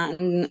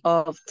time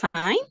of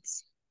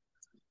times.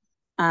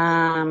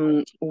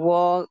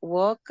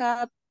 Woke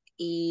up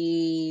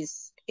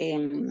is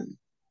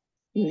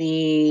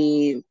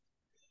the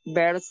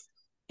verbs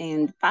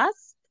in the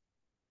past.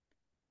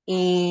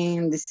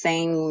 In the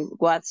same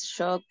was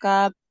shock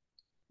up,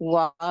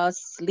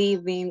 was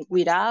living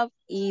without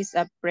is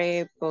a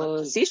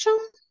preposition.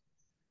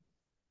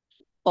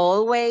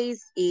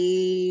 Always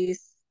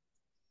is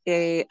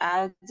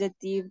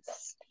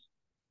adjectives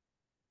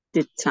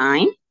the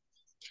time.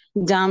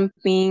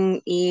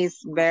 Jumping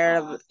is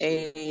verb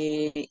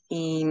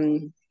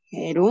in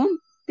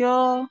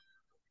geruntio.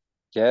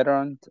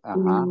 Gerund.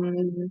 Uh-huh.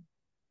 Mm,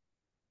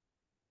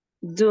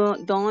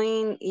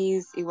 doing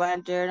is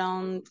igual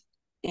gerund.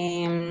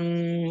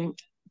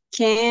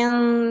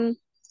 Can,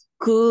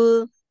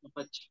 could,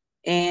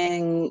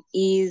 and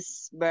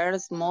is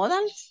verbs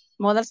modals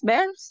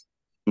verbs.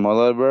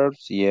 Modal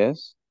verbs,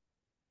 yes.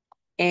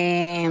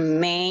 And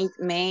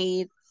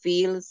made,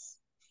 feels,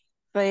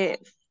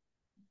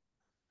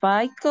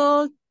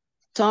 fickle,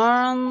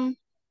 turn,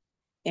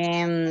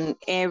 and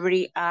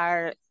every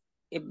are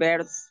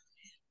verbs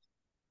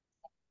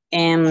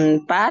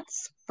and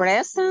past,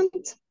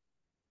 present,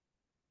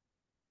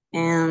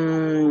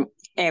 and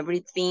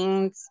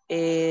everything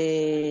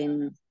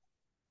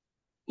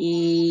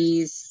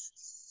is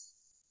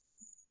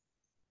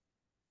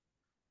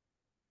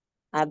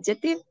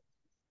adjective.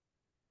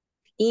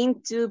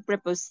 Into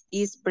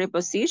is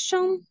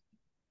preposition,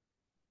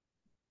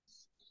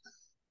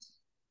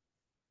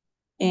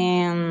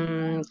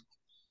 and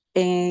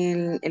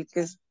el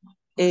que es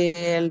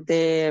el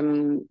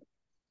de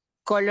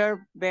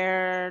color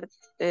verde,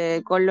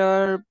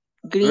 color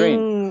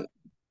Green.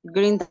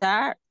 green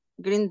dark.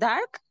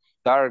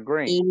 Dark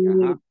green. Y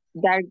Uh-huh.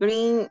 dark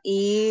green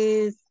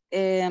is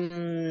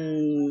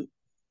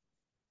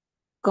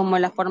como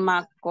la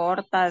forma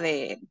corta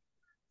The de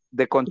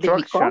because.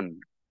 construction.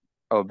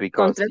 Oh,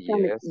 because,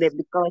 Contraction de yes.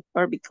 because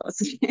or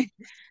because.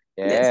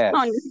 That's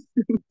only.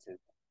 Yes.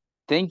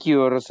 Thank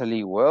you,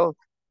 Rosalie. Well,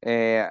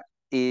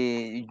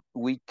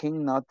 we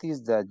can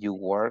notice that you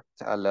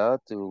worked a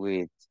lot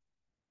with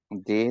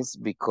this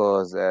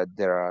because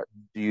there are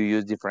you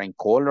use different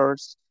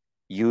colors.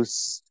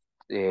 Use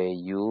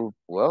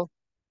well,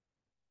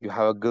 you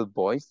have a good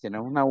voice.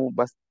 Una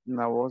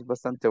voz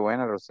bastante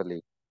buena,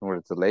 Rosalie.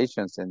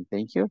 Congratulations and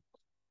thank you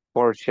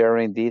for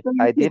sharing this.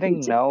 Thank you,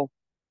 teacher.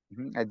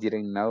 I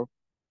didn't know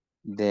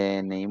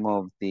the name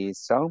of this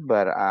song,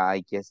 but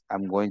I guess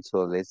I'm going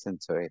to listen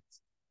to it.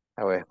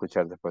 La voy a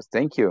escuchar después.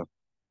 Thank you.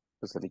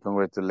 Rosalie,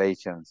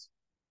 congratulations.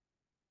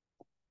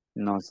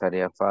 Nos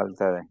haría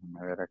falta,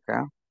 déjenme ver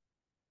acá.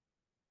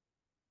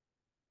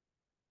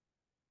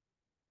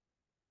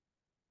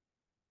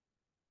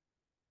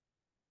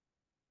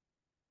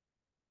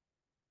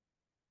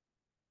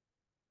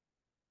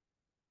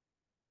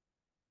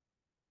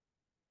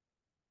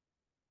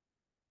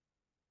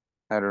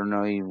 I don't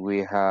know if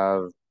we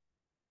have,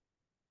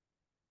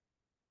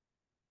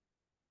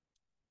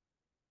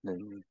 let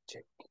me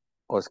check.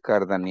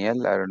 Oscar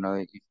Daniel, I don't know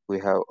if we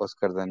have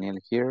Oscar Daniel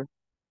here.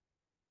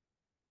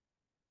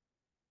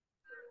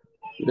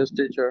 Yes,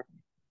 teacher.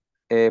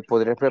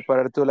 ¿Podrías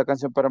preparar tú la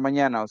canción para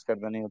mañana, Oscar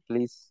Daniel,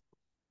 please?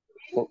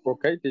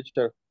 Okay,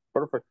 teacher.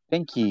 Perfect.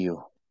 Thank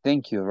you.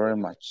 Thank you very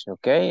much.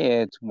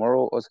 Okay,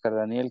 tomorrow Oscar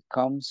Daniel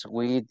comes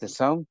with the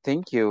song.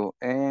 Thank you.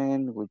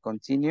 And we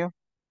continue.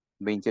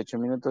 28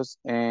 minutos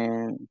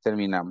and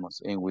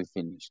terminamos and we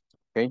finished,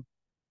 okay?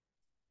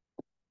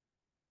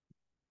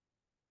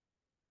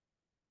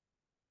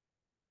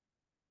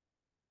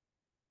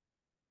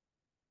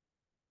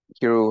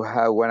 Here we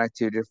have one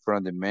activity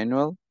from the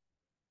manual.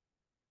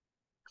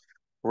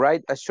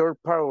 Write a short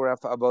paragraph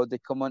about the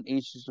common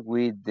issues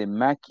with the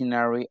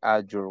machinery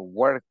at your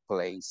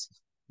workplace.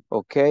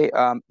 Okay,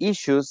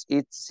 issues,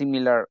 it's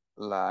similar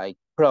like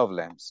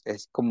problems.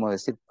 Es como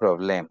decir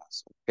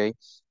problemas, okay?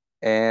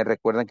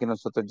 Recuerden que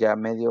nosotros ya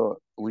medio,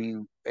 we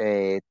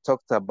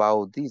talked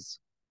about these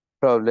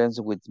problems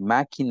with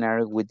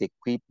machinery, with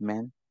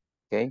equipment,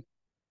 okay?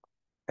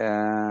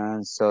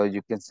 And so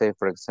you can say,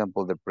 for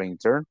example, the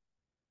printer.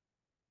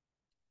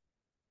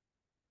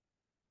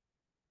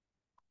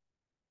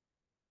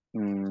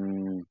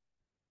 Mm,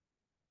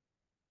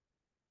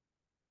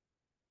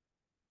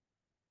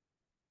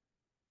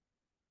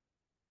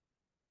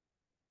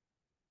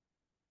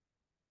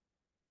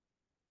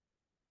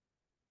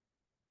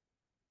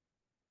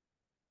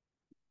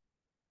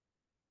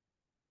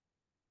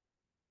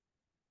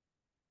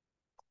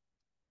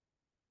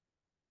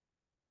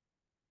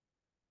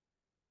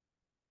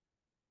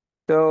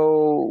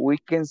 so we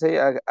can say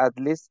at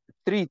least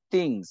three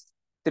things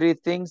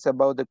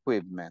about the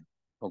equipment,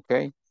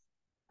 okay?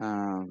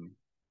 Um,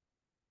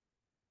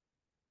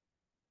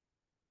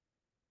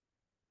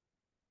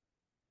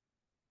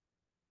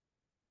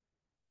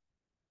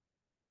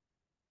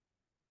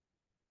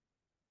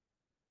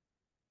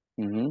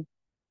 mhm.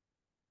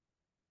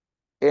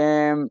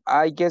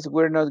 I guess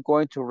we're not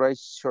going to write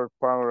short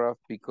paragraph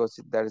because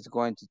that is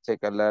going to take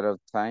a lot of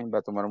time, va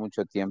a tomar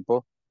mucho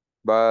tiempo.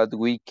 But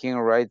we can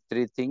write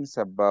three things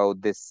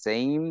about the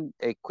same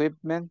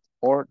equipment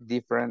or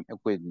different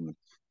equipment.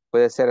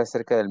 Puede ser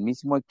acerca del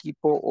mismo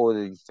equipo o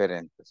de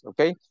diferentes,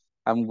 okay?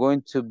 I'm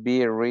going to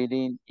be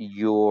reading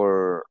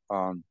your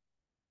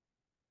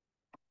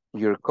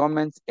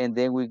comments and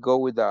then we go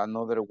with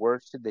another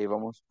worksheet. De ahí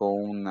vamos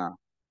con una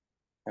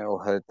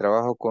hoja de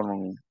trabajo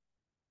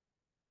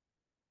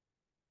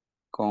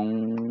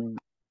con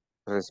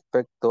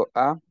respecto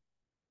a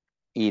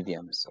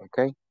idioms,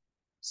 okay?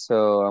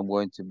 So I'm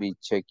going to be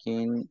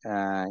checking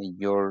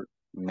your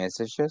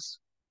messages.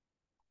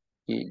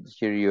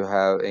 Here you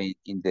have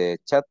in the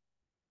chat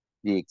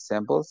the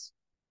examples.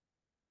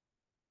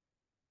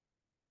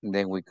 And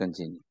then we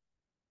continue.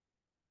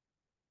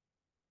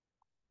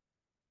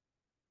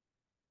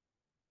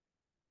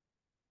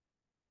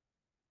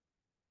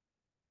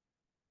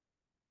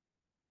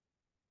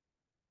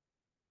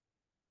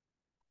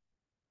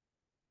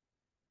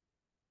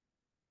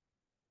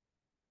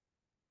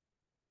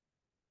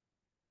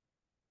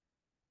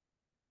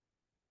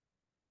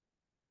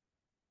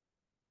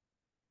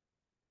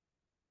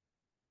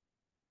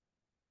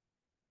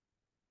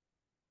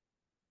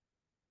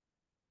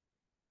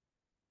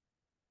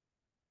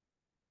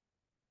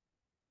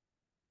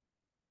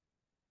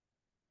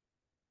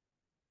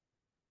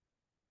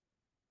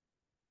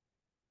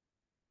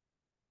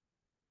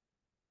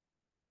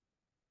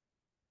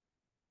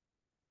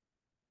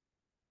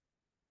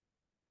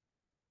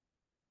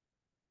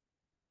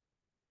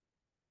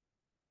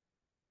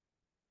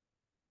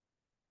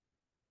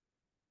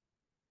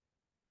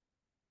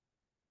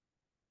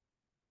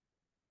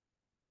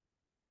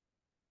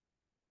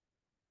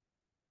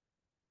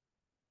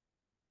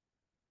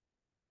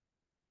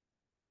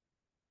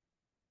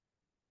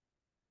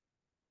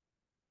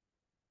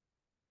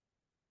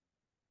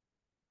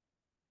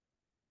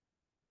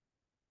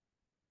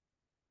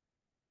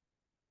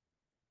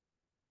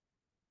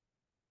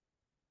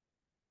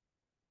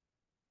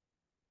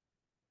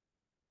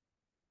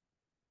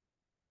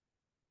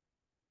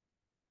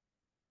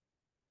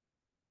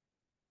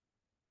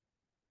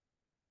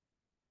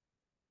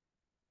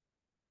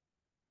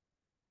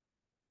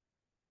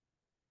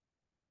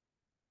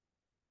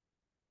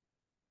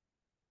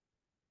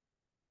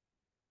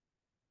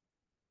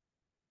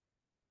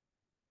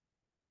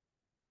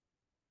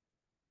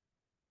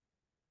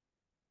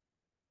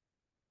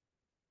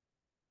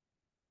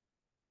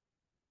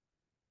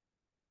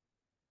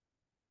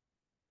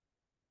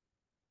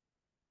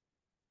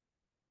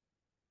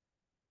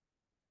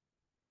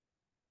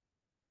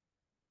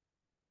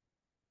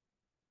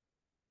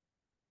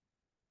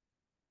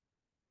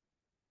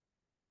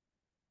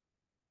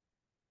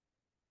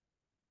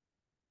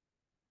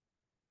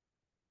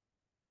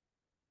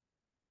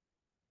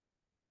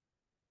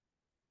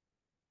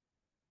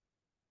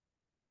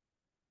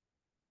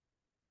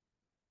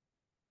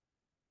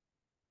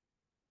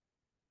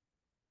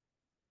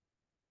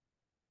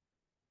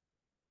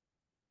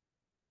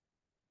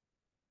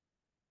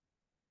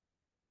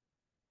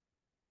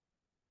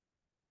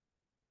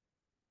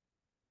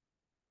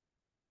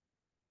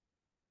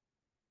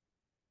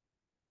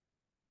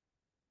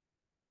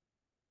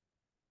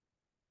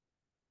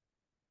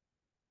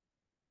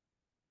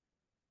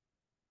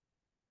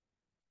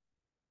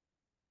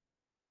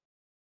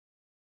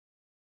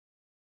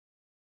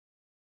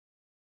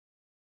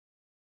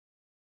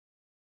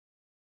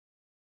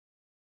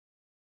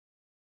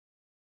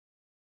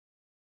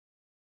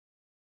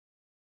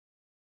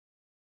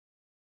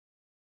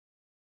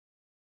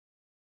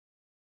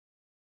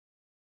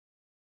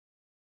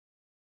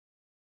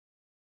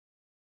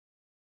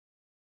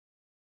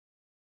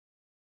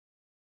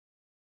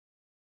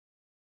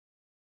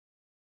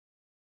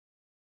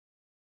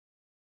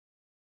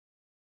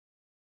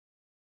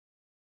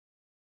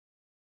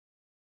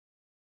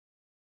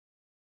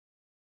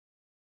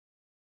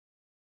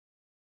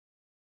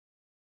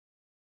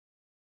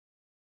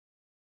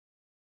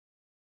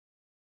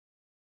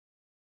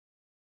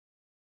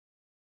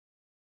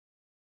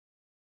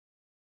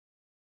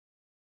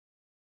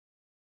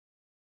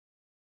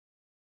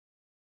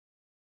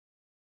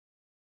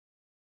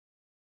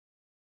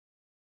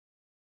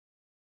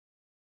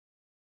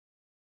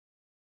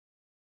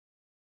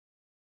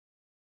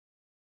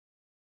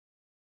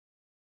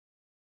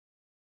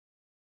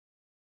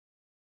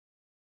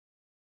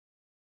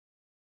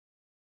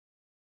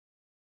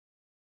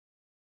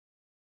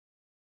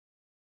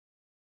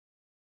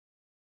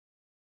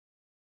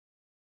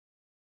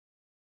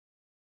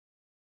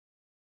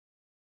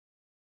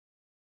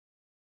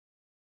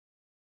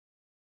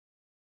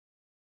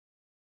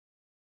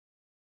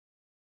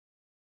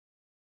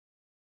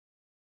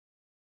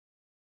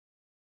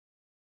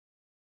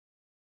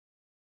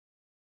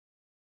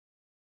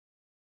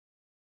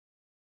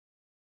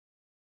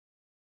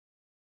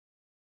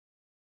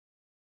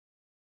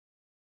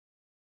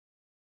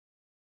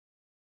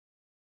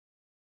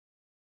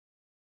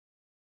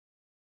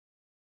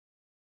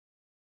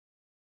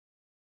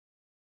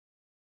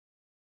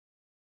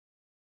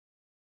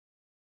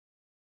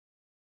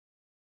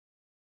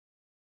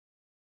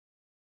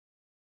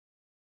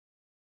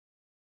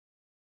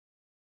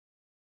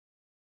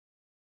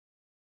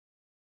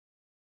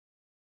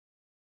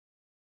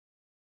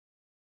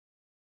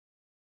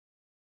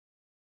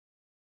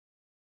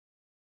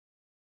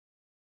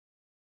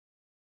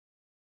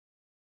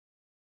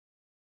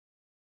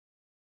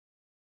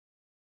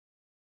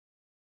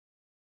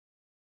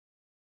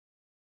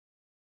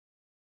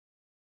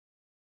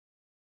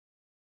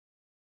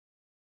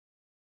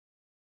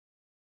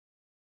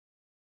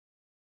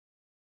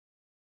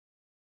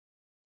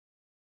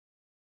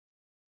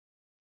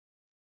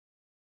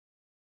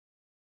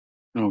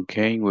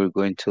 Okay, we're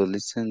going to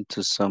listen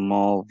to some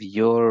of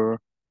your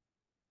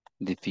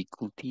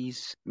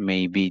difficulties.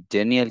 Maybe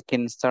Daniel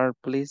can start,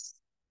 please.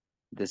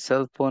 The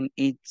cell phone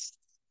is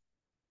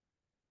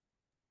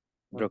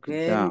broken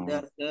Okay, down.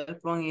 the cell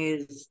phone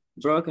is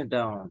broken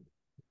down.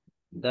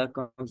 The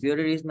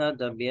computer is not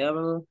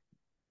available,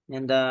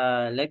 and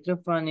the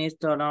electric fan is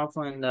turned off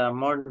in the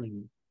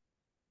morning.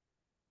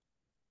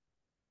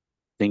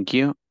 Thank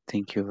you.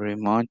 Thank you very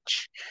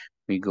much.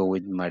 We go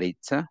with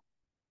Maritza,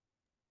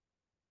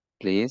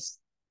 please.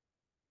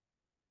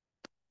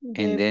 And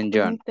The then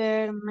John.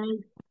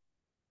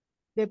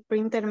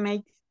 printer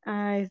makes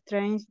a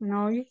strange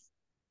noise.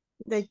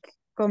 The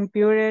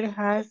computer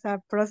has a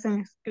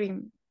frozen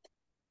screen.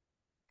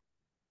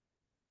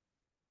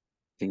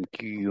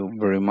 Thank you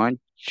very much.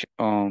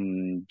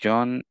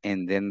 John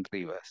and then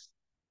Rivas.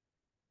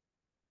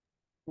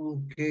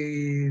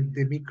 Okay,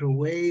 the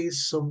microwave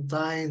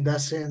sometimes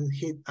doesn't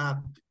heat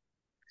up.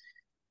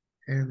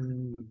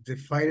 And the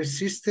fire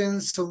system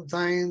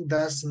sometimes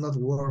does not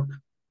work.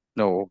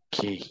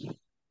 Okay.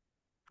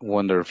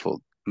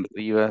 Wonderful.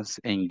 Rivas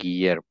and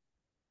Guillermo.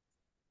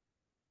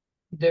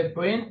 The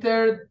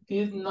printer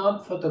did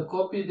not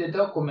photocopy the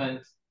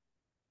document.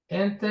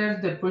 Enter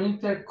the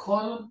printer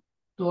code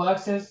to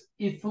access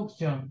its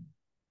function.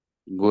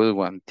 Good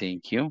one.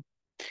 Thank you.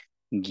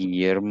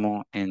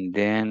 Guillermo and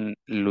then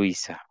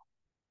Luisa.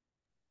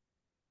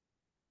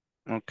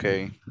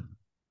 Okay.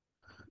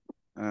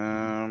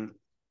 Um,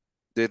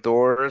 the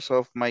doors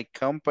of my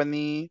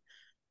company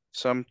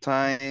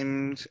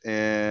sometimes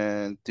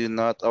do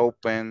not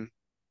open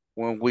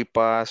when we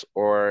pass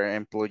our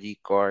employee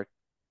card.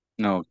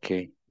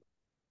 Okay.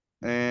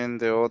 And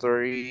the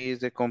other is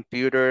the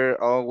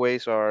computer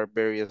always are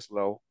very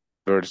slow.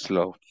 Very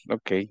slow.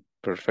 Okay.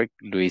 Perfect.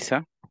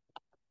 Luisa.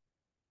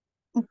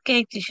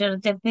 Okay, teacher,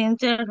 the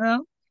printer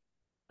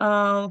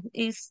room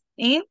is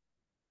in.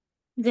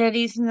 There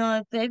is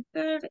no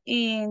paper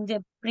in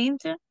the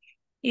printer.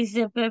 Is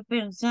the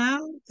paper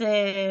jam?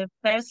 The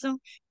person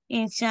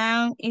in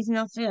jam is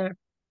not there.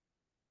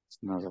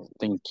 No,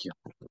 thank you.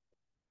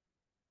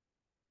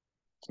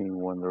 Okay,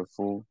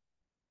 wonderful.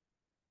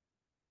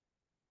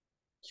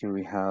 Here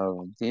we have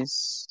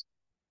this.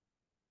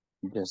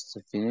 Just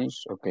to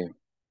finish. Okay.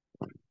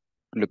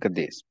 Look at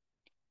this.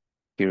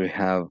 Here we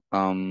have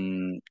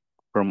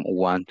from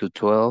 1 to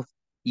 12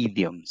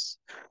 idioms.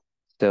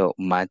 So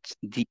match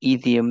the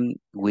idiom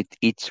with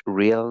its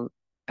real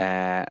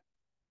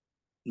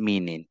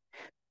meaning.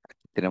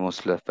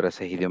 Tenemos las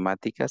frases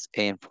idiomáticas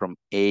and from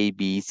A,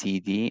 B, C,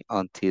 D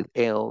until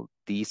L,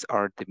 these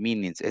are the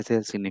meanings. Ese es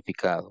el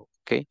significado,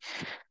 okay?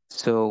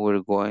 So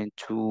we're going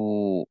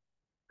to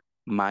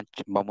match,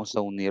 vamos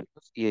a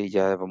unirlos y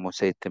ya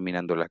vamos a ir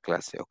terminando la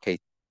clase, ok.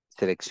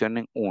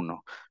 Seleccionen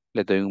uno.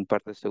 Les doy un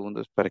par de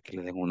segundos para que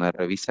le den una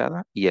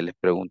revisada y ya les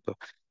pregunto.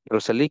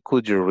 Rosalie,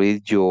 could you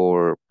read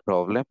your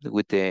problem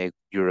with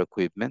your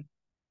equipment?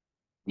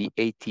 The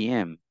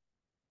ATM.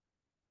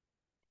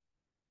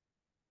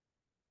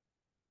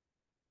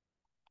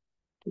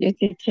 Yes,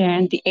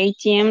 teacher. The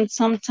ATM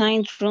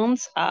sometimes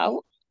runs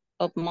out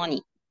of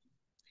money.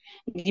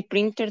 The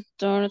printer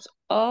turns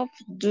off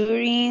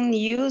during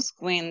use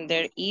when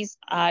there is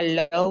a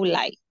low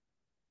light.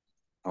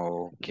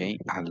 Ok,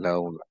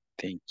 allow.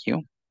 Thank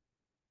you.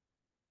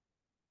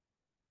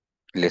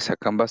 Le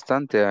sacan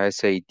bastante a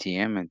ese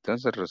ATM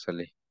entonces,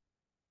 Rosalie.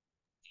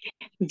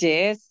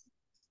 Yes.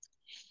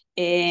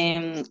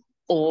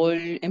 All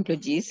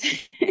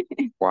employees.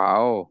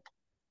 Wow.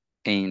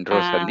 And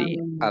Rosalie,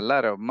 a um,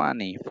 lot of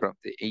money from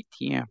the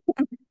ATM.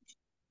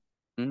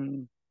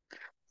 Mm.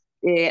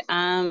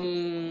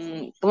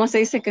 ¿Cómo se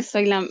dice que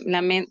soy la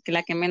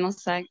que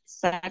menos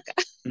saca?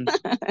 Mm.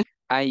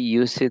 I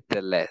use it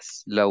the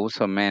less. Lo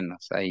uso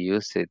menos. I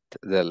use it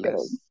the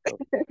less.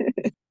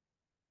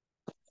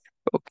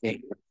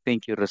 Okay.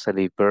 Thank you,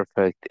 Rosalie.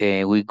 Perfect.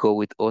 We go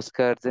with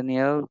Oscar,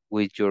 Daniel,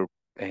 with your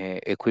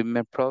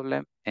equipment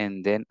problem,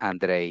 and then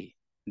Andre.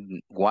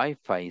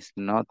 Wi-Fi is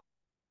not,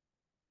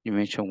 you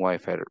mentioned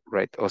Wi-Fi,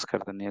 right, Oscar,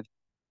 Daniel?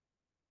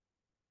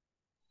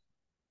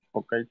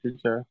 Okay,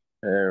 teacher.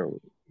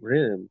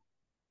 Read.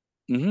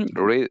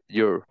 Read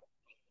your.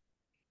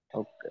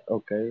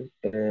 Okay.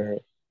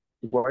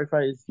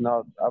 Wi-Fi is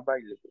not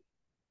available.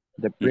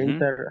 The Mm-hmm.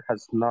 printer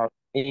has not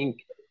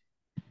ink.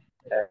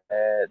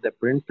 The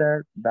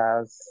printer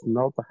does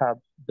not have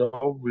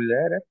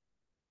double-letter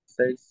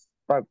says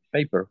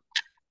paper.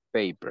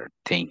 Paper.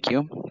 Thank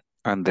you.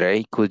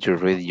 Andre, could you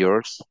read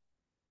yours?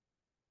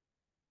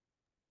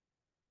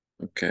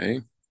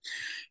 Okay.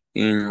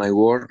 In my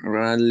work,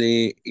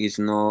 rarely is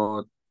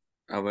not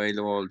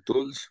available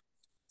tools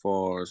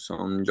for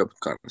some job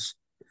cards.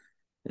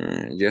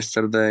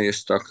 Yesterday, I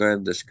stuck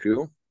at the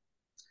screw,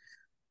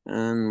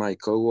 and my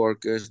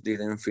coworkers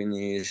didn't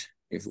finish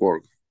his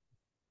work.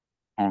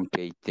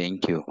 Okay,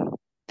 thank you.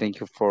 Thank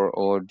you for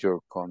all your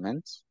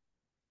comments.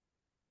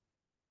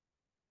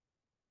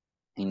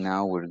 And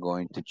now we're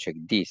going to check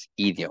these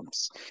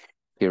idioms.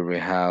 Here we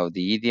have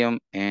the idiom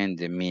and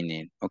the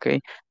meaning,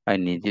 okay? I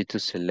need you to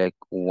select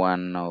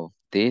one of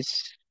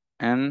these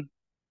and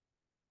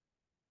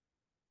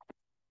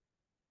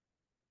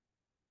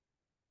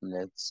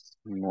Let's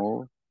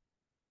move.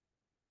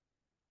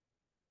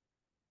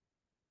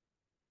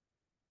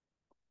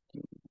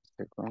 Give me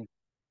a second.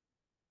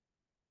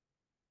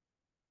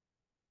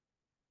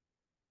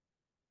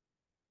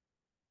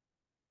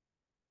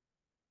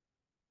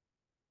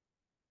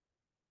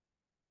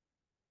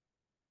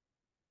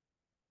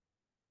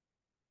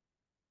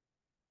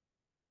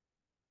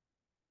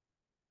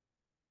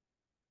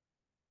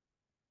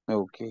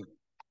 Okay,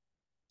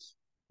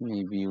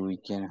 maybe we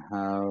can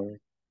have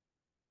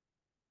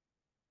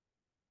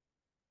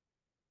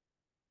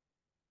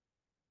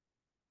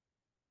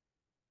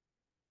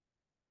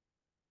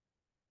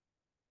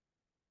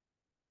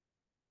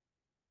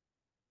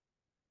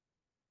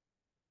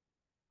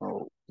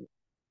oh,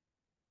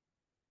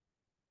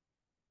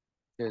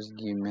 just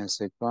give me a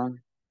second.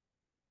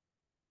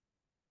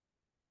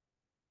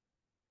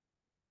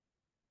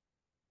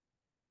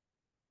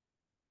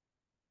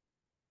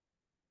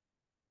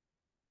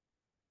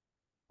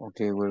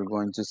 Okay, we're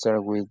going to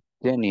start with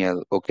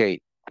Daniel. Okay,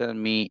 tell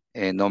me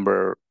a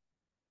number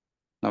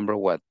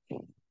what?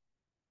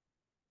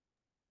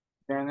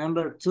 The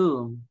number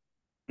two,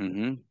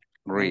 Mm-hmm. I'm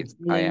Read.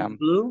 I feeling am.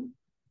 blue.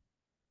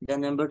 The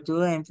number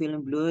two, I'm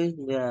feeling blue is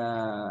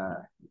the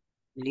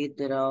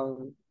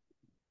literal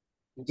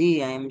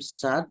D, I'm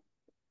sad.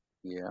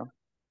 Yeah.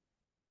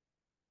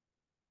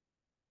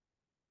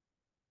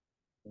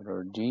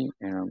 Letter D,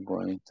 and I'm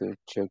going to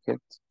check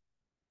it.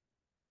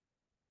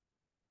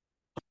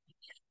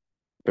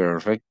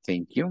 Perfect,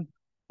 thank you.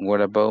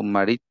 What about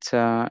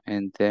Maritza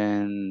and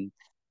then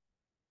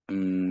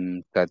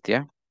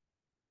Katia?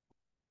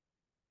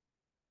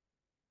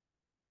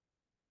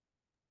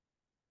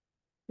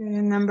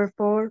 Number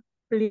 4,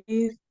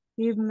 please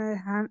give me a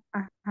hand.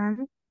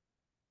 Mhm.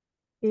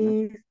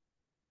 Is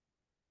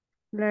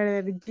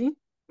letter G.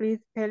 Please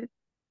help.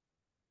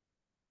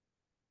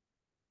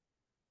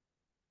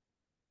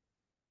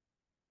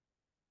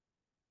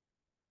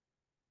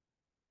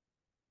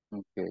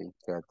 Okay,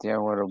 Katia,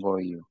 what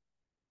about you?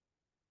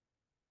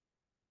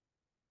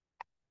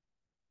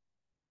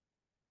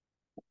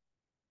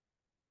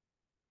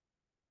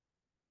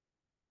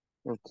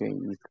 Okay,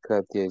 if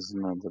Katia is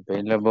not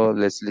available,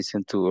 let's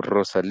listen to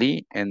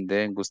Rosalie and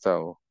then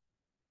Gustavo.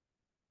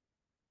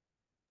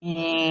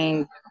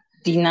 And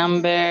the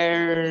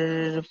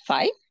number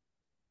 5,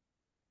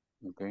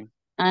 Okay.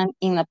 and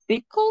in a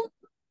pickle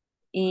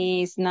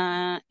is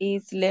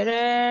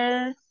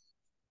letter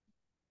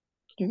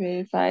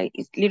verify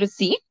is letter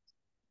C.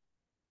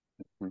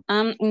 Mhm.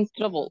 I'm in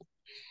trouble.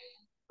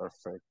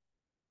 Perfect.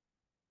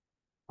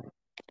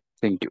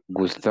 Thank you,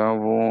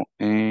 Gustavo,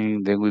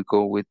 and then we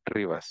go with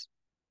Rivas.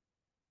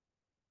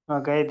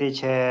 Okay,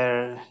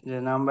 teacher.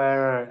 The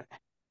number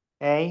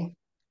 8.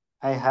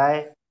 I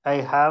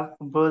have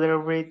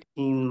butterbeer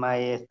in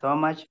my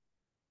stomach.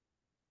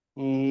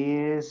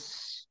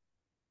 Is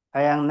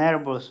I am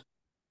nervous.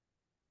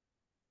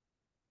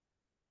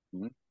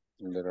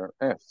 Letter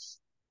F.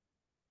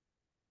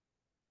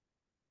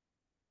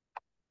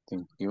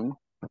 Thank you.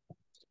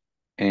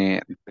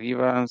 And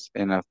Rivas,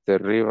 and after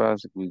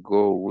Rivas, we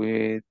go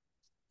with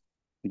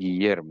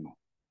Guillermo.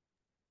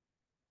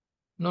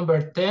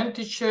 Number 10,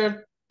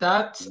 teacher,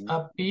 that's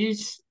a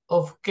piece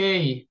of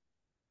cake.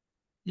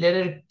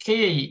 Letter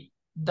K,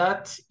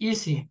 that's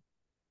easy.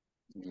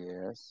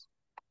 Yes.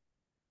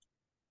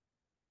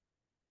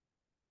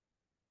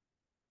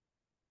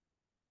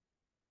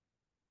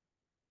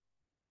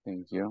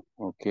 Thank you.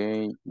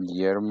 Okay,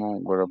 Guillermo,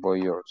 what about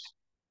yours?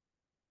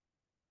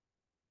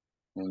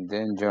 And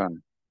then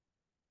John.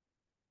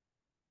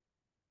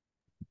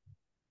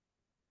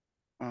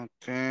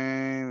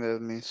 Okay,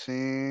 let me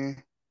see.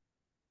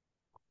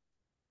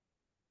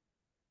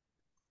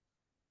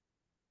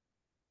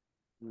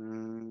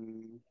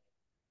 Mm,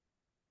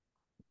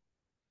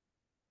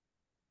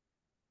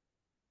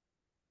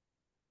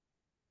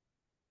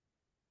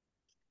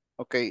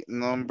 okay,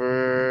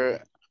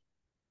 number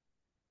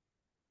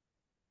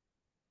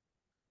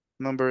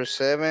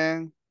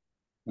 7.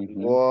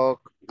 Walk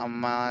a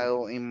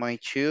mile in my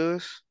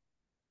shoes.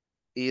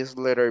 Is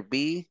letter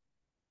B.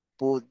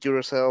 Put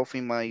yourself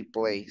in my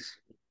place.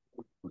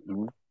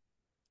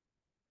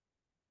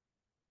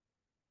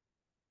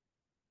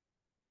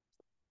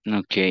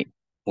 Okay,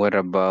 what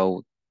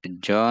about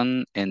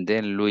John and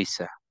then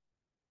Luisa?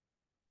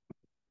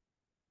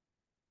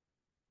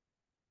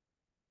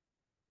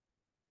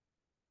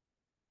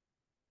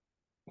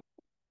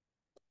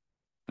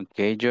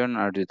 Okay, John,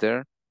 are you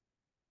there?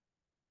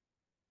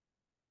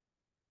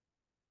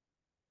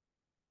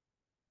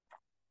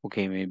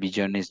 Okay, maybe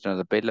John is not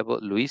available.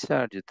 Luisa,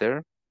 are you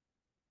there?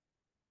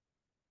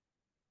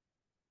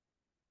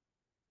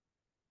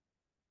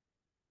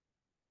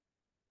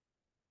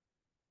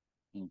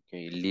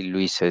 Okay,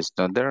 Luisa is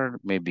not there.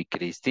 Maybe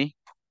Christy.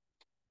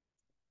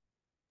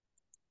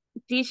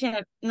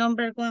 Teacher,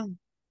 number 1.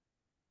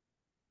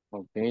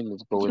 Okay,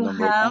 let's go with You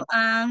number have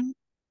 1.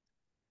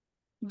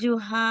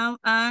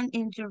 an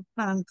in your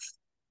pants.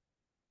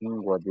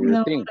 What do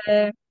you think?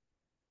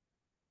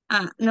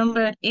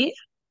 Number 8.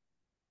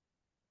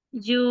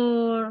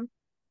 Your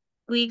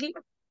wiggle.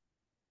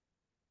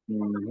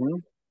 Mm-hmm.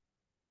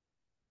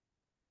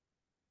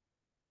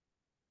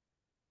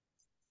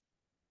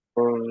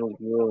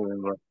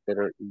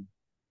 Letter E.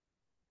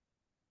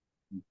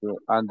 Okay.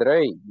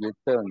 Andre, you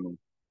tell me.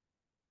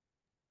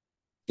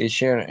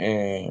 Teacher,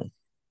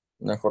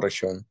 una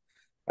corrección.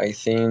 I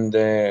think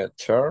the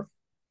third,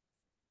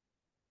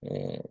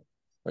 eh,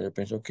 yo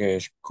pienso que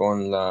es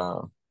con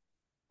la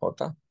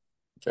J,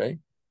 ¿ok?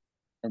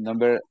 The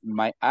number,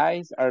 my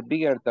eyes are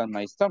bigger than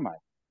my stomach.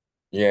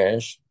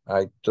 Yes,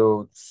 I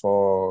took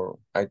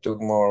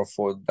more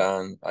food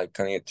than I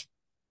can eat.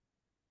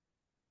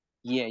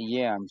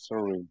 Yeah, I'm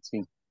sorry.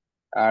 See,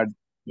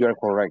 you're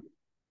correct.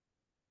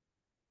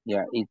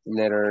 Yeah, it's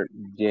letter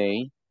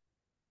J.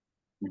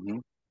 Mm-hmm.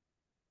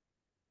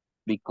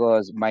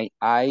 Because my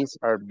eyes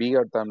are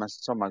bigger than my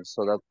stomach,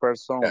 so that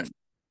person, Yes.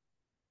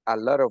 a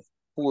lot of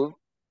food,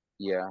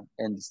 yeah,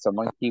 and the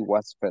stomach, he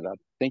was fed up.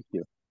 Thank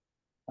you.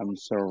 I'm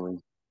sorry.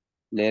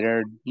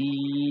 Letter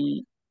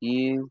D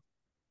is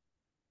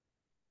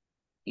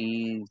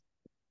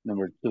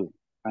number 2.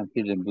 I'm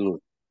feeling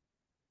blue.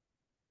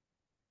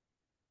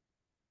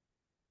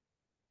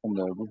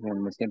 Cuando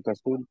dicen me siento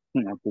azul,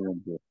 I'm feeling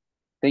blue.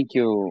 Thank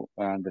you,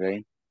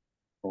 Andre.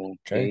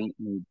 Okay. Okay,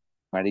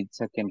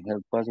 Maritza can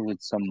help us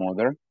with some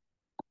other.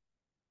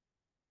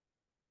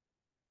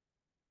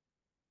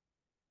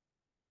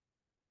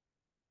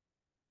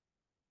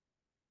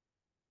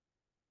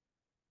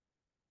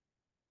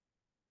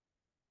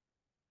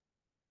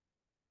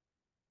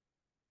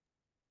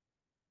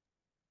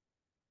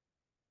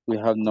 We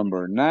have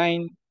number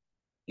 9,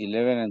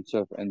 11, and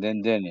 12, and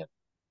then Daniel.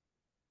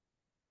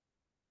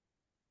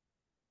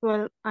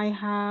 Well, I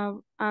have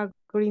a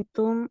green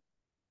thumb.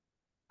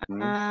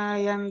 I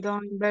am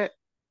doing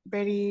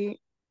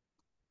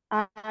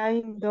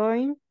I'm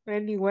doing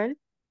really well.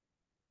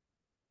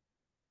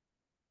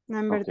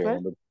 Number Okay,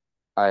 12.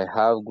 I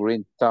have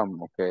green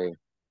thumb. Okay,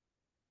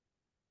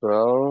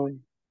 12.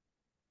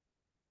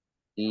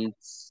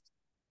 It's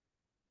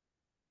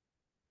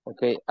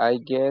okay. I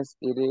guess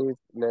it is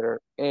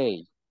letter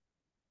A.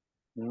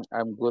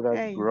 I'm good at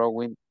Hey,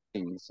 growing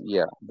things.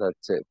 Yeah,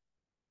 that's it.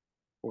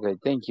 Okay,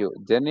 thank you,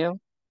 Daniel.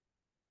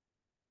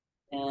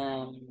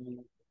 12,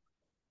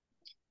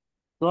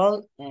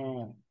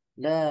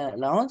 la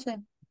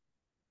 11,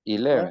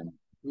 11.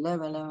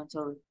 11,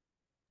 sorry.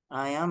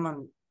 I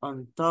am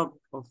on top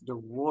of the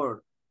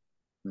world.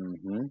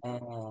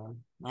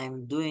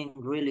 I'm doing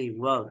really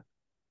well.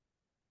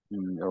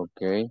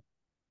 Okay,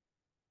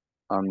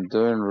 I'm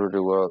doing really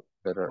well.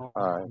 Letter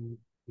I.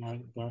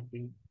 Like that.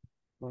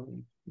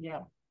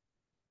 Yeah.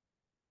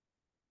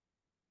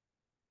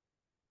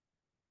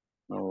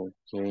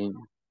 Okay.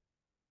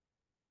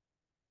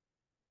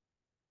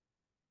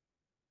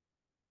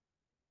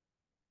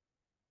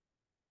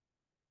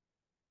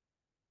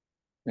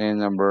 And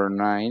number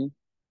 9.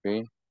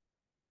 Okay.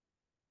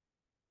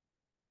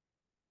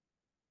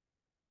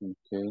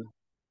 Okay.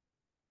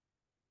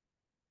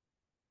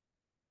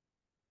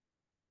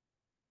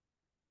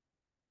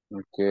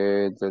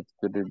 Okay, that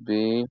could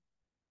be.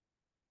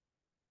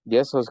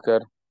 Yes, Oscar.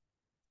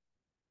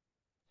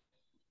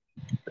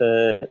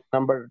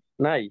 Number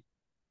 9.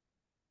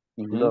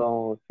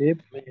 Don't give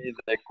me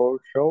the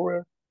cold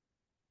shower.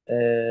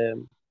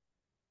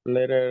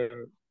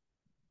 Letter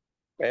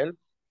L.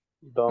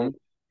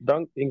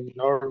 Don't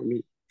ignore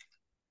me.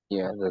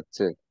 Yeah, that's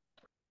it.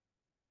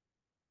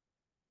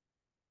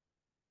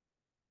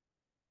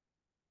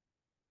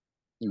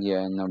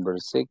 Yeah, number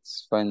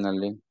 6,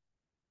 finally.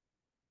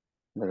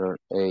 Letter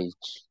H.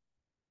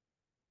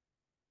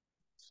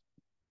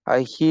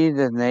 I hit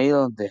the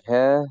nail on the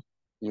head.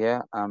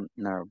 Yeah, I'm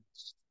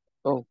nervous.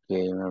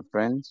 Okay, my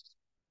friends.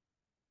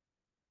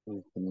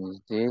 We finish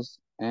this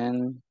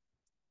and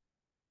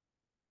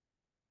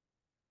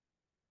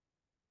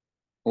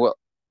well,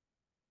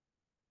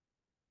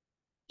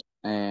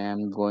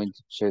 I'm going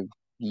to check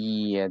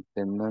the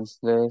attendance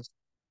list.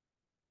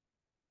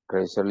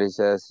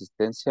 Realiza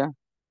asistencia.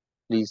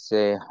 Please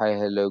say hi,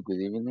 hello, good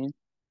evening,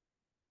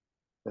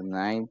 good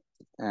night,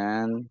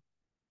 and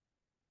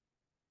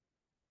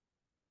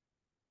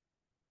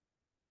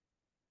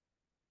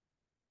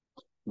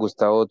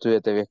Gustavo, tú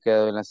ya te habías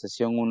quedado en la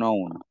sesión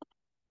 1-1.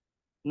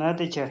 No,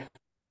 teacher.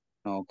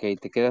 Ok,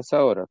 te quedas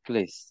ahora,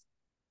 please.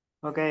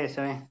 Ok,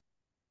 está bien.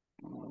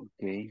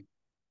 Okay.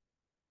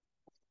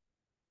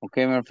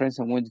 Okay, my friends,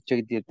 I'm going to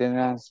check the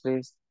attendance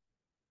list.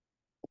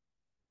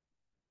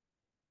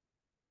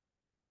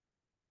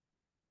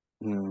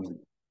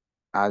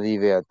 Adi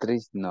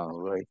Beatriz, no,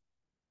 right?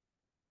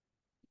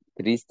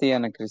 Cristi,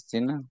 Ana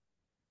Cristina?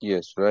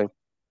 Yes, right.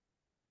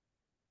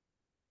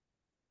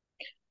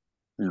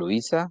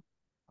 Luisa?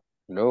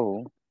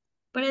 Hello.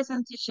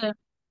 Present, teacher.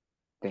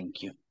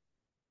 Thank you.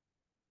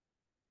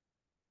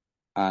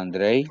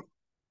 Andre?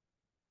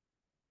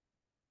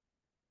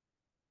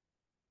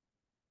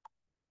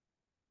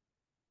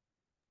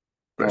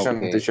 Present,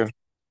 Okay. teacher.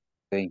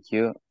 Thank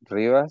you.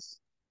 Rivas?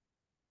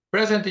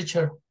 Present,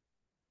 teacher.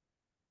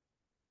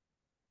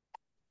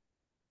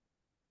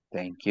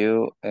 Thank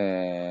you.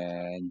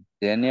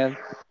 Daniel?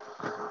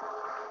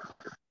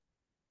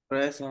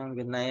 Present.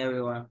 Good night,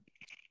 everyone.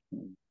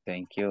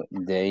 Thank you.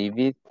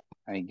 David,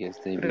 I guess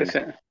David.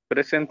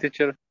 Present,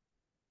 teacher.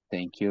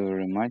 Thank you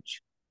very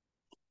much.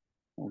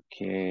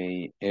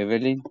 Okay,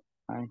 Evelyn.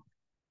 Hi.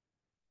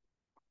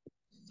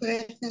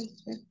 Present.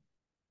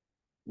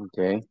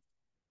 Okay.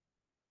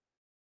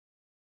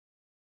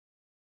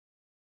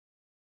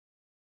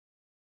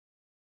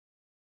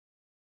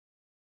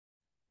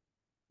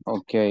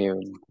 Okay,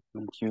 Evelyn.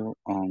 Thank you.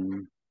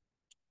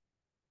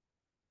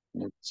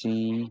 Let's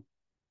see.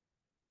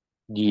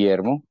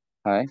 Guillermo.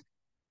 Hi.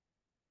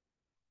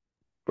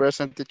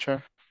 Present,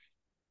 teacher.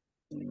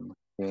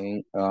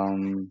 Okay.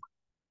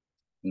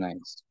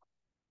 Nice.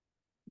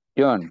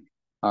 John,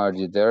 are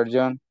you there,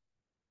 John?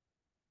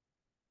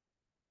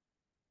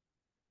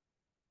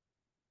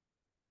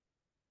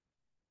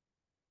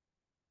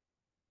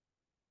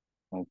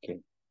 Okay.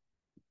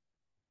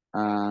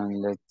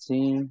 And let's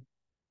see.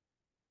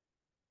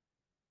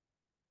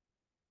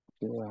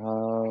 You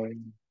have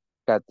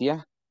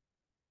Katia.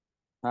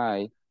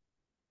 Hi.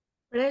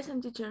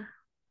 Present, teacher.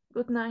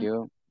 Good night.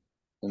 You.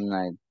 Good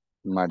night.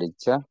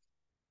 Maritza.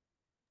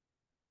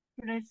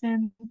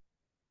 Present.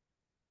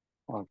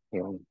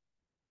 Okay.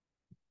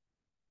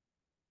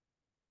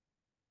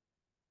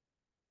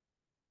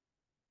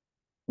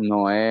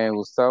 Noé,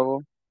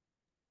 Gustavo.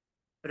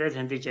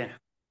 Present, teacher.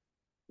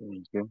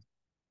 Thank you.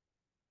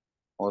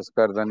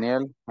 Oscar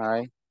Daniel.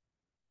 Hi.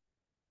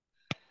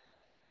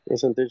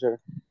 Present, teacher.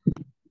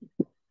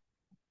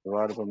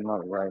 Eduardo,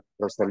 not right.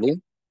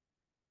 Rosalie.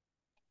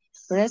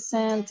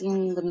 Present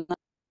in the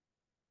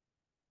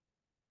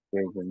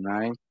Okay, good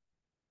night.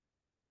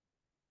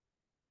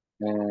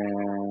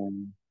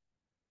 And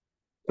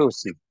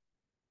Susi.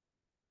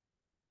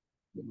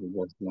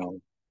 Just now.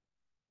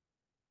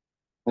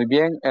 Muy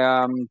bien,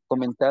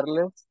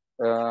 comentarles,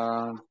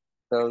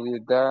 tell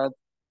you that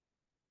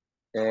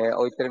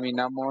hoy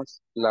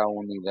terminamos la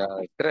unidad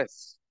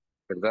 3,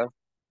 ¿verdad?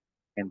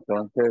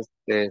 Entonces,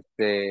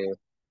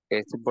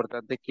 es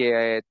importante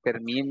que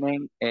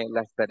terminen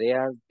las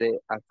tareas de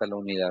hasta la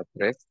unidad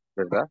 3,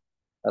 ¿verdad?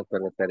 Hasta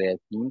la tarea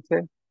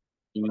 15.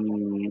 Y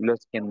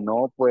los que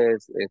no,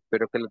 pues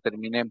espero que lo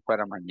terminen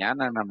para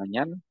mañana, en la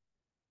mañana,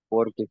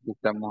 porque si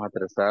estamos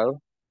atrasados,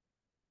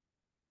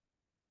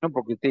 un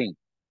poquitín.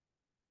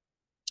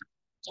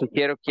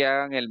 Sugiero que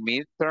hagan el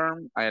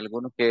midterm. Hay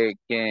algunos que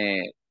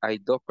hay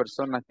 2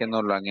 personas que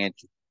no lo han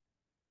hecho,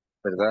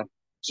 ¿verdad?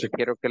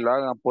 Sugiero que lo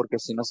hagan porque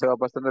si no se va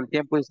pasando el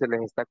tiempo y se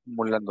les está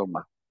acumulando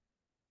más.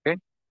 ¿Ok?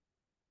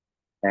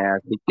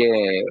 Así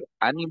que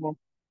ánimo,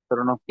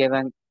 pero nos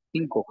quedan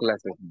 5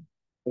 clases más.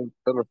 Sí,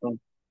 solo son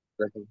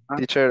clases más.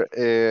 Teacher,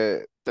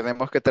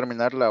 tenemos que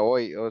terminarla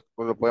hoy o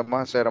lo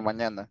podemos hacer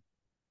mañana.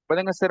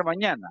 Pueden hacer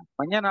mañana.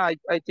 Mañana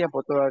hay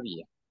tiempo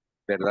todavía,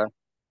 ¿verdad?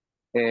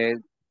 Eh,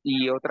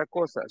 y otra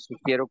cosa,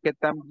 sugiero que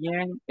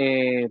también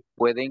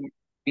pueden,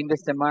 fin de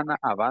semana,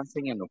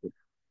 avancen en lo que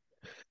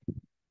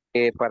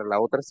para la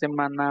otra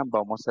semana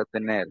vamos a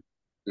tener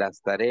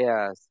las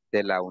tareas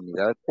de la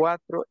unidad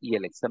 4 y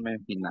el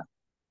examen final.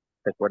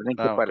 Recuerden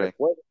que Ah, para ok. el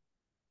jueves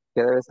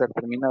ya debe estar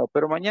terminado,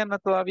 pero mañana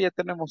todavía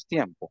tenemos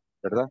tiempo,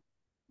 ¿verdad?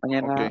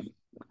 Mañana Ok.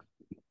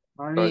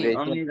 todavía hay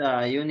Only tiempo.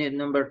 the unit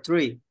number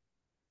 3.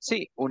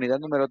 Sí, unidad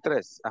número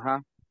 3,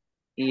 ajá.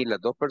 Y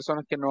las 2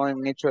 personas que no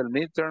han hecho el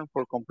midterm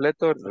por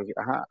completo,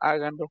 ajá,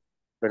 háganlo,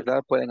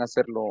 ¿verdad? Pueden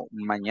hacerlo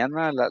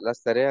mañana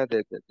las tareas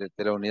de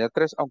la unidad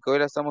 3, aunque hoy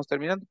la estamos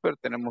terminando, pero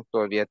tenemos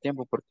todavía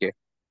tiempo porque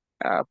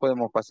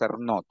podemos pasar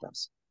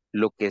notas.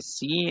 Lo que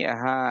sí,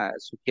 ajá,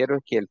 sugiero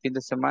es que el fin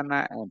de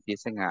semana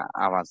empiecen a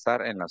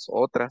avanzar en las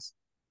otras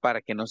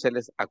para que no se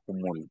les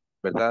acumule,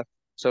 ¿verdad?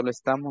 Solo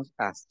estamos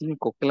a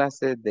 5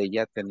 clases de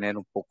ya tener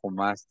un poco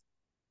más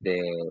de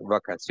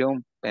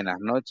vacación en las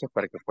noches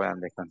para que puedan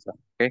descansar,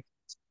 ¿ok?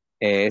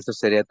 Eso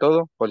sería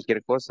todo.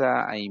 Cualquier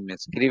cosa ahí me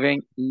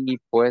escriben y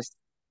pues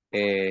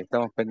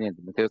estamos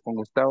pendientes. Me quedo con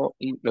Gustavo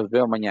y los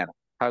veo mañana.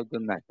 Have a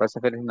good night. Pasa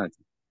feliz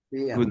noche.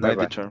 Good Bye night,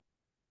 bye. teacher.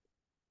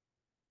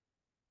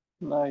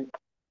 Night.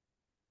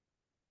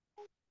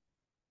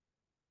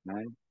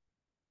 Night.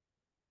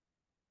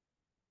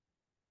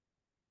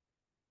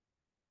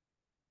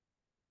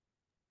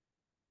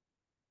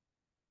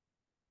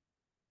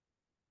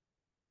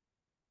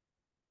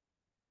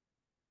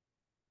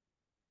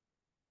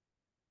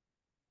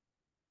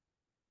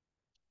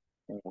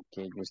 Ok,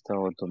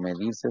 Gustavo, tú me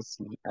dices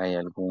si hay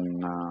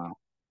alguna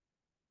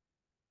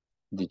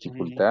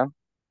dificultad.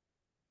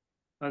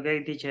 Ok,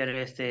 teacher,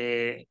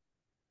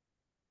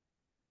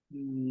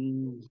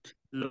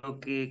 lo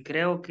que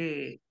creo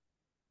que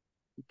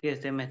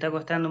me está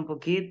costando un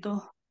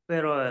poquito,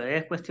 pero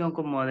es cuestión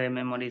como de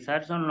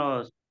memorizar son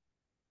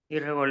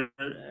irregular,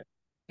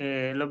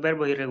 los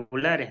verbos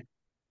irregulares.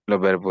 Los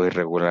verbos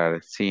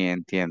irregulares, sí,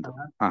 entiendo.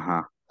 Ajá.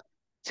 Ajá.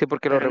 Sí,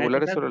 porque los Pero en este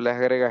regulares solo caso, les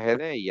agregas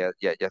ed y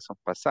ya son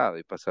pasado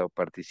y pasado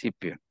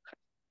participio.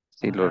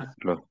 Sí, ajá,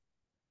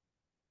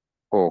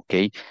 ok.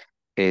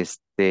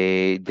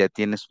 Ya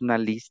tienes una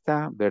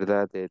lista,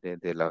 ¿verdad?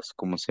 De las,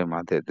 ¿cómo se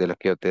llama? De las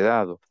que yo te he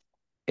dado.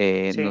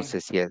 No sí. sé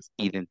si has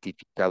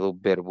identificado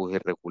verbos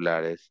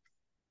irregulares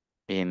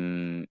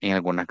en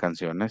algunas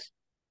canciones.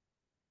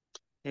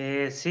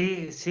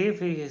 Sí, sí,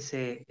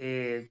 fíjese,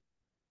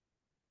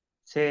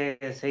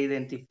 se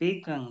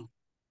identifican,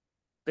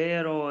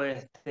 pero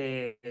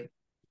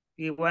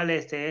igual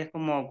es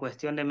como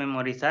cuestión de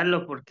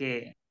memorizarlo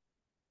porque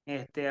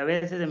a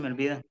veces se me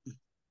olvida.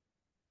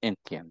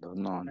 Entiendo,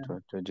 no,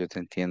 yo te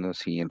entiendo,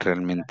 sí,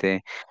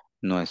 realmente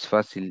no es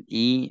fácil.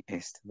 Y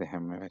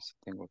déjame ver si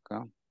tengo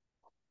acá.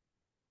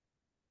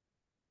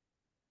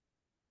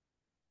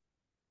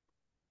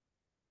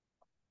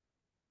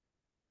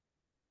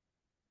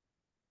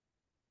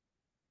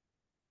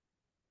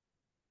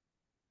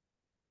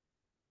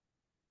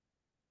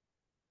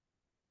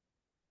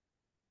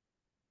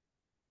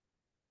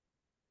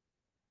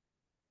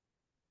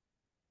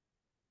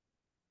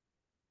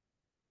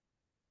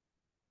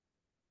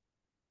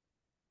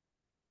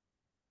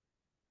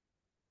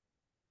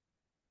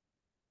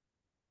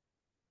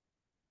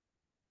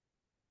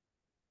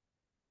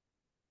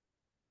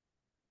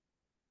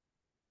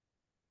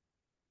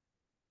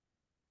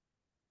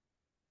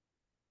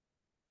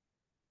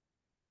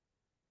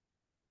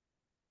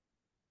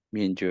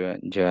 Bien, yo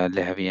ya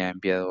les había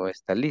enviado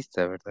esta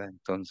lista, ¿verdad?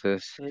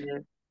 Entonces,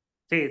 Eh,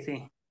 sí,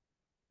 sí.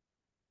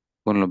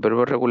 con los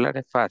verbos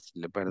regulares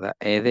fáciles, ¿verdad?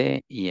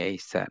 Ed y ahí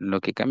está. Lo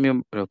que cambia,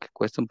 lo que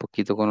cuesta un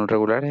poquito con los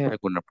regulares es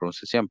alguna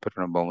pronunciación,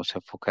 pero nos vamos a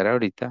enfocar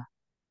ahorita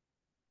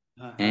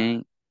Ajá.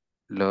 en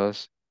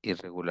los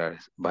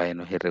irregulares. Vayan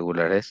los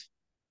irregulares.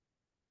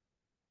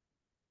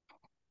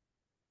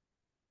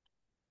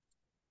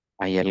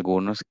 Hay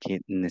algunos que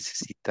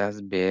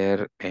necesitas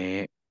ver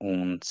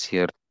un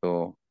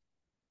cierto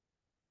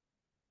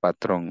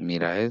patrón.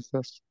 Mira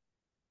estos.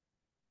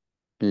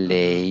 Ujú.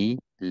 Ley,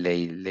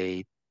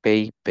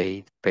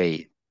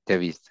 paid. ¿Ya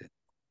viste?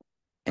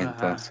 Ajá.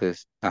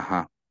 Entonces,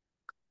 ajá.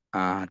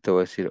 Te voy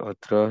a decir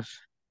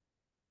otros.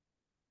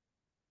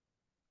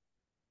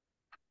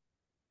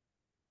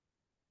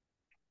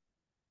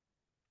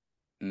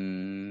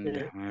 Pero,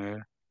 Déjame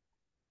ver.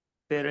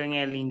 pero en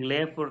el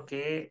inglés, por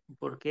qué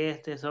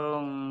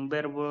son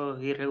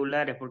verbos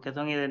irregulares? ¿Por qué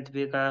son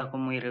identificados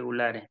como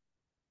irregulares?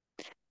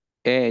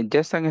 Ya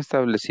están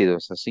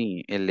establecidos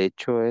así. El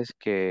hecho es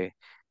que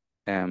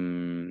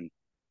em,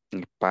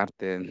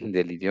 parte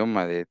del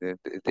idioma de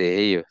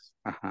ellos.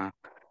 Ajá.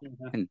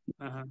 Ajá. En-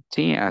 Ajá.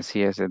 Sí,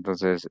 así es.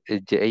 Entonces,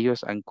 ya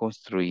ellos han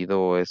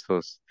construido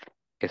esos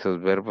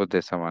verbos de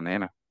esa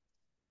manera.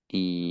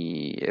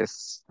 Y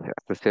es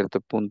hasta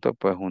cierto punto,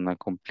 pues, una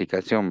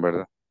complicación,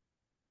 ¿verdad?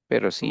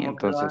 Pero sí, Como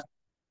que lo entonces,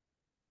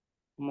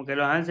 como que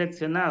los han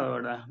seccionado,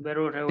 ¿verdad?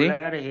 Verbos sí.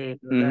 regulares y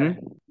Ujú.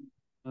 irregulares.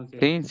 Ok.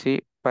 Sí,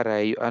 sí, para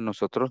ellos, a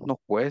nosotros nos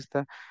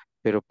cuesta,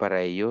 pero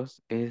para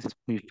ellos es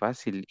muy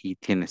fácil y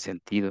tiene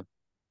sentido.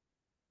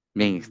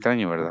 Bien Ujú.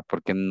 extraño, ¿verdad?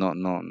 Porque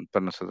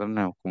para nosotros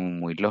no es como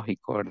muy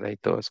lógico, ¿verdad? Y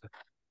todo eso.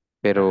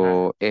 Ajá.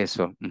 Pero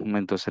eso,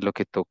 entonces lo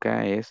que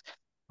toca es,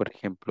 por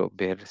ejemplo,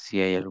 ver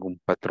si hay algún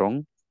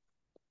patrón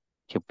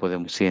que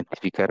podemos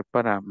identificar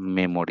para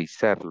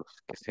memorizarlos,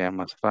 que sea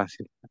más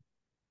fácil,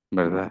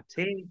 ¿verdad?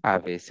 Sí, A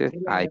veces sí,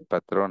 hay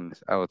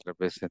patrones, a otras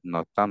veces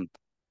no tanto,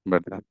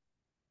 ¿verdad?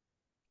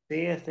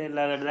 sí,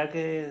 la verdad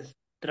que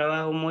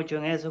trabajo mucho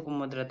en eso,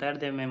 como tratar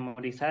de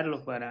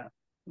memorizarlo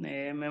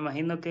me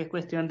imagino que es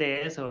cuestión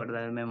de eso,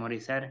 ¿verdad? De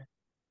memorizar.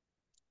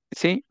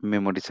 Sí,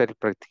 memorizar y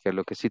practicar.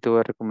 Lo que sí te voy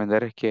a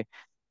recomendar es que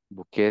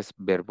busques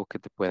verbos que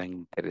te puedan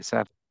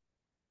interesar,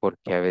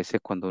 porque a veces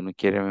cuando uno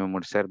quiere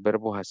memorizar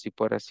verbos así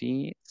por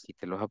así, si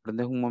te los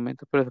aprendes un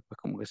momento, pero después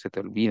como que se te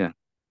olvidan.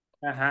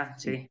 Ajá,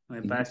 sí,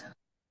 me Ujú, pasa.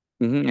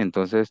 ujú.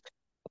 Entonces,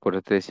 por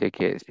eso te decía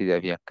que si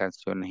había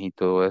canciones y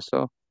todo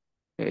eso,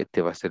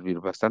 te va a servir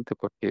bastante,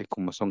 porque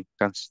como son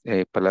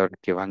palabras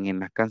que van en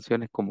las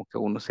canciones, como que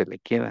a uno se le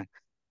quedan,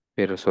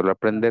 pero solo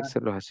Ajá.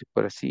 aprendérselos así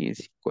por así,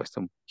 sí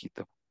cuesta un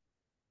poquito.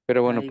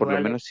 Pero Ah, bueno, por lo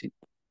menos sí.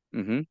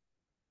 Ujú.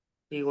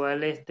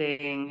 igual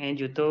en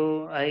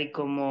YouTube hay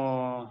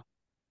como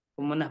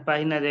unas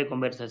páginas de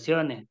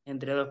conversaciones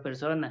entre dos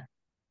personas.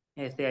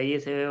 Allí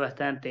se ve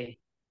bastante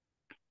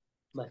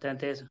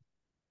eso.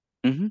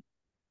 Ujú.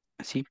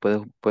 Sí,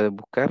 puedes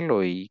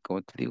buscarlo y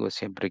como te digo,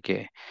 siempre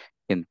que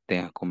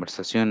tengas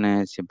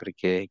conversaciones, siempre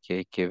que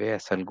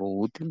veas algo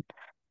útil,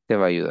 te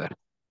va a ayudar.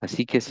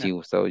 Así que sí, Ah,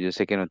 Gustavo, yo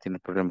sé que no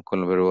tienes problemas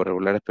con los verbos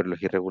regulares, pero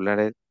los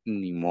irregulares,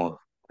 ni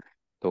modo,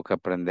 toca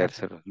ajá.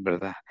 aprendérselos,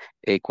 ¿verdad?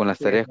 Con las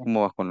Sí, tareas,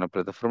 ¿cómo vas con la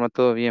plataforma?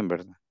 Todo bien,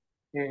 ¿verdad?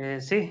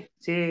 sí,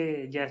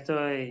 sí,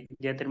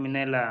 ya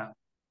terminé la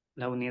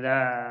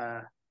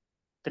unidad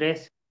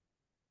 3.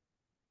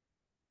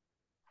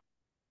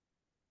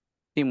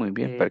 Sí, muy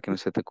bien, para Eh, que no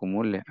se te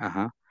acumule.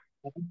 Ajá,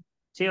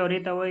 sí,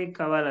 ahorita voy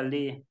cabal al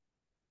día,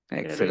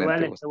 pero excelente,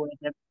 igual Gustavo.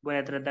 voy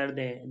a tratar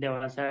de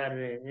avanzar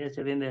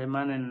este fin de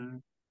semana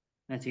en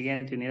la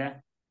siguiente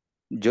unidad.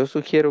 Yo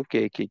sugiero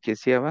que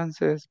sí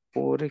avances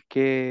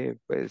porque,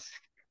 pues,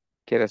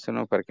 quieras o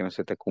no, para que no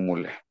se te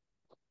acumule.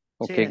 Sí,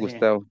 Ok, así es.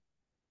 Gustavo.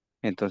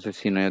 Entonces,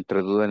 si no hay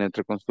otra duda ni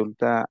otra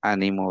consulta,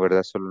 ánimo,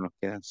 ¿verdad? Solo nos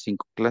quedan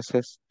 5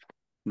 clases,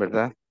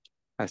 ¿verdad?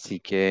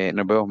 Así que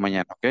nos vemos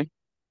mañana, ¿ok?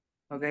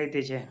 Ok,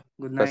 teacher.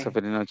 Good Pasa night.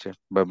 feliz noche.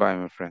 Bye bye,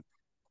 my friend.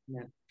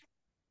 Yeah.